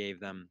cushion he gave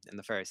them in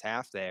the first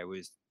half there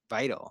was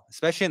vital,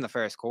 especially in the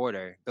first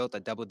quarter. Built a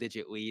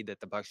double-digit lead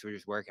that the Bucks were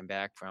just working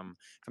back from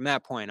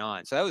that point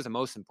on. So that was the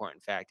most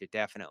important factor,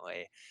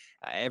 definitely.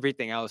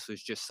 Everything else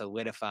was just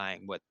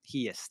solidifying what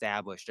he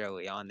established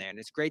early on there, and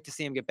it's great to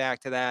see him get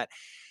back to that.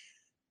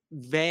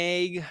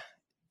 Vague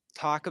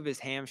talk of his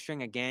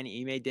hamstring again.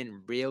 Ime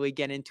didn't really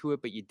get into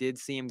it, but you did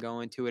see him go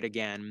into it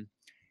again.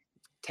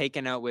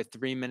 Taken out with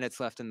 3 minutes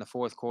left in the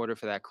fourth quarter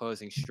for that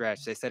closing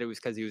stretch. They said it was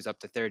because he was up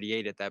to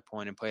 38 at that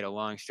point and played a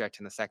long stretch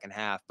in the second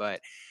half, but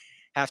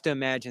have to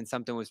imagine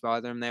something was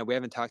bothering him there. We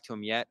haven't talked to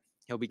him yet.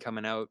 He'll be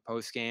coming out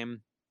post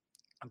game,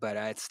 but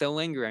it's still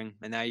lingering.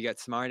 And now you got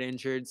Smart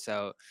injured,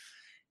 so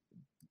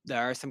there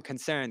are some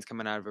concerns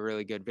coming out of a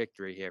really good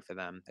victory here for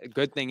them. A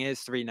good thing is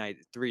 3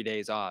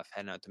 days off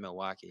heading out to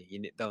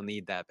Milwaukee. They'll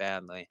need that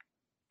badly.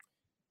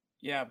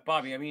 Yeah,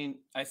 Bobby, I mean,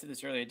 I said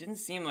this earlier. It didn't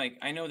seem like,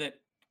 I know that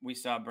we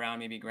saw Brown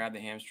maybe grab the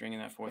hamstring in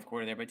that fourth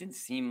quarter there, but it didn't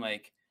seem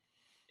like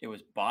it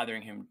was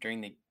bothering him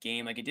during the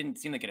game. Like, it didn't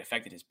seem like it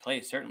affected his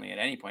play, certainly at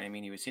any point. I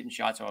mean, he was hitting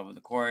shots all over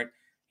the court.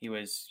 He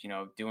was,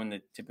 doing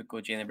the typical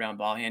Jaylen Brown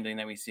ball handling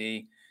that we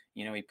see.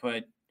 He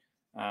put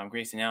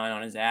Grayson Allen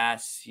on his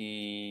ass.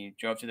 He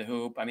drove to the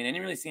hoop. I mean, I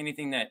didn't really see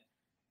anything that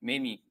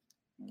made me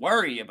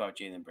worry about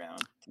Jaylen Brown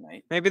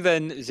tonight. Maybe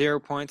the 0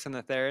 points in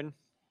the third.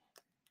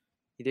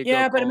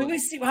 Yeah, but I mean,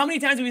 how many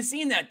times have we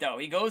seen that though?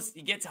 He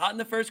gets hot in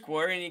the first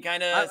quarter and he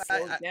kind of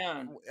slows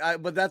down.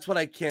 But that's what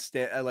I can't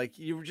stand. Like,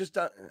 you just,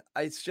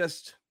 it's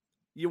just,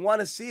 you want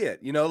to see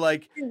it,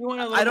 like,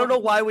 I don't know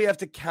why we have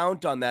to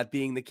count on that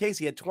being the case.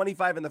 He had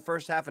 25 in the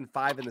first half and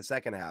 5 in the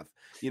second half,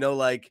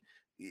 like,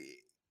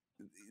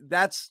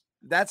 that's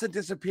a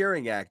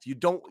disappearing act. You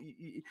don't,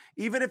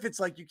 even if it's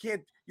like, you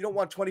don't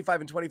want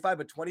 25 and 25,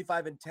 but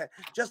 25 and 10,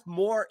 just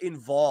more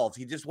involved.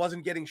 He just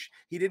wasn't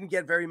he didn't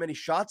get very many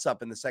shots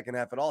up in the second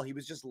half at all. He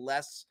was just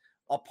less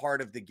a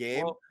part of the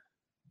game.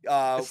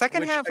 The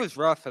second half was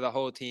rough for the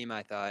whole team,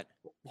 I thought.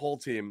 Whole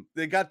team.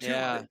 They got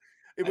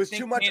it was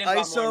too much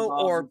ISO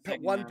or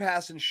one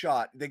pass and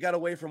shot. They got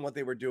away from what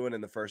they were doing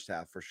in the first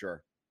half for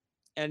sure.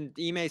 And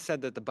Ime said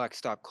that the Bucks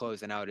stopped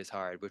closing out as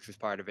hard, which was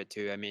part of it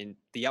too. I mean,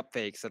 the up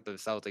fakes that the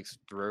Celtics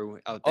threw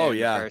out there in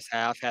the first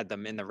half had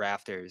them in the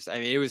rafters. I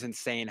mean, it was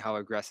insane how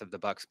aggressive the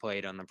Bucks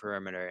played on the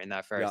perimeter in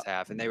that first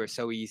half, and they were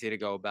so easy to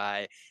go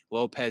by.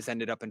 Lopez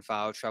ended up in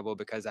foul trouble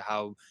because of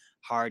how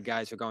hard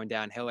guys were going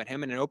downhill at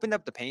him, and it opened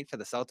up the paint for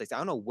the Celtics. I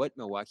don't know what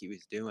Milwaukee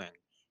was doing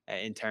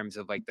in terms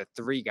of like the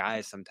 3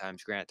 guys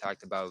sometimes Grant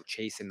talked about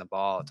chasing the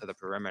ball to the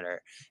perimeter.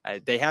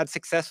 They had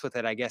success with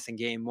it, I guess, in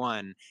game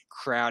 1,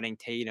 crowding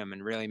Tatum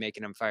and really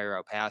making him fire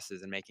out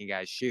passes and making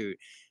guys shoot.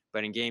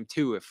 But in game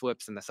 2, it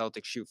flips and the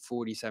Celtics shoot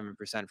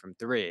 47% from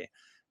 3.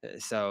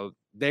 So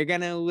they're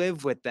going to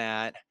live with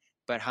that.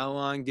 But how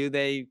long do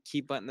they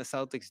keep letting the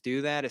Celtics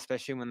do that,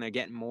 especially when they're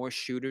getting more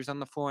shooters on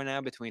the floor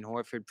now between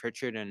Horford,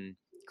 Pritchard, and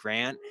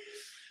Grant?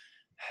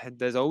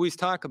 There's always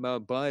talk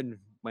about Bud.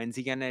 When's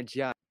he going to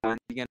adjust? When's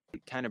he going to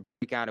kind of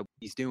break out of what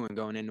he's doing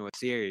going into a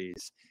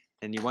series?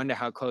 And you wonder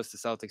how close the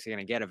Celtics are going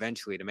to get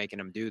eventually to making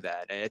him do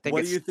that. I think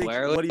what do you think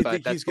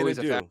he's going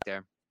to do?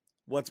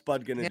 What's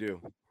Bud going to do?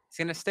 He's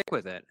going to stick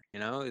with it.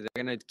 They're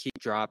going to keep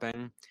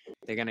dropping.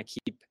 They're going to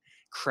keep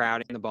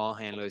crowding the ball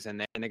handlers in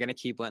there, and they're going to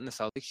keep letting the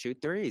Celtics shoot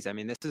threes. I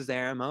mean, this is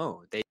their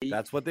MO.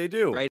 That's what they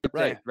do.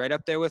 Right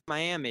up there with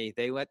Miami.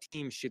 They let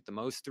teams shoot the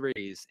most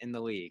threes in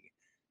the league.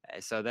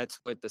 So that's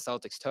what the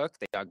Celtics took.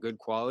 They got good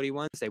quality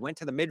ones. They went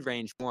to the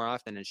mid-range more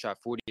often and shot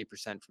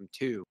 48% from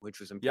 2, which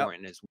was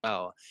important as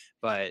well.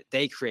 But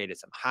they created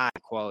some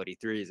high-quality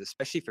threes,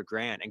 especially for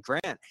Grant. And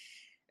Grant,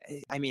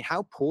 I mean,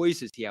 how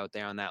poised is he out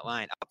there on that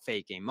line? Up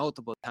faking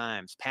multiple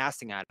times,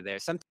 passing out of there.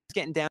 Sometimes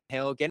getting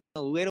downhill, getting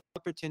a little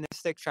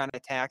opportunistic, trying to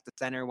attack the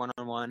center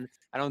one-on-one.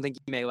 I don't think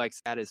he may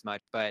likes that as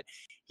much, but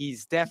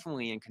he's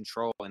definitely in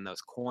control in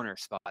those corner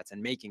spots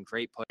and making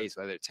great plays,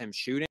 whether it's him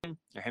shooting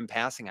or him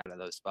passing out of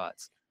those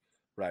spots.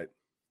 Right.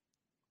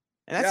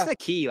 And that's the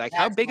key. Like,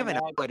 how big of an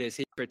output is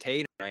he for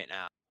Tatum right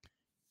now?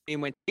 I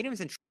mean, when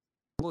Tatum's in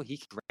trouble, he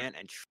can Grant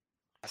and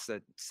trust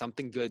that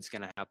something good's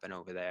going to happen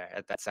over there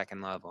at that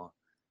second level.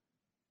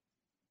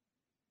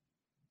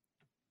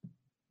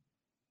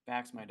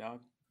 Facts, my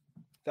dog.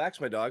 Facts,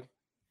 my dog.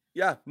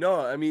 Yeah,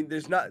 no, I mean,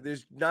 there's not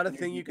a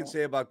thing you can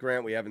say about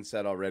Grant we haven't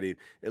said already.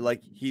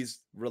 Like, he's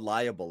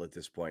reliable at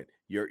this point.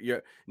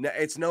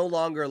 It's no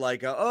longer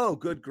like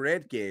good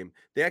Grant game.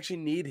 They actually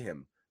need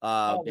him.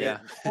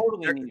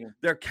 Totally need him.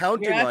 They're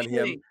counting on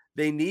him.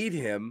 They need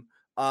him.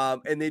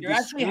 And they'd be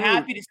actually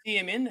happy to see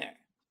him in there.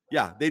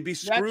 Yeah, they'd be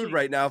screwed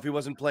right now if he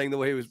wasn't playing the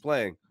way he was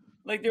playing.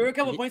 Like, there were a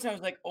couple of points I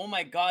was like, oh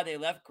my God, they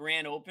left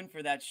Grant open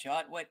for that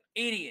shot. What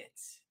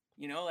idiots.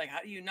 Like, how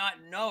do you not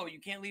know?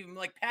 You can't leave him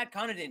like Pat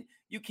Connaughton.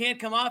 You can't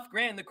come off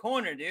Grant in the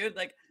corner, dude.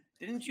 Like,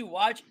 didn't you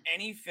watch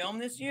any film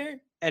this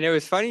year? And it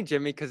was funny,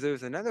 Jimmy, because there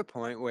was another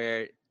point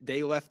where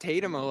they left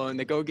Tatum alone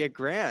to go get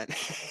Grant.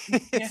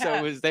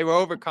 So they were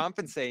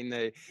overcompensating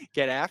to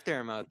get after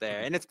him out there.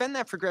 And it's been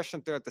that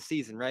progression throughout the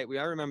season, right? We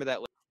all remember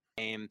that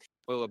game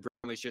where LeBron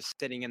was just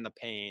sitting in the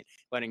paint,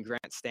 letting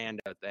Grant stand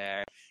out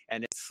there.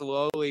 And it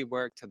slowly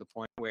worked to the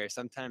point where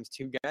sometimes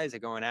two guys are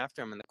going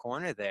after him in the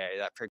corner there.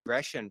 That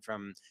progression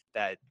from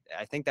that,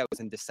 I think that was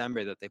in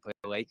December that they played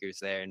the Lakers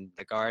there in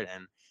the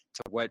Garden,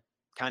 to what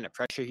kind of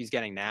pressure he's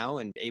getting now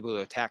and able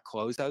to attack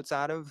closeouts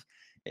out of.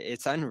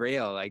 It's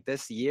unreal. Like,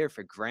 this year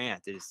for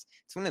Grant it's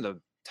one of the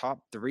top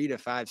 3 to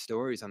 5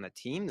 stories on the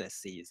team this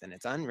season.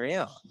 It's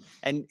unreal.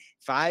 And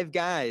 5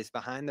 guys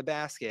behind the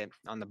basket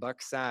on the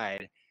Bucks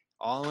side,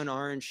 all in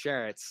orange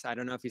shirts. I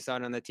don't know if you saw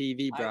it on the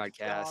TV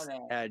broadcast.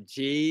 Had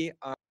GRANT.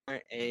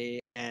 I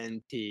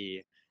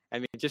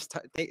mean, just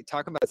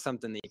talk about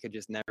something that you could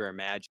just never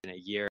imagine a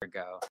year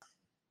ago.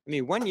 I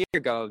mean, 1 year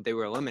ago they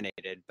were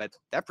eliminated, but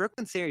that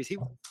Brooklyn series, he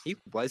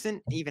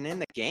wasn't even in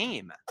the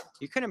game.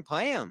 You couldn't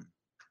play him.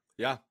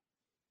 Yeah.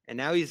 And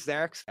now he's the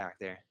X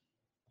factor.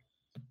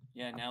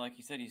 Yeah, now, like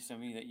you said, he's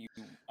somebody that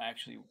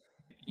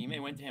you may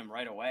went to him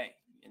right away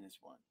in this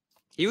one.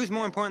 He was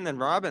more important than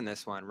Rob in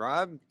this one.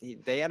 Rob,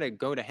 they had to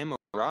go to him over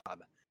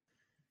Rob.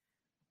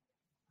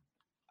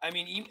 I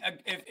mean,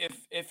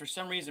 if for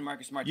some reason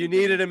Marcus Smart, you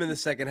needed him in the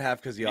second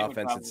half because the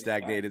offense had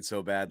stagnated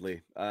so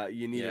badly.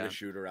 You needed a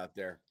shooter out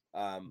there.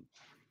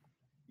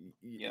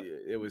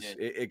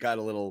 It got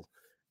a little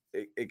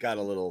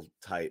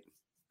tight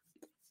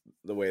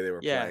the way they were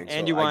playing.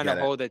 And you want to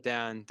hold it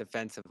down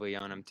defensively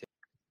on him too.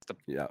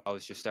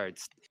 Always just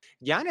starts.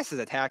 Giannis is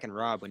attacking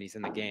Rob when he's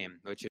in the game,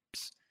 which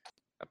is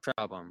a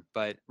problem.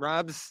 But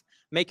Rob's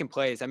making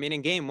plays. I mean,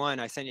 in game 1,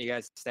 I sent you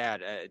guys a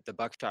stat. The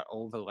Bucks shot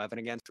over 11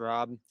 against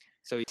Rob,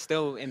 so he's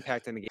still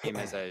impacting the game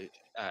as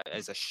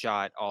a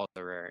shot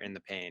alterer in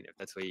the paint, if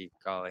that's what you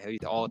call it. He's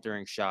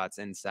altering shots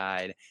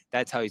inside.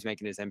 That's how he's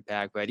making his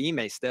impact. But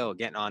Ime still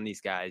getting on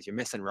these guys. You're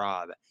missing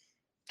Rob.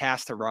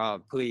 Pass to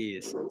Rob,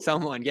 please.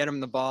 Someone get him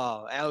the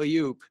ball.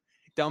 Alley-oop.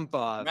 Dump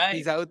off. Right.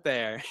 He's out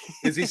there.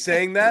 Is he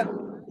saying that?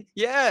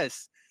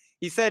 Yes.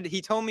 He said,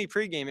 he told me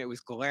pregame it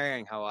was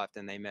glaring how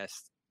often they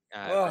missed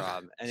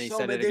Rob. And he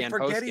said it again postgame.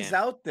 They forget he's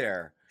out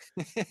there.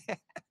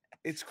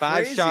 It's 5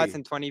 crazy. shots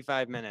in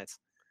 25 minutes.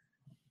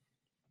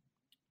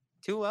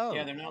 Too low.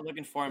 Yeah, they're not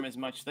looking for him as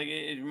much. Like,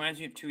 it reminds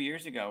me of 2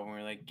 years ago when we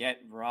were like,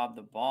 get Rob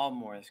the ball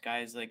more. This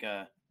guy's like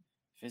a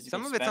physical.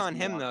 Some of it's on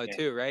him though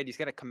too, right? He's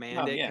got to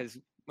command it, because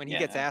when he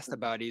gets asked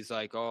about it, he's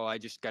like, "Oh, I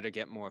just got to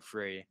get more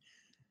free."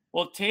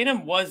 Well,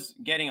 Tatum was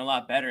getting a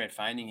lot better at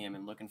finding him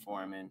and looking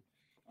for him, and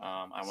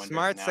I wonder.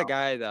 Smart's the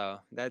guy though.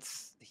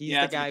 He's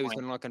the guy who's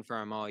been looking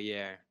for him all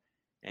year,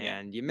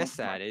 and you miss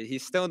that.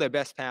 He's still their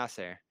best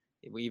passer,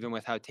 even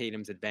with how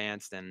Tatum's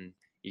advanced, and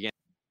you get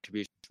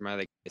contributions from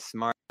other guys.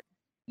 Smart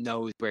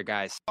knows where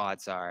guys'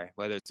 spots are,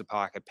 whether it's a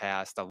pocket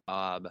pass, the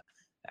lob,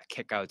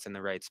 kickouts in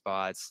the right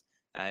spots.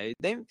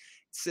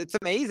 It's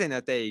amazing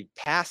that they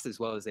passed as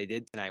well as they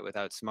did tonight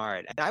without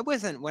Smart.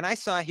 And when I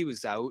saw he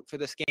was out for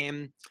this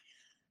game,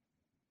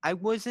 I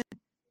wasn't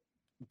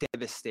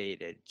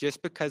devastated,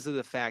 just because of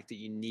the fact that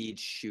you need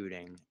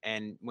shooting.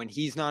 And when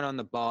he's not on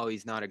the ball,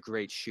 he's not a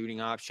great shooting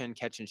option,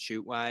 catch and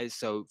shoot wise.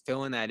 So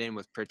filling that in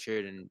with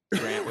Pritchard and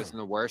Grant wasn't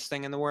the worst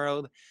thing in the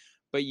world.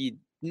 But you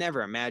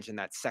never imagine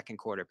that second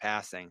quarter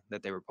passing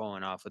that they were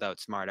pulling off without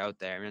Smart out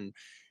there. And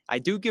I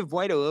do give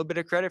White a little bit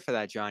of credit for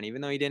that, John.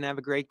 Even though he didn't have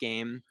a great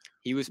game,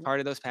 he was part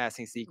of those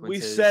passing sequences. We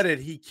said it.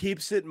 He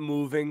keeps it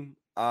moving,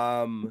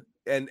 and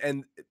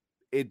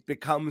it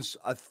becomes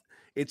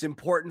it's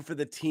important for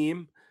the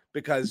team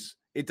because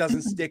it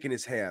doesn't stick in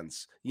his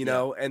hands, you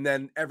know, and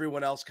then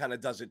everyone else kind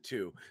of does it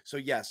too. So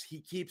yes, he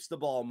keeps the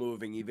ball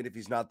moving, even if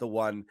he's not the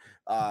one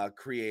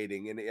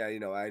creating. And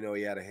I know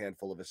he had a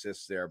handful of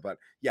assists there, but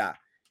yeah,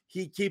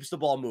 he keeps the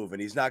ball moving.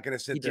 He's not going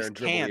to sit there and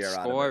dribble the air out of it. He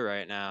can't score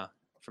right now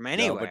from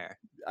anywhere.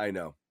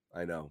 No,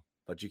 I know,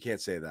 but you can't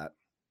say that.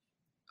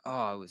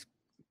 Oh, it was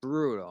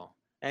brutal.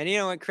 And you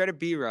know what? Credit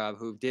B-Rob,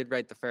 who did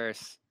write the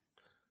first,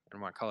 I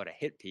don't want to call it a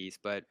hit piece,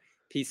 but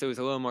piece that was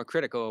a little more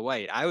critical of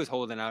White. I was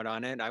holding out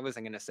on it. I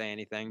wasn't going to say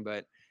anything,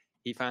 but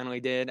he finally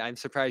did. I'm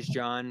surprised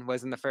John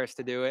wasn't the first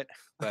to do it,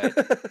 but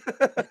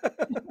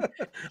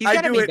he's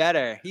got to be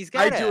better.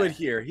 I do it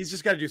here. He's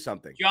just got to do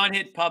something. John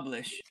hit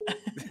publish.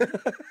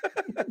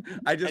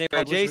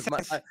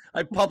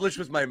 I publish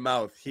with my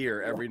mouth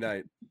here every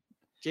night.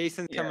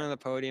 Jason's coming to the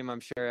podium. I'm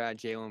sure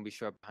Jalen will be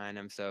short behind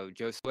him. So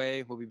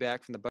Josue will be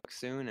back from the Bucks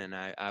soon, and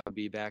I will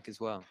be back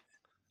as well.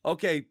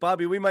 Okay,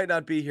 Bobby, we might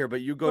not be here,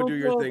 but you go do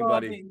your thing,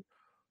 buddy.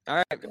 All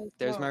right,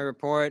 there's my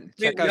report.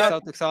 Check out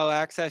Celtics All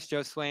Access.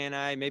 Josue and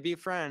I, maybe a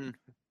friend,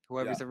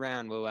 whoever's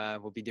around,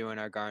 we'll be doing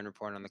our Garden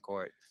report on the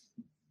court.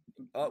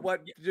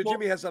 What?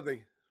 Jimmy has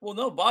something. Well,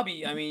 no,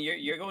 Bobby. I mean,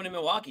 you're going to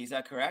Milwaukee. Is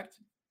that correct?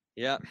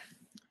 Yeah.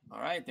 All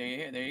right, there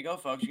you go,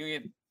 folks. You're gonna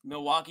get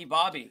Milwaukee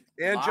Bobby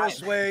and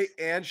Josue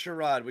and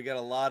Sherrod. We got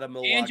a lot of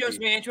Milwaukee. And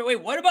Josue and Sherrod.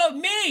 Wait, what about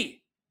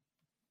me?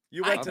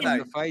 You went tonight.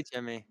 The fight,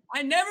 Jimmy.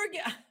 I never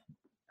get.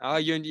 Oh,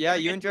 you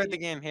enjoyed the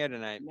game here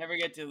tonight. Never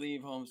get to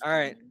leave home. All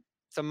right.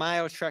 It's a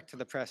mile trek to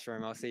the press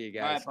room. I'll see you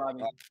guys. All right,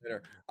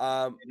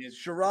 Bobby.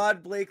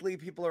 Sherrod Blakely,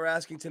 people are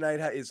asking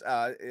tonight, has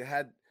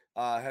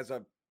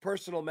a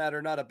personal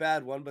matter, not a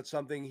bad one, but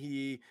something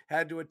he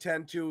had to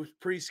attend to,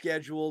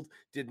 pre-scheduled,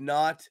 did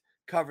not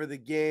cover the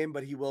game,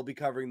 but he will be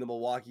covering the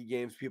Milwaukee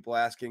games. People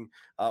asking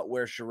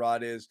where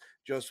Sherrod is.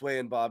 Josue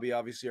and Bobby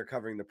obviously are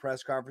covering the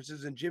press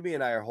conferences, and Jimmy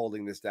and I are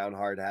holding this down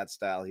hard hat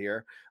style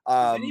here.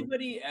 Does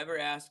anybody ever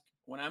ask,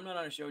 when I'm not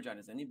on a show, John,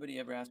 does anybody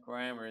ever ask where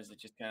I am, or is it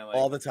just kind of like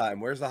all the time?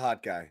 Where's the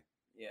hot guy?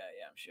 Yeah,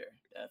 I'm sure.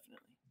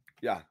 Definitely.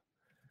 Yeah.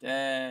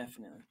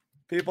 Definitely.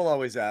 People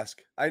always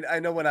ask. I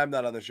know when I'm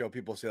not on the show,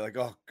 people say like,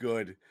 "Oh,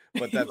 good,"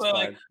 but that's fine.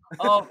 Like,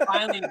 oh,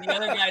 finally, the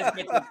other guys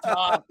get to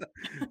talk.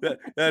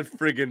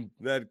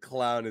 that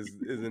clown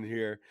isn't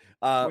here.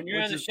 When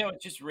you're on the show,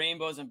 it's just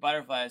rainbows and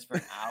butterflies for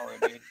an hour,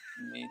 dude.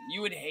 I mean, you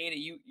would hate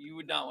it. You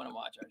would not want to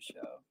watch our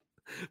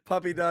show.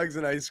 Puppy dogs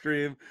and ice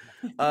cream.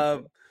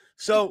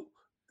 So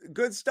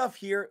good stuff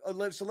here.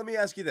 So let me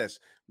ask you this: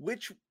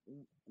 which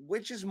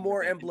is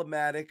more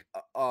emblematic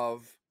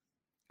of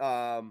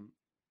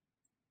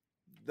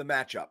the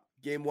matchup,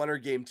 game 1 or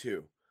game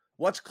 2?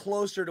 What's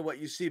closer to what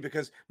you see?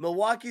 Because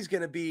Milwaukee's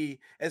going to be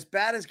as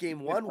bad as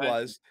game 1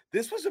 was.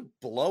 This was a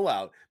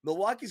blowout.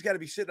 Milwaukee's got to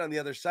be sitting on the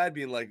other side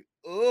being like,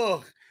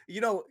 ugh.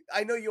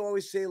 I know you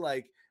always say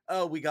like,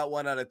 oh, we got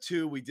 1 out of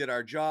 2. We did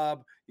our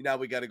job. Now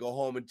we got to go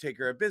home and take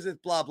care of business,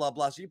 blah, blah,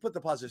 blah. So you put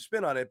the positive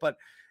spin on it. But,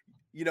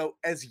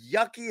 as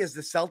yucky as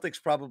the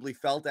Celtics probably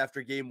felt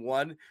after game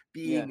 1,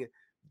 being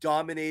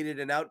dominated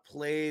and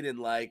outplayed and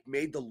like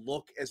made the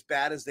look as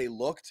bad as they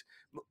looked,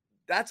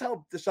 that's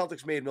how the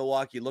Celtics made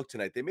Milwaukee look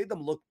tonight. They made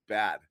them look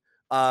bad.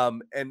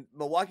 And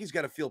Milwaukee's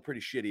got to feel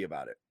pretty shitty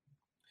about it.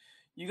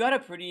 You got a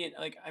pretty,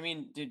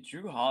 did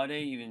Drew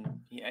Holiday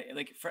even,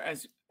 for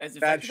as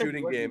bad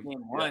shooting game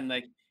 1,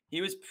 like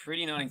he was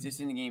pretty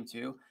non-existent in game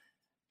 2.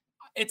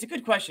 It's a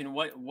good question.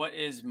 What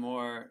is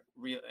more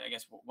real? I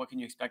guess, what can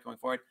you expect going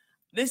forward?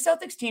 This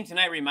Celtics team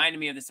tonight reminded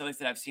me of the Celtics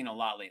that I've seen a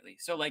lot lately.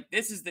 So like,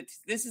 this is the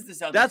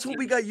Celtics. That's what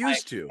we got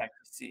used to.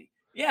 See.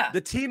 Yeah,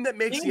 the team that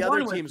makes the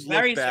other teams look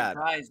bad. Very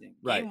surprising.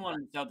 Right. Game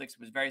 1 Celtics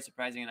was very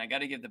surprising, and I got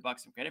to give the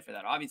Bucks some credit for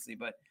that, obviously.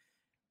 But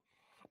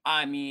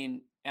I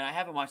mean, and I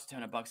haven't watched a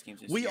ton of Bucks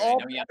games this year. We all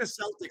picked the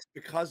Celtics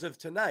because of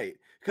tonight,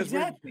 because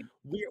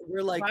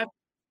we're like,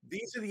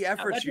 these are the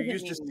efforts you're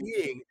used to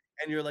seeing,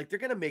 and you're like, they're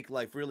going to make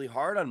life really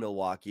hard on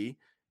Milwaukee,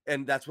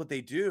 and that's what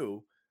they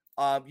do.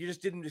 You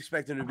just didn't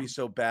expect them to be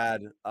so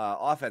bad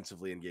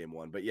offensively in game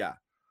 1, but yeah.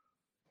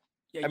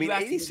 I mean,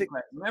 86.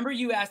 Remember,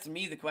 you asked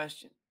me the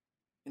question.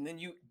 And then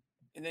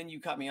you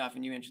cut me off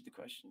and you answered the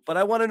question. But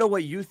I want to know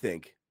what you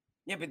think.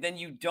 Yeah, but then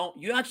you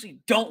actually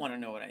don't want to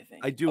know what I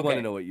think. I do want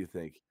to know what you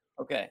think.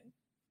 Okay.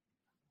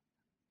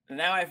 And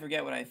now I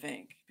forget what I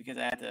think because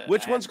I had to.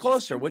 Which one's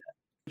closer? Which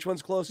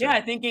one's closer? Yeah,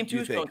 I think game 2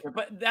 is closer.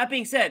 But that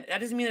being said,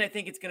 that doesn't mean that I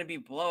think it's going to be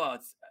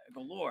blowouts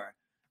galore.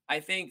 I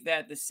think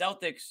that the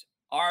Celtics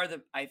are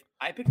I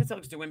picked the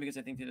Celtics to win because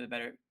I think they're the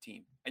better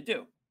team. I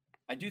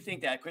do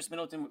think that Chris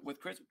Middleton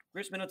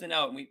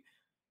out, and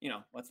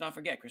let's not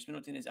forget, Chris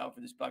Middleton is out for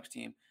this Bucks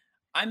team.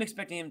 I'm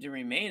expecting him to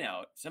remain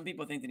out. Some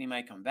people think that he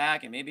might come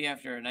back, and maybe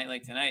after a night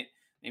like tonight,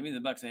 maybe the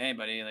Bucks say, "Hey,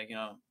 buddy,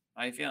 how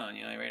you feeling?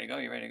 You ready to go?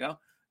 You ready to go?"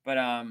 But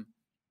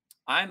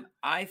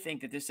I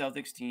think that this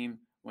Celtics team,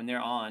 when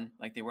they're on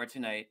like they were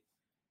tonight,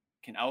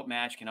 can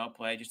outmatch, can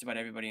outplay just about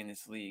everybody in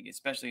this league,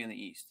 especially in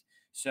the East.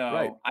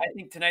 So I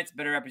think tonight's a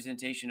better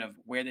representation of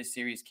where this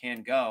series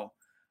can go.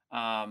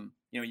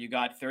 You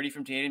got 30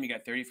 from Tatum, you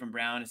got 30 from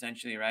Brown,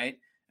 essentially, right?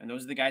 And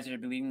those are the guys that are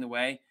leading the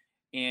way.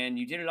 And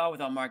you did it all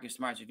without Marcus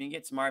Smart. So if you can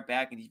get Smart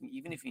back, and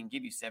even if he can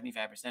give you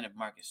 75% of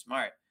Marcus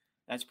Smart,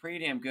 that's pretty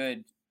damn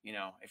good,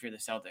 if you're the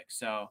Celtics.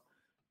 So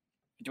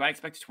do I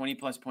expect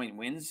 20-plus point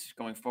wins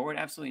going forward?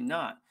 Absolutely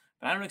not.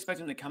 But I don't expect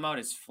them to come out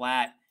as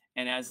flat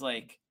and as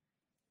like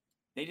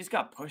they just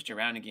got pushed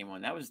around in game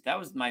 1. That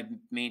was my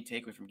main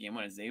takeaway from game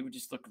 1 is they would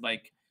just look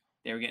like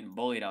they were getting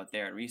bullied out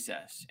there at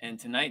recess. And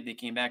tonight they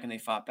came back and they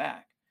fought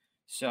back.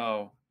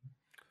 So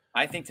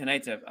I think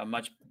tonight's a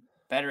much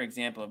better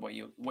example of what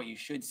you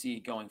should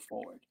see going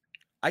forward.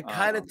 I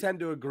kind of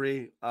tend to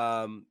agree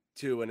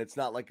too, and it's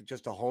not like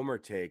just a homer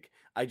take.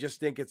 I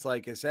just think it's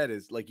like I said,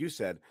 is like you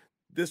said,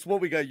 this is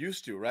what we got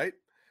used to, right?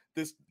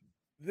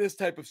 This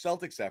type of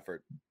Celtics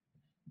effort.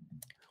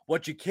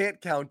 What you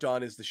can't count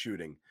on is the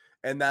shooting,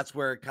 and that's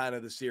where kind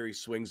of the series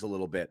swings a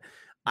little bit.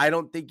 I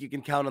don't think you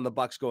can count on the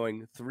Bucks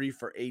going 3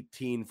 for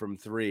 18 from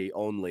 3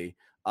 only.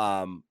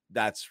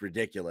 That's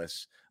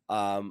ridiculous.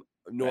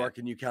 Nor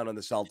can you count on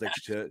the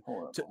Celtics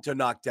to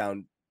knock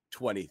down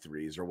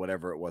 23s or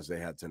whatever it was they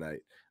had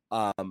tonight.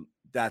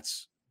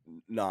 That's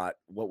not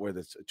what were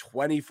this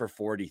 20 for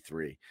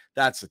 43.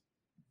 That's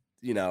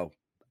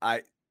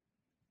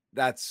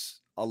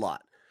that's a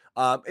lot.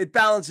 It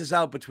balances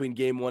out between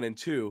game 1 and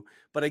 2,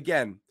 but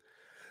again,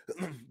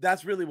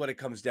 that's really what it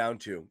comes down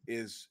to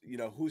is,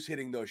 who's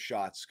hitting those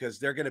shots because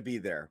they're going to be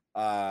there.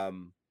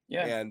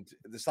 And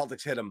the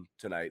Celtics hit them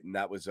tonight, and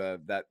that was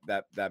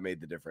that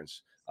made the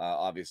difference,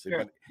 obviously.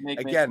 Sure. But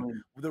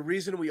again, the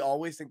reason we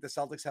always think the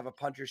Celtics have a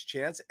puncher's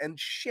chance, and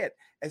shit,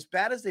 as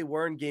bad as they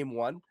were in game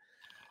 1,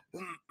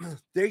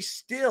 they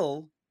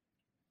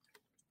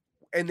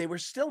were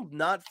still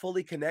not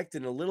fully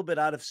connected and a little bit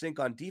out of sync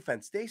on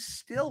defense. They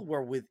still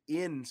were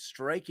within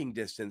striking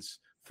distance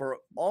for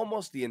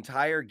almost the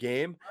entire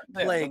game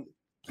playing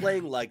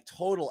like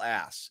total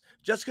ass,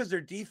 just because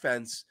their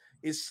defense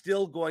is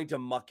still going to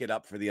muck it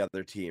up for the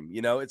other team.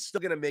 You know, it's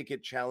still going to make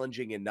it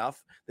challenging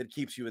enough that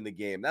keeps you in the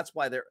game. That's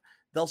why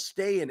they'll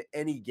stay in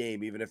any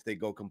game, even if they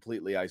go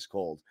completely ice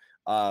cold.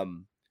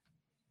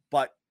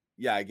 But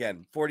yeah,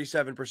 again,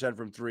 47%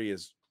 from three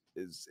is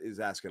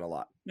asking a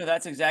lot. No,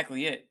 that's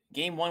exactly it.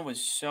 Game one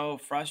was so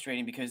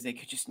frustrating because they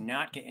could just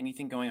not get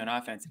anything going on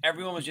offense.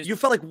 Everyone was just, you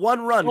felt like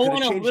one run go could on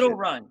have a changed little it.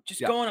 run,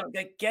 just going on,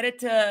 like, get it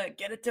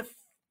to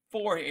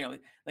 4. You know,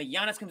 like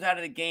Giannis comes out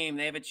of the game,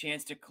 they have a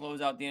chance to close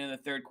out the end of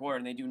the third quarter,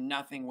 and they do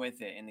nothing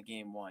with it in the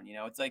game one. You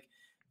know, it's like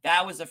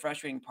that was the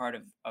frustrating part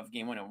of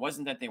game one. It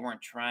wasn't that they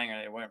weren't trying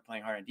or they weren't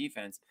playing hard on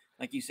defense.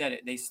 Like you said,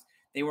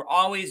 they were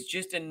always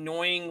just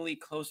annoyingly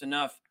close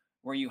enough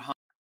where you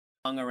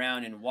hung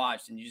around and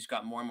watched, and you just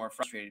got more and more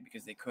frustrated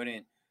because they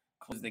couldn't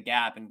close the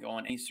gap and go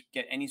on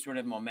get any sort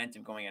of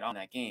momentum going at all in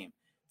that game.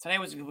 Tonight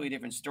was a completely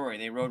different story.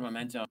 They rode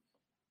momentum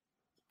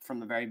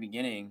from the very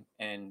beginning,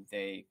 and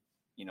they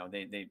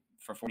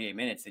for 48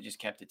 minutes they just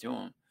kept it to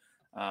them.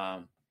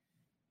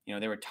 You know,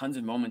 there were tons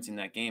of moments in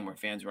that game where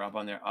fans were up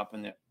on their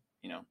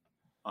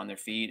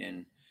feet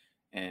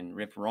and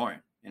rip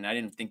roaring, and I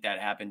didn't think that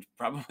happened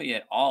probably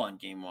at all in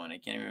game one. I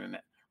can't even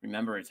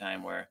remember a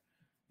time where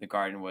the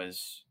Garden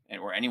was,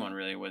 or anyone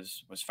really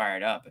was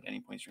fired up at any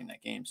point during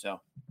that game.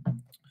 So,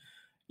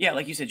 yeah,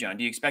 like you said, John,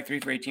 do you expect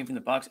 3 for 18 from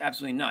the Bucks?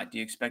 Absolutely not. Do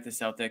you expect the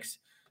Celtics,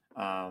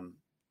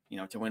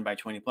 to win by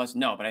 20 plus?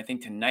 No, but I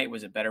think tonight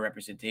was a better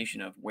representation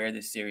of where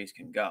this series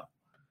can go.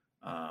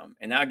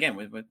 And that, again,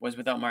 was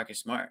without Marcus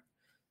Smart.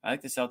 I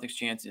like the Celtics'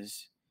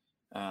 chances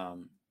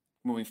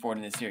moving forward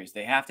in this series.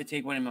 They have to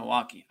take one in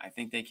Milwaukee. I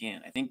think they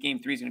can. I think Game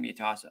 3 is going to be a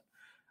toss-up.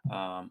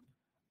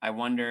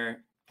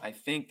 I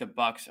think the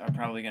Bucks are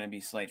probably going to be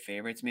slight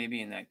favorites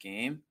maybe in that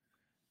game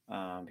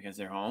because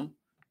they're home,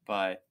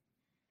 but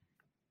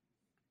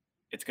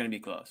it's going to be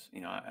close.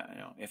 You know, I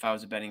know if I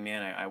was a betting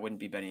man, I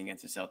wouldn't be betting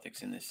against the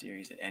Celtics in this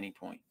series at any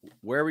point.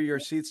 Where were your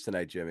seats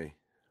tonight, Jimmy?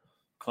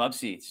 Club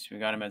seats. We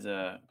got them as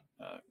a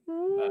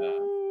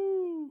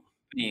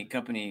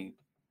company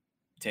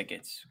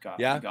tickets. So,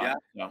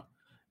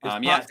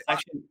 it's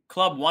actually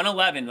Club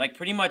 111, like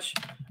pretty much.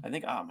 I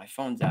think. Oh, my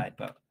phone died,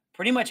 but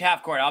pretty much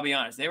half court. I'll be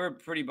honest. They were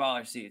pretty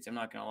baller seats. I'm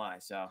not gonna lie.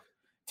 So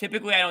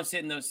typically, I don't sit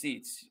in those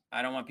seats.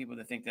 I don't want people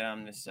to think that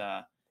I'm this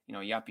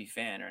yuppie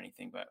fan or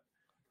anything. But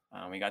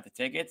we got the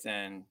tickets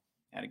and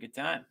had a good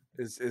time.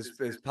 Is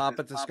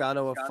Papa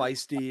Toscano a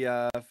feisty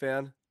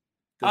fan?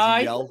 Does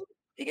he yell?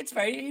 He gets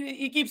fired.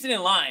 He keeps it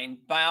in line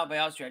by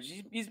outstretch.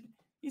 He's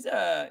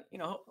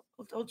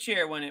he'll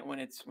cheer when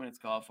it's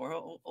called for.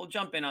 He'll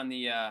jump in on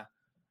the.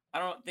 I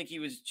don't think he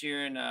was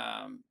cheering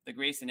the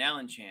Grayson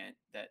Allen chant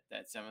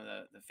that some of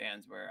the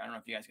fans were. I don't know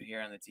if you guys could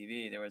hear on the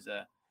TV. There was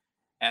a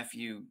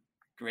 "F.U.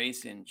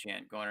 Grayson"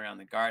 chant going around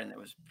the Garden that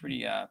was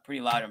pretty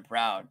loud and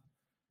proud.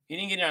 He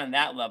didn't get it on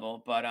that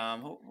level, but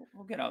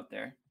we'll get out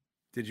there.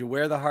 Did you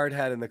wear the hard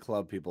hat in the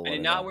club, people? I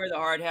did not wear the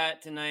hard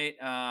hat tonight.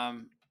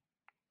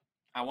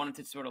 I wanted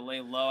to sort of lay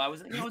low. I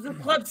was in the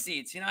club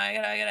seats. I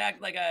gotta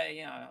act like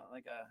I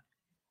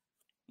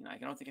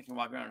don't think I can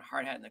walk around in a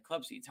hard hat in the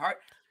club seats.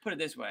 Put it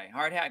this way,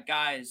 hard hat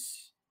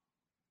guys,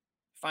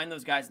 find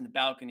those guys in the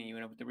balcony,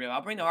 with the real.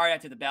 I'll bring the hard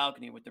hat to the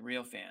balcony with the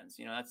real fans.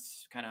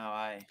 That's kind of how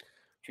I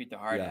treat the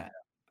hard hat.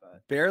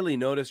 But barely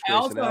noticed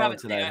Grayson Allen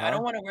tonight. I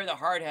don't want to wear the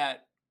hard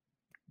hat.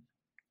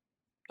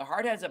 The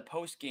hard hat is a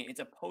post game. It's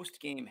a post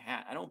game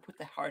hat. I don't put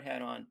the hard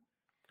hat on.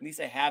 At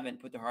least I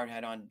haven't put the hard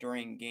hat on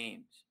during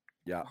games.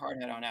 Yeah, hard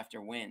hat on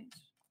after wins.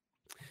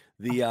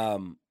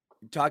 The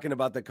talking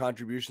about the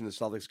contribution the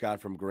Celtics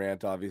got from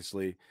Grant,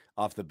 obviously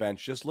off the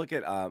bench. Just look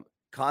at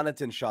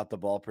Connaughton shot the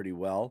ball pretty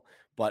well,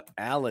 but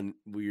Allen,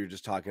 we were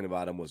just talking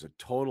about him, was a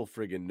total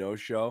friggin'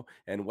 no-show.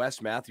 And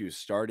Wes Matthews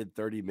started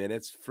 30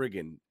 minutes,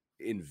 friggin'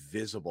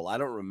 invisible. I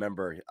don't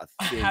remember a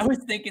thing. I was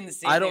thinking the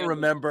same. I don't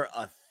remember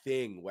a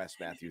thing Wes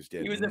Matthews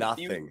did.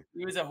 Nothing.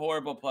 He was a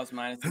horrible plus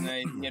minus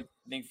tonight. He had,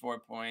 I think, 4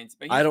 points.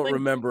 But I don't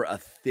remember a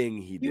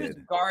thing he did. He was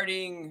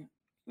guarding.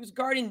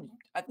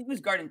 I think he was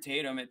guarding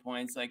Tatum at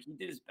points. Like, he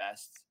did his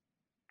best.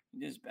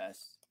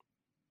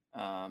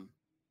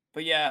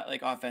 But yeah,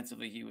 like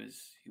offensively, he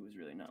was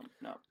really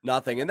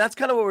nothing. And that's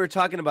kind of what we were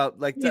talking about.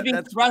 Like, he's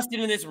been thrust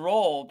into this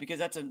role because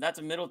that's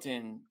a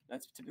Middleton.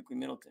 That's typically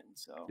Middleton.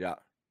 So yeah,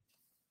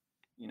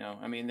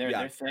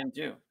 they're thin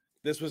too.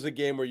 This was a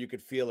game where you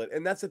could feel it,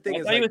 and that's the thing.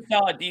 I thought he was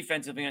solid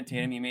defensively on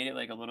Tatum. He made it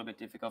like a little bit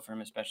difficult for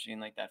him, especially in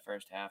like that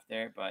first half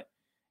there. But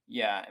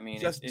yeah, I mean,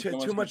 just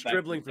too much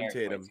dribbling from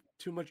Tatum.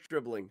 Too much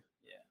dribbling.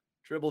 Yeah,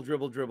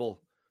 dribble.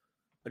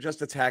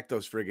 Just attack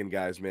those friggin'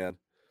 guys, man.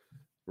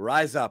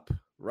 Rise up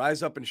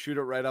and shoot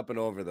it right up and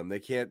over them. They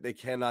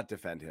cannot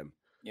defend him.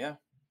 Yeah,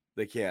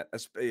 they can't.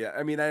 Yeah,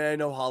 I mean, I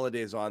know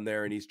Holiday's on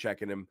there and he's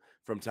checking him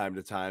from time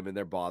to time, and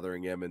they're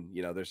bothering him, and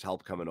there's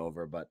help coming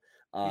over, but.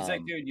 He's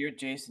like, dude, you're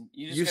Jason.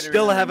 You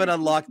still haven't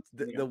unlocked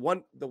the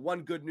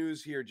one good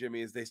news here, Jimmy,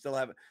 is they still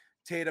haven't.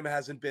 Tatum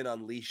hasn't been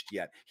unleashed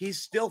yet.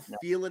 He's still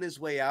feeling his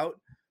way out.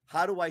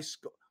 How do I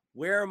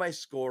where am I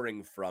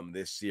scoring from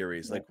this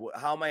series? Like,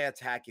 how am I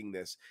attacking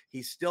this?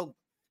 He's still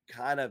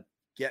kind of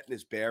getting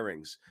his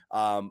bearings.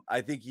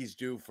 I think he's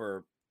due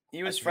for.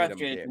 He was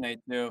frustrated tonight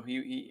too.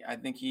 I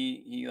think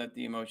he let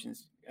the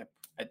emotions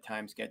at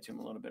times get to him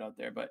a little bit out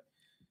there, but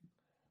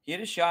he had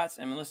his shots.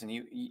 I mean, listen,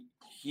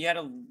 he had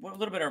a little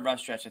bit of a rough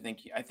stretch. I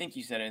think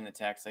you said it in the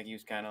text, like he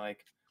was kind of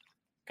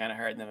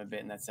hurting them a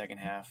bit in that second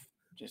half.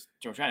 Just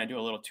trying to do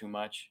a little too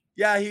much.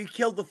 Yeah, he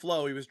killed the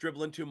flow. He was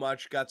dribbling too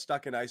much, got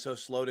stuck in ISO,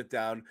 slowed it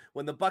down.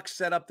 When the Bucks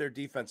set up their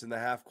defense in the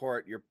half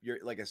court, you're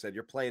like I said,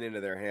 you're playing into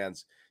their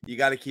hands. You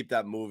got to keep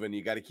that moving.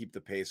 You got to keep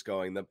the pace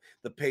going.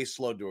 The pace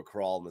slowed to a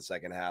crawl in the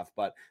second half,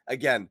 but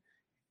again,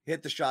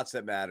 hit the shots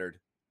that mattered.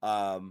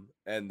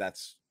 And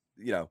that's,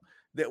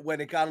 that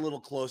when it got a little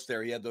close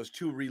there, he had those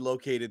 2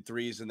 relocated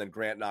threes, and then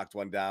Grant knocked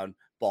one down.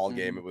 Ball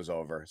game, it was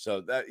over.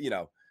 So that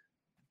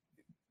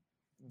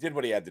did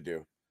what he had to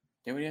do.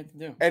 Did what he had to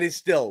do. And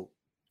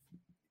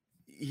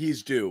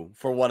he's due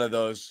for one of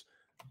those.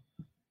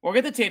 We'll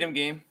get the Tatum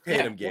game.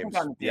 Tatum games.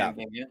 Game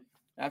yet.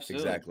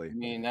 Absolutely. Exactly. I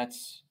mean,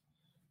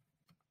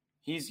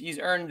 he's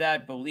earned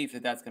that belief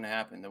that that's going to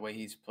happen. The way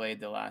he's played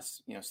the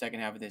last,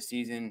 second half of this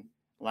season,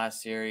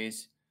 last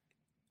series,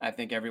 I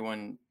think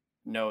everyone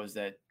knows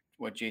that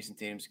what Jason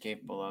Tatum's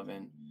capable of,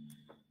 and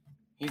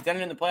he's done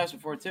it in the playoffs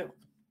before too.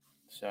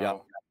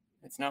 So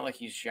it's not like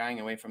he's shying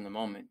away from the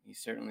moment. He's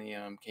certainly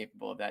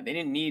capable of that. They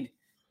didn't need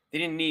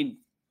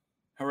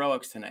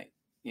heroics tonight,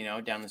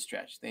 down the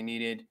stretch. They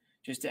needed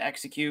just to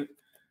execute.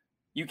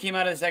 You came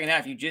out of the second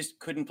half, you just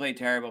couldn't play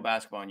terrible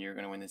basketball, and you're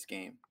going to win this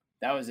game.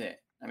 That was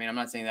it. I mean, I'm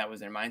not saying that was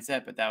their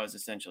mindset, but that was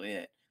essentially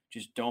it.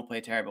 Just don't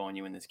play terrible and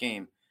you win this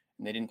game.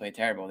 And they didn't play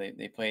terrible.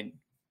 They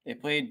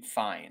played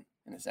fine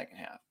in the second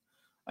half.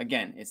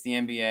 Again, it's the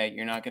NBA.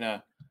 You're not going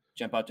to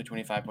jump out to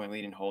 25-point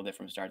lead and hold it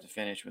from start to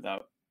finish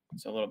without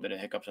a little bit of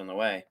hiccups on the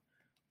way.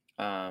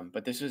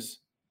 But this is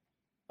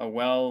a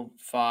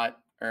well-fought,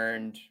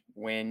 earned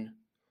win.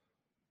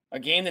 A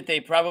game that they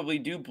probably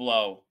do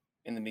blow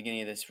in the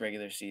beginning of this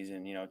regular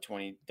season,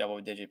 20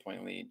 double-digit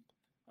point lead.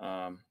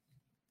 So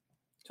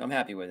I'm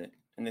happy with it.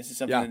 And this is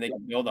something that they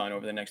can build on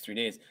over the next 3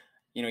 days.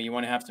 You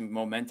want to have some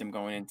momentum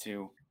going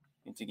into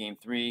game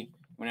 3. You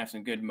want to have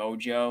some good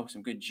mojo,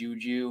 some good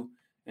juju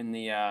in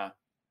the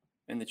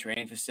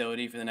training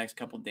facility for the next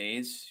couple of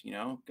days. Get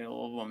a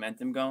little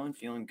momentum going,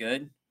 feeling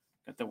good.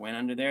 Got the win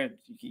under there.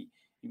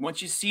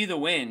 Once you see the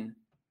win,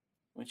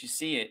 once you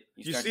see it,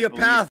 you see a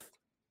path.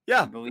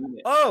 Yeah. Believe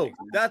it. Oh,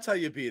 that's how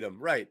you beat them.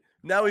 Right.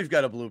 Now we've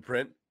got a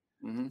blueprint.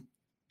 Mm-hmm.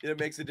 It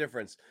makes a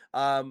difference.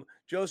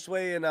 Joe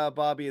Sway and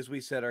Bobby, as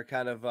we said, are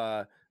kind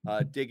of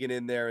digging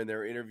in there in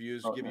their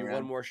interviews. Give you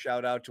one more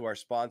shout out to our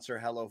sponsor,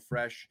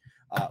 HelloFresh.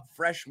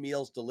 Fresh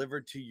meals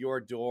delivered to your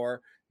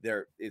door.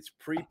 It's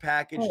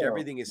prepackaged.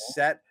 Everything is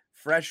set.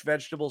 Fresh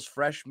vegetables,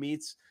 fresh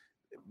meats,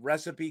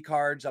 recipe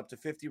cards, up to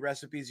 50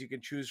 recipes you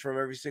can choose from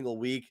every single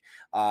week.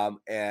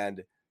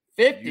 And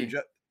 50.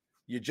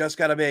 You just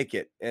got to make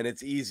it, and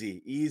it's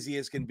easy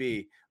as can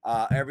be.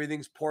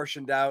 Everything's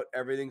portioned out.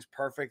 Everything's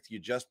perfect. You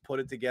just put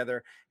it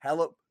together.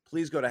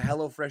 Please go to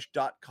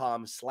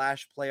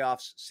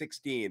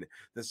HelloFresh.com/playoffs16.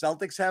 The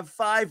Celtics have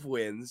 5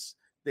 wins.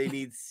 They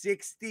need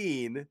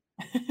 16.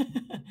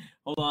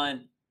 Hold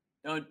on.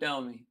 Don't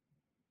tell me.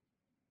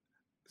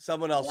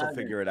 Someone else will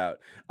figure it out.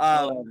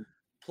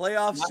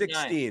 Playoff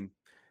 16.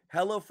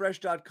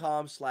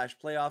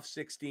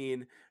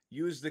 HelloFresh.com/playoff16.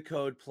 Use the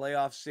code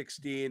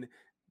playoff16.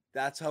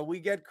 That's how we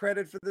get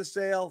credit for the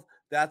sale.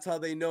 That's how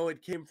they know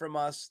it came from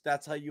us.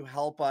 That's how you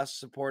help us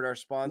support our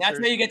sponsors. That's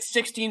how you get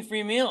 16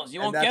 free meals.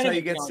 That's how you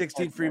get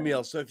 16 free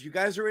meals. So if you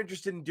guys are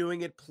interested in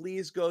doing it,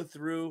 please go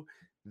through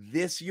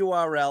this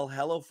URL,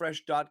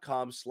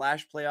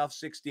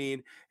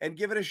 HelloFresh.com/playoff16, and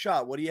give it a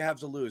shot. What do you have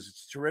to lose?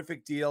 It's a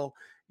terrific deal.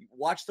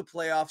 Watch the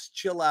playoffs,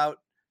 chill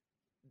out.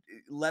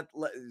 Let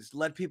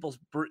people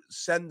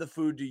send the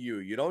food to you.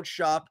 You don't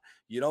shop,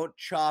 you don't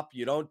chop,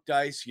 you don't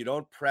dice, you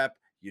don't prep.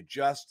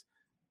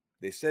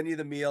 They send you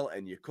the meal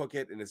and you cook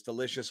it, and it's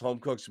delicious home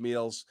cooked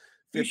meals.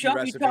 50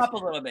 recipes. You chop a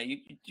little bit. You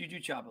do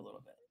chop a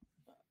little bit.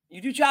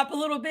 You do chop a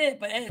little bit,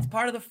 but hey, it's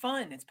part of the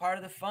fun. It's part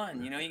of the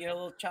fun. You get a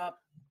little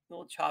chop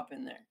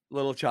in there.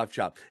 Little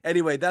chop.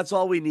 Anyway, that's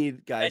all we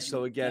need, guys.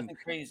 So again, nothing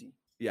crazy.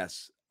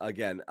 Yes.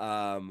 Again,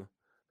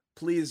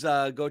 please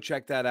go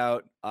check that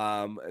out.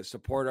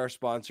 Support our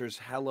sponsors,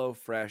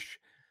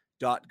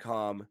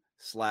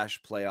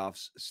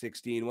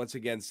 HelloFresh.com/playoffs16. Once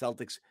again,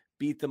 Celtics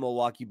beat the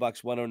Milwaukee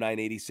Bucks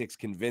 109-86,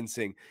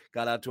 convincing.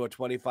 Got out to a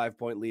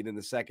 25-point lead in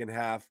the second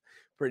half.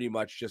 Pretty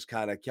much just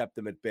kind of kept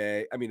them at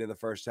bay. I mean, in the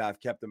first half,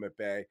 kept them at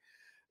bay.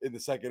 In the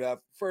second half,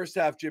 first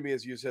half, Jimmy,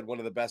 as you said, one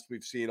of the best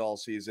we've seen all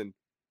season.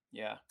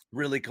 Yeah.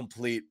 Really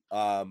complete,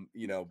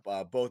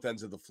 both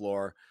ends of the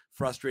floor.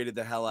 Frustrated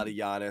the hell out of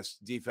Giannis.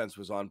 Defense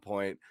was on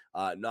point.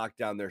 Knocked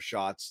down their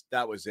shots.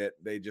 That was it.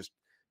 They just,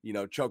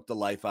 choked the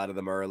life out of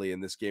them early,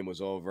 and this game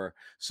was over.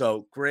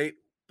 So great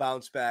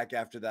bounce back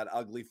after that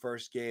ugly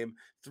first game.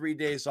 3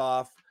 days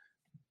off.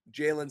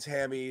 Jalen's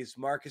hammies,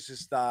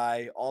 Marcus's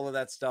thigh, all of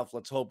that stuff.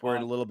 Let's hope we're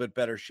in a little bit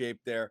better shape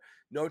there.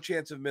 No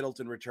chance of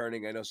Middleton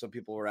returning. I know some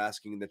people were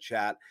asking in the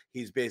chat.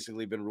 He's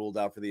basically been ruled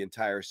out for the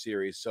entire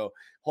series. So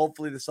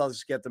hopefully the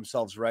Celtics get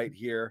themselves right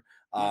here.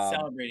 Not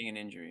celebrating an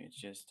injury. It's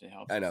just to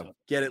help. I know.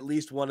 Get at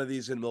least one of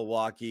these in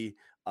Milwaukee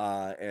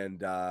and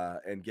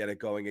get it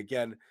going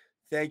again.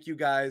 Thank you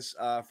guys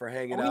for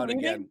hanging out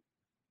again.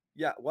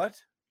 Yeah. What?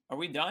 Are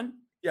we done?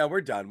 Yeah,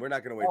 we're done. We're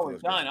not going to wait. We're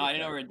done. I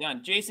didn't know we were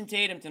done. Jason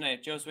Tatum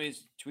tonight.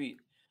 Josue's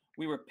tweet.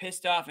 We were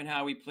pissed off in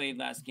how we played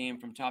last game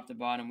from top to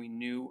bottom. We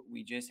knew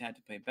we just had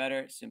to play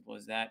better. Simple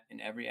as that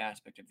in every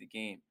aspect of the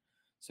game.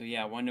 So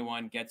yeah,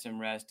 1-1, get some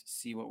rest,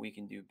 see what we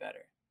can do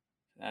better.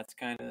 That's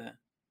kind of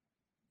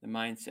the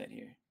mindset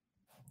here.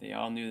 They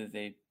all knew that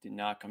they did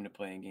not come to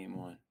play in game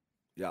 1.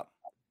 Yeah.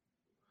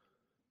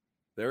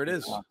 There it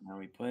is. How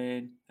we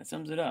played. That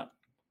sums it up.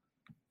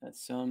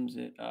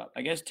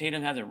 I guess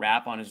Tatum has a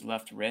wrap on his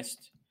left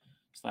wrist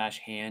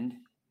 / hand.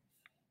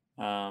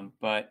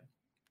 But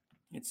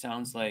it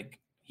sounds like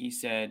he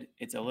said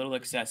it's a little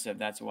excessive.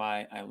 That's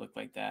why I look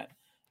like that.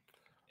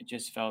 It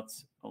just felt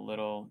a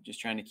little, just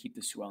trying to keep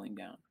the swelling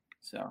down.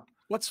 So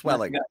what's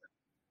swelling?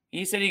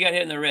 He said he got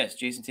hit in the wrist.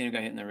 Jason Tatum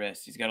got hit in the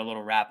wrist. He's got a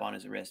little wrap on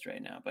his wrist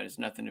right now, but it's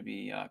nothing to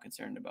be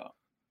concerned about.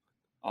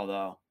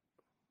 Although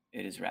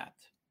it is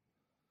wrapped,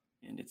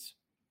 and it's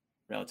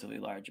relatively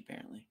large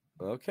apparently.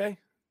 Okay.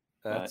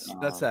 That's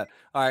that.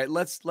 All right,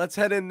 let's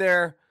head in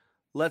there.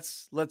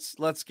 Let's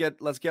get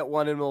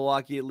one in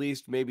Milwaukee at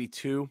least, maybe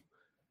 2.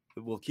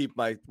 We'll keep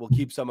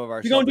some of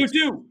our. You're gonna do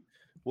 2.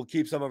 We'll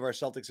keep some of our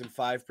Celtics in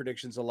 5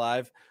 predictions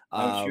alive.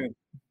 True.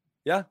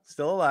 Yeah,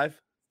 still alive.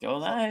 Still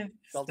alive.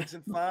 Celtics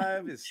in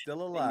 5 is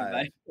still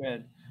alive.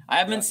 I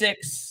have been in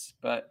 6,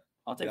 but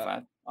I'll take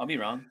 5. I'll be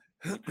wrong.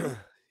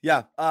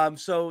 Yeah.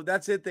 So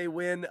that's it. They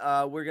win.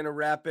 We're gonna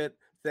wrap it.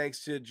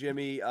 Thanks to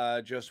Jimmy,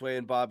 Josue,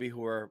 and Bobby,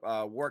 who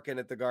are working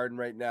at the Garden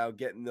right now,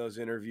 getting those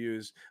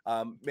interviews.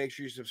 Make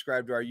sure you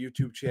subscribe to our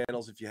YouTube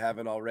channels if you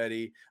haven't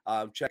already.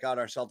 Check out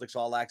our Celtics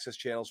All Access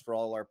channels for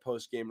all our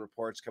post-game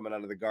reports coming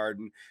out of the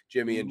Garden.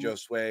 Jimmy and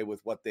Josue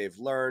with what they've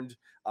learned,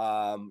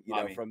 from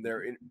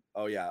their.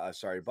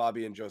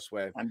 Bobby and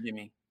Josue. I'm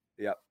Jimmy.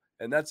 Yep,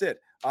 and that's it.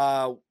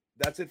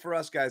 That's it for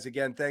us, guys.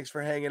 Again, thanks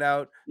for hanging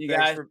out. You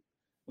guys.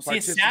 We'll see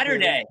you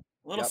Saturday.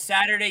 A little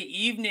Saturday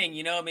evening,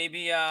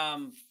 maybe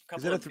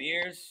couple of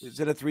beers.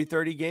 Is it a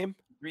 3:30 game?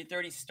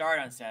 3:30 start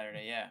on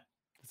Saturday, yeah.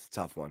 It's a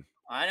tough one.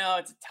 I know,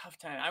 it's a tough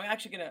time. I'm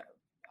actually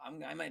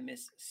I might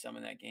miss some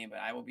of that game, but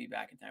I will be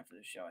back in time for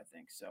the show, I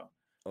think. So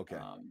okay.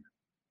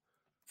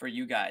 For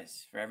you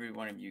guys, for every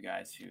one of you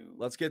guys who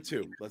let's get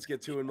 2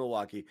 in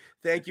Milwaukee.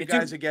 Thank you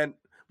guys again.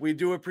 We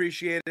do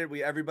appreciate it.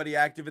 Everybody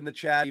active in the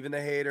chat, even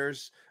the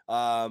haters.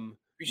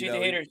 Appreciate the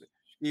haters.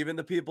 Even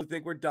the people who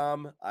think we're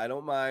dumb. I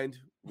don't mind.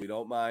 We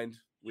don't mind.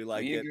 We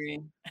like it. Agree.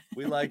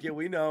 We like it.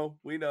 We know.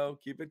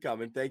 Keep it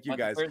coming. Thank you,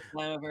 guys. First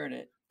time I've heard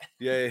it.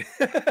 Yeah.